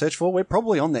you can search for. We're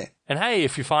probably on there. And hey,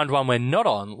 if you find one we're not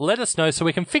on, let us know so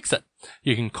we can fix it.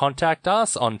 You can contact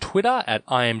us on Twitter at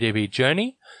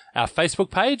IMDbJourney, our Facebook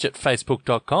page at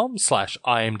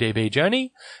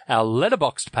facebook.com/IMDbJourney, our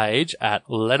Letterboxd page at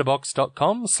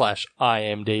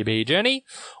letterboxd.com/IMDbJourney,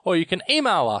 or you can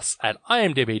email us at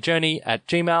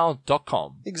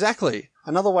imdbjourney@gmail.com. Exactly.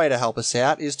 Another way to help us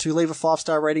out is to leave a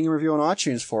 5-star rating and review on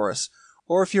iTunes for us.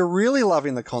 Or if you're really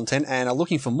loving the content and are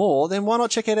looking for more, then why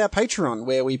not check out our Patreon,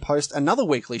 where we post another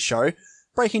weekly show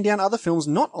breaking down other films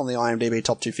not on the IMDb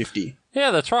Top 250.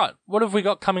 Yeah, that's right. What have we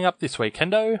got coming up this week,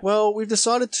 Hendo? Well, we've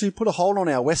decided to put a hold on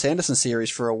our Wes Anderson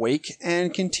series for a week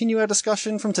and continue our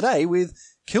discussion from today with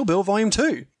Kill Bill Volume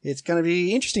 2. It's going to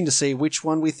be interesting to see which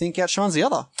one we think outshines the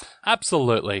other.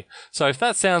 Absolutely. So if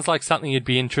that sounds like something you'd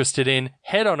be interested in,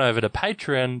 head on over to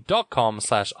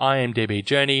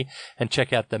patreon.com/IMDbJourney and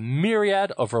check out the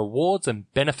myriad of rewards and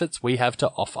benefits we have to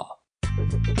offer.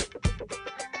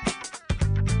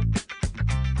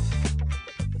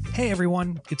 Hey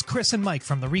everyone, it's Chris and Mike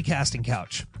from The Recasting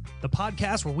Couch, the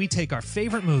podcast where we take our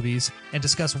favorite movies and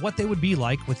discuss what they would be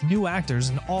like with new actors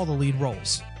in all the lead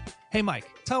roles. Hey Mike,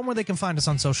 tell them where they can find us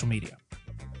on social media.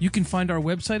 You can find our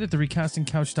website at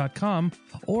therecastingcouch.com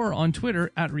or on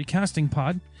Twitter at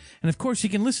recastingpod. And of course, you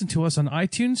can listen to us on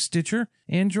iTunes, Stitcher,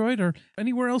 Android, or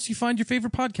anywhere else you find your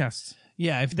favorite podcasts.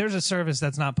 Yeah, if there's a service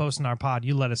that's not posting our pod,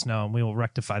 you let us know and we will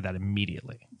rectify that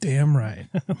immediately. Damn right.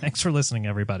 Thanks for listening,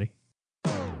 everybody.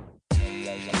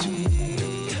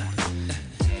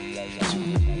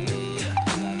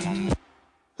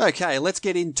 Okay, let's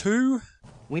get into...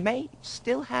 We may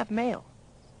still have mail.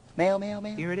 Mail.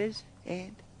 Here it is.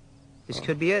 And? This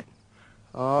could be it.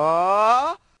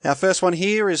 Oh! Our first one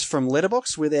here is from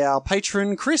Letterboxd with our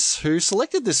patron Chris, who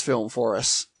selected this film for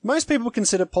us. Most people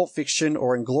consider Pulp Fiction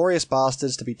or Inglourious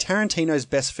Basterds to be Tarantino's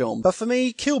best film, but for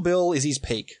me, Kill Bill is his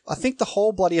peak. I think the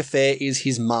whole bloody affair is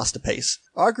his masterpiece.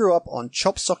 I grew up on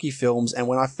chop socky films, and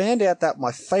when I found out that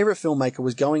my favourite filmmaker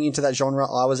was going into that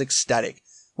genre, I was ecstatic.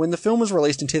 When the film was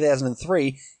released in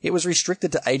 2003, it was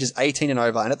restricted to ages 18 and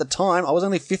over, and at the time, I was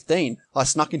only 15. I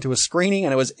snuck into a screening,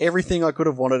 and it was everything I could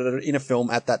have wanted in a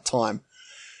film at that time.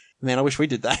 Man, I wish we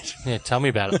did that. Yeah, tell me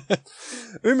about it.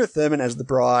 Uma Thurman as the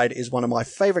bride is one of my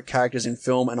favourite characters in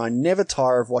film, and I never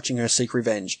tire of watching her seek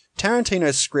revenge.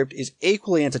 Tarantino's script is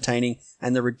equally entertaining,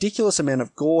 and the ridiculous amount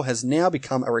of gore has now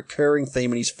become a recurring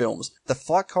theme in his films. The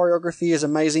fight choreography is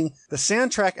amazing. The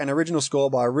soundtrack and original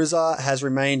score by RZA has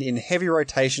remained in heavy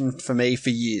rotation for me for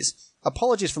years.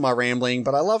 Apologies for my rambling,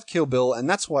 but I love Kill Bill, and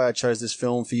that's why I chose this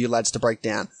film for you lads to break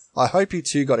down. I hope you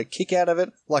two got a kick out of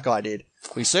it, like I did.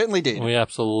 We certainly did. We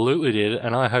absolutely did,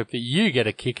 and I hope that you get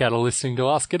a kick out of listening to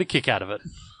us get a kick out of it.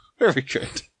 Very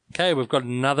good. Okay, we've got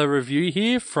another review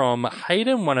here from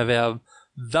Hayden, one of our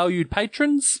valued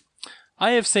patrons.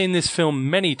 I have seen this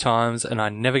film many times, and I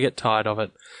never get tired of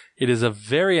it. It is a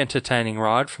very entertaining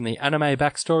ride from the anime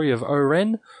backstory of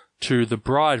O-Ren to the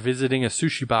bride visiting a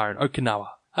sushi bar in Okinawa.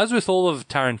 As with all of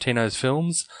Tarantino's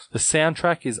films, the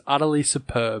soundtrack is utterly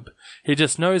superb. He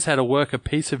just knows how to work a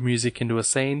piece of music into a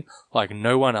scene like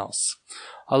no one else.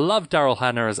 I love Daryl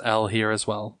Hannah as Elle here as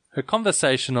well. Her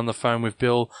conversation on the phone with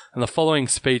Bill and the following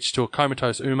speech to a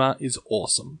comatose Uma is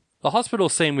awesome. The hospital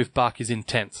scene with Buck is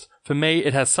intense. For me,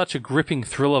 it has such a gripping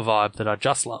thriller vibe that I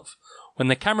just love. When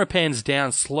the camera pans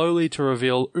down slowly to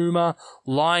reveal Uma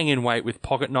lying in wait with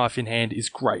pocket knife in hand is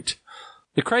great.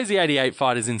 The Crazy 88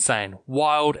 fight is insane,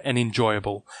 wild and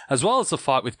enjoyable, as well as the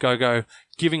fight with Gogo,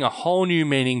 giving a whole new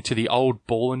meaning to the old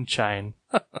ball and chain.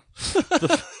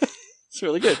 It's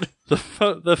really good.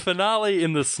 The finale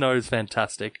in the snow is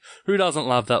fantastic. Who doesn't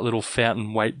love that little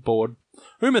fountain wakeboard?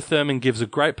 Uma Thurman gives a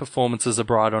great performance as a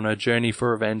bride on her journey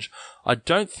for revenge. I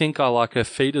don't think I like her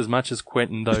feet as much as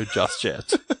Quentin, though, just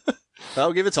yet.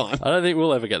 I'll give it time. I don't think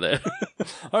we'll ever get there.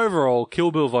 Overall,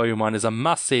 Kill Bill Vol. 1 is a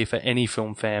must-see for any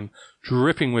film fan,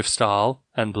 dripping with style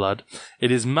and blood. It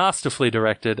is masterfully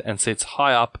directed and sits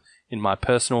high up in my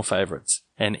personal favourites.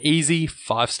 An easy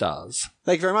 5 stars.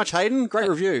 Thank you very much, Hayden. Great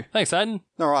review. Thanks, Hayden.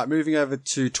 All right, moving over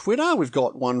to Twitter, we've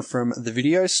got one from the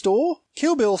video store.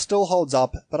 Kill Bill still holds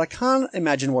up, but I can't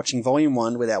imagine watching Volume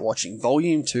 1 without watching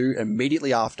Volume 2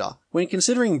 immediately after. When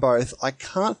considering both, I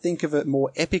can't think of a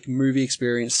more epic movie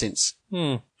experience since.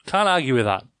 Can't argue with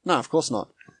that. No, of course not.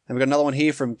 And we've got another one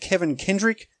here from Kevin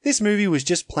Kendrick. This movie was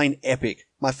just plain epic.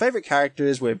 My favourite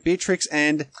characters were Beatrix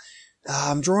and...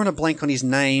 I'm drawing a blank on his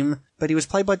name, but he was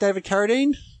played by David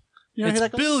Carradine. You know it's who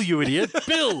that guy Bill, you idiot.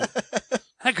 Bill!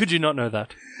 How could you not know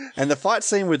that? And the fight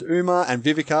scene with Uma and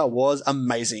Vivica was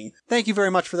amazing. Thank you very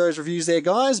much for those reviews there,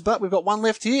 guys. But we've got one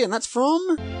left here, and that's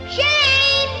from...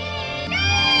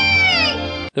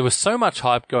 There was so much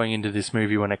hype going into this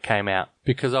movie when it came out,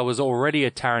 because I was already a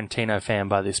Tarantino fan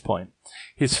by this point.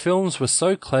 His films were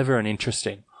so clever and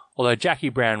interesting, although Jackie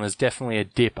Brown was definitely a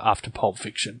dip after Pulp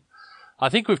Fiction. I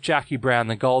think with Jackie Brown,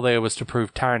 the goal there was to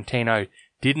prove Tarantino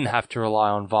didn't have to rely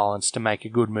on violence to make a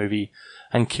good movie,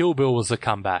 and Kill Bill was the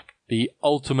comeback, the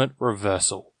ultimate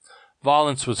reversal.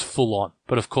 Violence was full on,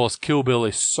 but of course Kill Bill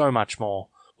is so much more.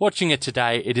 Watching it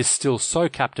today, it is still so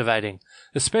captivating,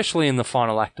 especially in the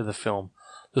final act of the film.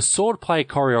 The swordplay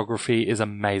choreography is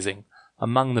amazing,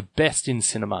 among the best in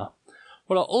cinema.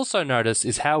 What I also notice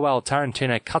is how well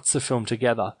Tarantino cuts the film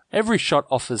together. Every shot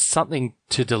offers something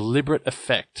to deliberate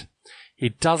effect. He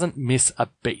doesn't miss a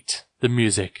beat. The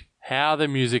music. How the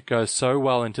music goes so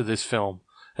well into this film.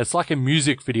 It's like a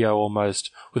music video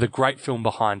almost, with a great film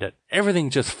behind it.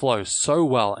 Everything just flows so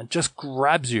well and just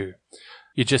grabs you.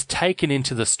 You're just taken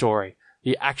into the story,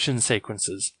 the action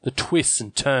sequences, the twists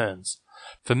and turns.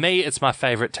 For me, it's my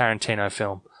favourite Tarantino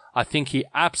film. I think he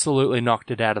absolutely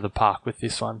knocked it out of the park with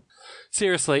this one.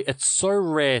 Seriously, it's so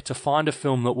rare to find a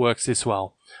film that works this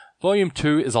well. Volume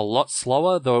 2 is a lot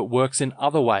slower, though it works in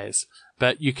other ways,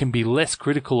 but you can be less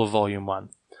critical of Volume 1.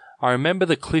 I remember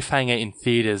the cliffhanger in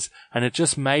theatres, and it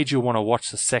just made you want to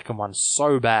watch the second one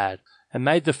so bad, and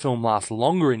made the film last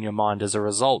longer in your mind as a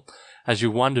result, as you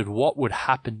wondered what would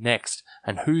happen next,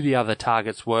 and who the other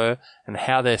targets were, and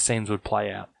how their scenes would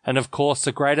play out. And of course,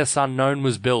 the greatest unknown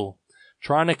was Bill.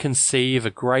 Trying to conceive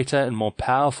a greater and more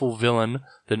powerful villain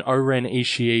than O-Ren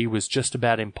Ishii was just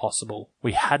about impossible.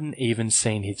 We hadn't even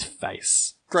seen his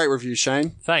face. Great review,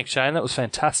 Shane. Thanks, Shane. That was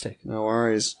fantastic. No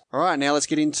worries. All right, now let's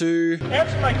get into...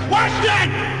 Answer my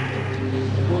question!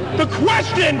 the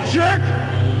question, jerk!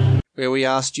 Where we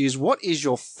asked you, what is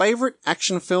your favourite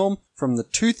action film from the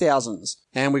 2000s?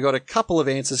 And we got a couple of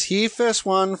answers here. First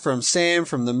one from Sam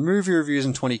from the Movie Reviews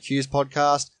and 20 Qs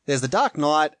podcast. There's The Dark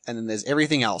Knight, and then there's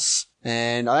everything else.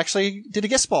 And I actually did a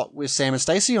guest spot with Sam and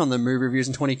Stacey on the Movie Reviews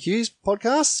and 20 Qs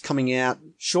podcast coming out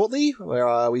shortly,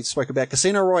 where we spoke about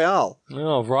Casino Royale.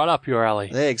 Oh, right up your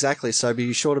alley. Yeah, exactly. So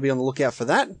be sure to be on the lookout for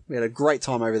that. We had a great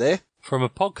time over there. From a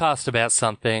podcast about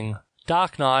something,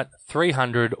 Dark Knight,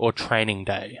 300, or Training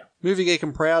Day. Movie Geek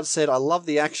and Proud said, I love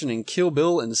the action in Kill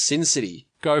Bill and Sin City.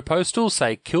 Go Postal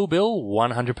say Kill Bill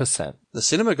 100%. The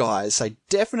Cinema Guys say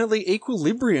definitely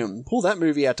Equilibrium. Pull that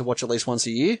movie out to watch at least once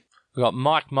a year. We've got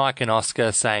Mike, and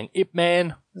Oscar saying Ip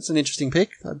Man. That's an interesting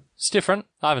pick. It's different.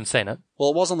 I haven't seen it. Well,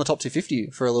 it was on the top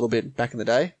 250 for a little bit back in the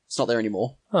day. It's not there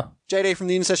anymore. Huh. JD from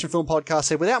the Intercession Film Podcast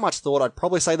said, without much thought, I'd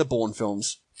probably say the Bourne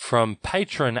films. From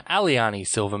patron Aliani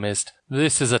Silvermist,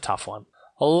 this is a tough one.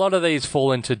 A lot of these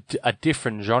fall into a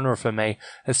different genre for me,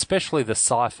 especially the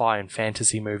sci-fi and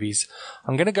fantasy movies.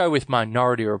 I'm going to go with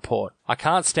Minority Report. I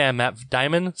can't stand Matt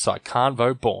Damon, so I can't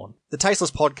vote Bourne. The Tasteless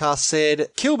Podcast said,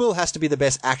 Kill Bill has to be the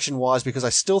best action-wise because I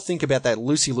still think about that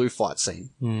Lucy Liu fight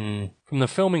scene. From the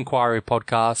Film Inquiry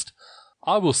Podcast,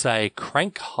 I will say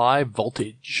Crank High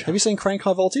Voltage. Have you seen Crank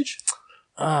High Voltage?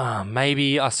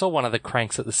 Maybe. I saw one of the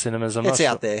Cranks at the cinemas. It's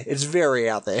out there. It's very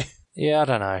out there. Yeah, I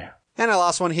don't know. And our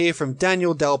last one here from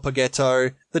Daniel Del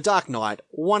Paghetto, The Dark Knight,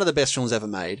 one of the best films ever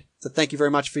made. So thank you very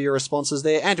much for your responses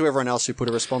there, and to everyone else who put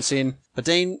a response in. But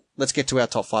Dean, let's get to our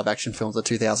top 5 action films of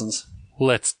the 2000s.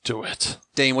 Let's do it.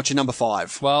 Dean, what's your number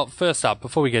 5? Well, first up,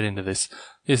 before we get into this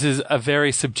is a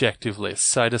very subjective list.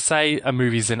 So to say a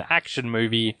movie's an action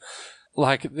movie,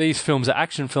 like these films are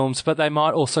action films, but they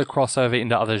might also cross over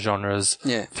into other genres.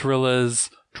 Yeah. Thrillers,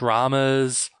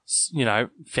 dramas,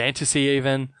 fantasy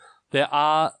even. There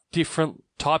are different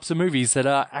types of movies that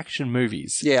are action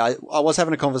movies. Yeah, I was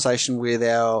having a conversation with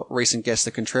our recent guest,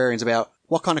 the Contrarians, about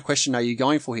what kind of question are you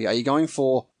going for here? Are you going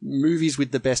for movies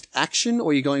with the best action,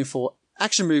 or are you going for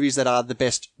action movies that are the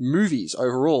best movies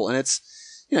overall? And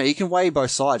it's, you can weigh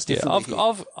both sides differently.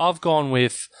 Yeah, I've gone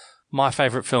with my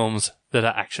favourite films that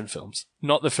are action films,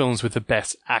 not the films with the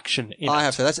best action in it. I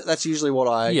have to. That's usually what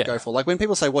I go for. Like when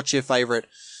people say, what's your favourite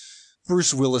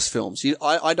Bruce Willis films?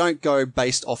 I don't go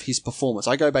based off his performance.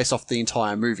 I go based off the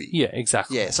entire movie. Yeah,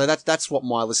 exactly. Yeah, so that's what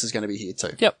my list is going to be here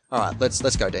too. Yep. All right,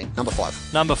 let's go, Dean. Number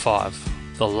 5. Number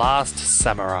 5, The Last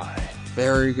Samurai.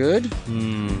 Very good.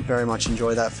 Very much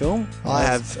enjoy that film.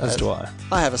 As do I.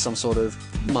 I have some sort of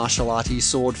martial arty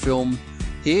sword film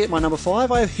here. My number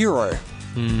 5, I have Hero.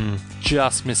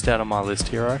 Just missed out on my list,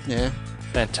 Hero. Yeah.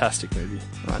 Fantastic movie.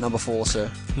 All right, number 4,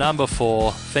 sir. Number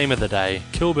 4, theme of the day,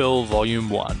 Kill Bill Volume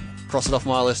 1. Cross it off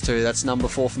my list too. That's number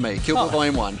 4 for me. Kill Bill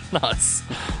Volume 1. Nice.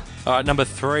 All right, number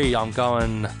 3, I'm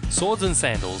going Swords and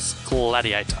Sandals,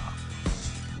 Gladiator.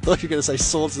 I thought you were going to say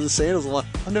Swords and Sandals. I'm like,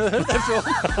 I've never heard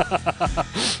that film.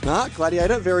 Nah,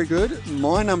 Gladiator, very good.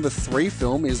 My number 3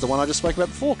 film is the one I just spoke about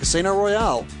before, Casino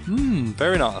Royale.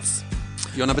 Very nice.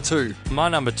 Your number 2? My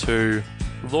number 2,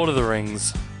 Lord of the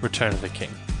Rings, Return of the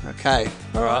King. Okay.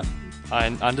 All right. I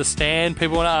understand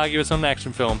people want to argue it's not an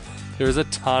action film. There is a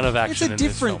ton of action in this film. It's a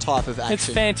different type of action. It's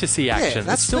fantasy action. Yeah,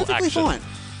 that's it's still perfectly action. fine.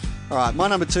 All right, my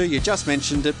number 2, you just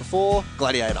mentioned it before,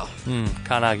 Gladiator.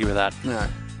 Can't argue with that. No.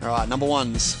 All right, number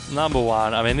 1s. Number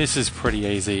 1, I mean, this is pretty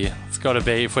easy. It's got to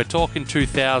be, if we're talking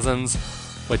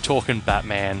 2000s, we're talking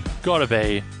Batman. Got to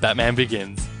be Batman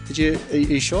Begins. Are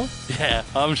you sure? Yeah,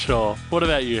 I'm sure. What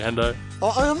about you, Hendo?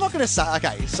 Oh, I'm not going to say.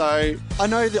 Okay, so I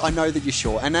know that you're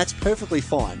sure, and that's perfectly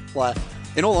fine. Like,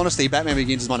 in all honesty, Batman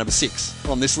Begins is my number 6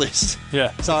 on this list.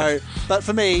 Yeah. So, but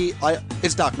for me,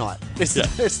 it's Dark Knight.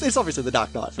 It's obviously the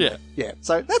Dark Knight. Yeah. Yeah.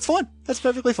 So that's fine. That's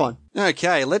perfectly fine.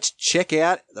 Okay, let's check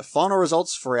out the final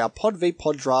results for our Pod v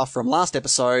Pod draft from last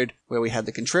episode, where we had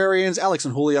the Contrarians, Alex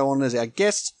and Julio on as our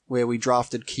guests, where we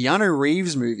drafted Keanu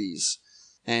Reeves movies,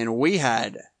 and we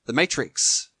had The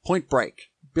Matrix, Point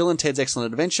Break, Bill and Ted's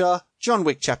Excellent Adventure, John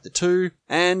Wick Chapter 2,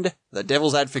 and The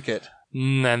Devil's Advocate.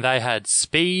 And they had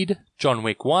Speed, John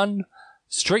Wick 1,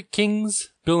 Street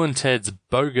Kings, Bill and Ted's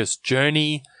Bogus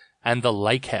Journey, and The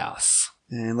Lake House.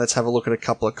 And let's have a look at a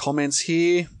couple of comments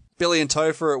here. Billy and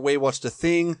Topher at We Watched a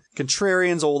Thing.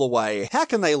 Contrarians all the way. How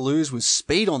can they lose with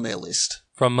Speed on their list?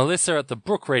 From Melissa at the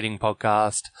Brook Reading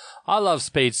Podcast. I love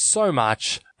Speed so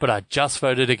much, but I just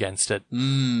voted against it.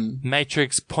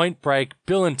 Matrix, Point Break,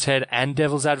 Bill and Ted, and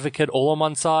Devil's Advocate all on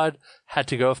one side. Had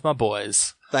to go with my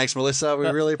boys. Thanks, Melissa. We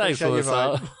really appreciate your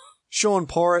vote. Sean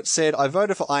Porritt said, I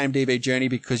voted for IMDb Journey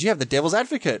because you have the devil's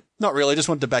advocate. Not really, just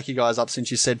wanted to back you guys up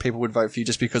since you said people would vote for you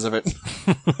just because of it.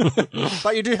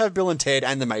 But you do have Bill and Ted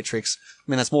and The Matrix.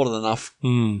 I mean, that's more than enough.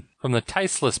 From the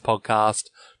Tasteless podcast,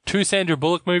 2 Sandra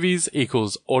Bullock movies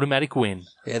equals automatic win.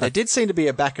 Yeah, there did seem to be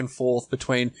a back and forth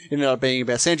between, it ended up being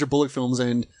about Sandra Bullock films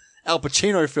and Al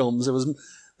Pacino films. It was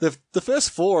the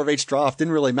first 4 of each draft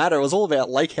didn't really matter. It was all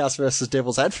about Lake House versus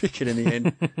Devil's Advocate in the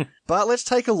end. But let's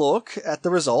take a look at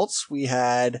the results. We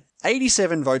had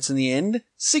 87 votes in the end,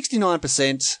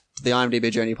 69% to the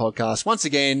IMDb Journey podcast. Once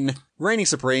again, reigning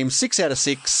supreme, 6 out of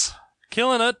 6.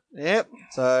 Killing it. Yep.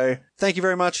 So thank you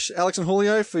very much, Alex and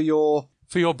Julio, for your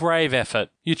brave effort.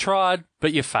 You tried,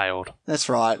 but you failed. That's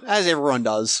right, as everyone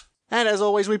does. And as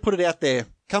always, we put it out there.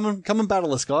 Come and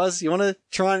battle us, guys. You want to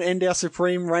try and end our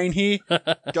supreme reign here?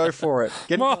 Go for it.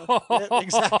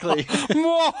 Exactly.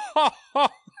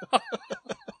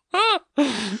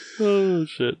 Oh,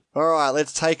 shit. All right,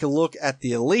 let's take a look at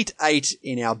the Elite 8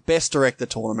 in our Best Director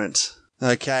tournament.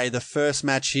 Okay, the first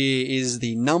match here is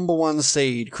the number 1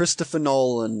 seed, Christopher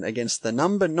Nolan, against the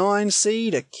number 9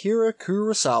 seed, Akira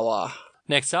Kurosawa.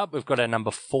 Next up, we've got our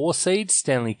number 4 seed,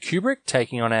 Stanley Kubrick,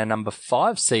 taking on our number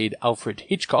 5 seed, Alfred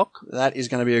Hitchcock. That is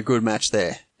going to be a good match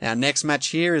there. Our next match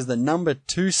here is the number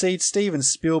 2 seed, Steven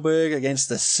Spielberg, against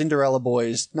the Cinderella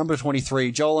Boys, number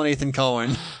 23, Joel and Ethan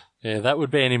Coen. Yeah, that would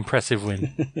be an impressive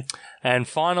win. And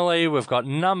finally, we've got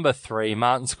number 3,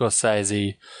 Martin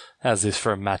Scorsese. How's this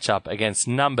for a matchup against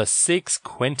number 6,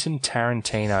 Quentin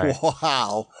Tarantino?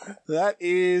 Wow, that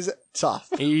is tough.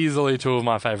 Easily 2 of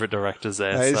my favourite directors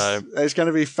there. It's going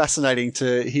to be fascinating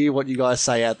to hear what you guys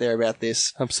say out there about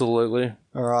this. Absolutely.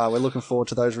 All right, we're looking forward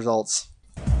to those results.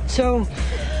 So,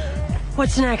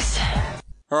 what's next?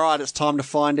 All right, it's time to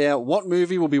find out what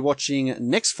movie we'll be watching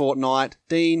next fortnight.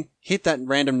 Dean, hit that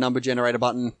random number generator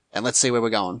button, and let's see where we're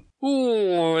going.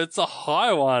 Ooh, it's a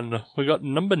high one. We got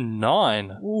number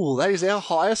 9. Ooh, that is our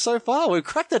highest so far. We've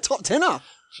cracked the top 10er.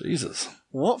 Jesus.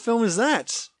 What film is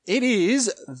that? It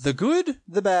is The Good,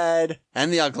 the Bad,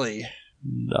 and the Ugly.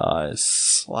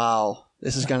 Nice. Wow.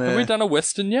 This is going to... Have we done a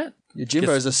Western yet? Your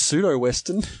Jimbo's a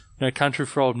pseudo-Western. No Country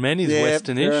for Old Men is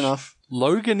Western-ish. Fair enough.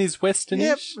 Logan is Western-ish.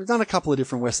 Yep, we've done a couple of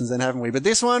different Westerns then, haven't we? But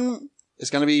this one is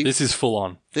going to be... This is full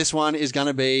on. This one is going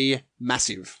to be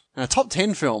massive. And a top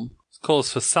 10 film.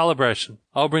 Calls for celebration.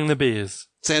 I'll bring the beers.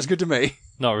 Sounds good to me.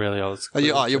 Not really. I was.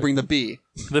 You'll bring the beer.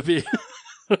 The beer.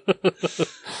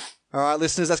 All right,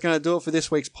 listeners, that's going to do it for this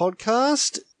week's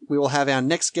podcast. We will have our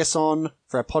next guest on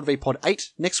for our Pod v Pod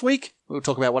 8 next week. We'll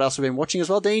talk about what else we've been watching as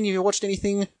well. Dean, have you watched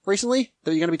anything recently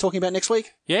that you're going to be talking about next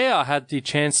week? Yeah, I had the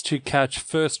chance to catch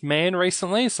First Man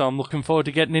recently, so I'm looking forward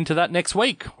to getting into that next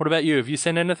week. What about you? Have you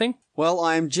seen anything? Well,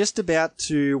 I'm just about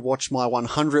to watch my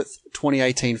 100th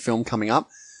 2018 film coming up.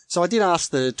 So I did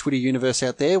ask the Twitter universe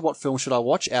out there, what film should I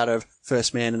watch out of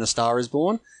First Man and A Star Is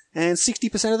Born? And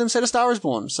 60% of them said A Star Is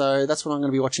Born. So that's what I'm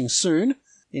going to be watching soon.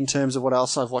 In terms of what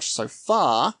else I've watched so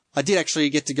far, I did actually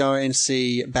get to go and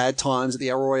see Bad Times at the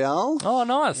El Royale. Oh,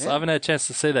 nice. Yeah. I haven't had a chance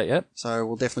to see that yet. So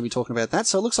we'll definitely be talking about that.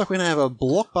 So it looks like we're going to have a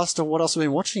blockbuster what else we've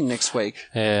been watching next week.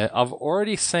 Yeah, I've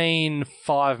already seen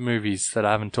 5 movies that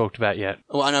I haven't talked about yet.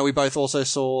 Well, I know we both also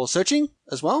saw Searching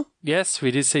as well. Yes,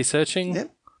 we did see Searching.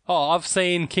 Yep. Oh, I've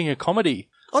seen King of Comedy.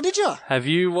 Oh, did you? Have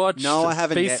you watched No, I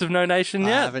haven't Beasts yet. of No Nation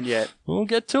yet? I haven't yet. We'll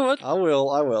get to it. I will.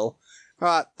 All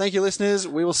right. Thank you, listeners.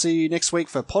 We will see you next week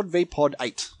for Pod v Pod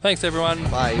 8. Thanks, everyone.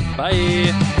 Bye.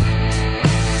 Bye.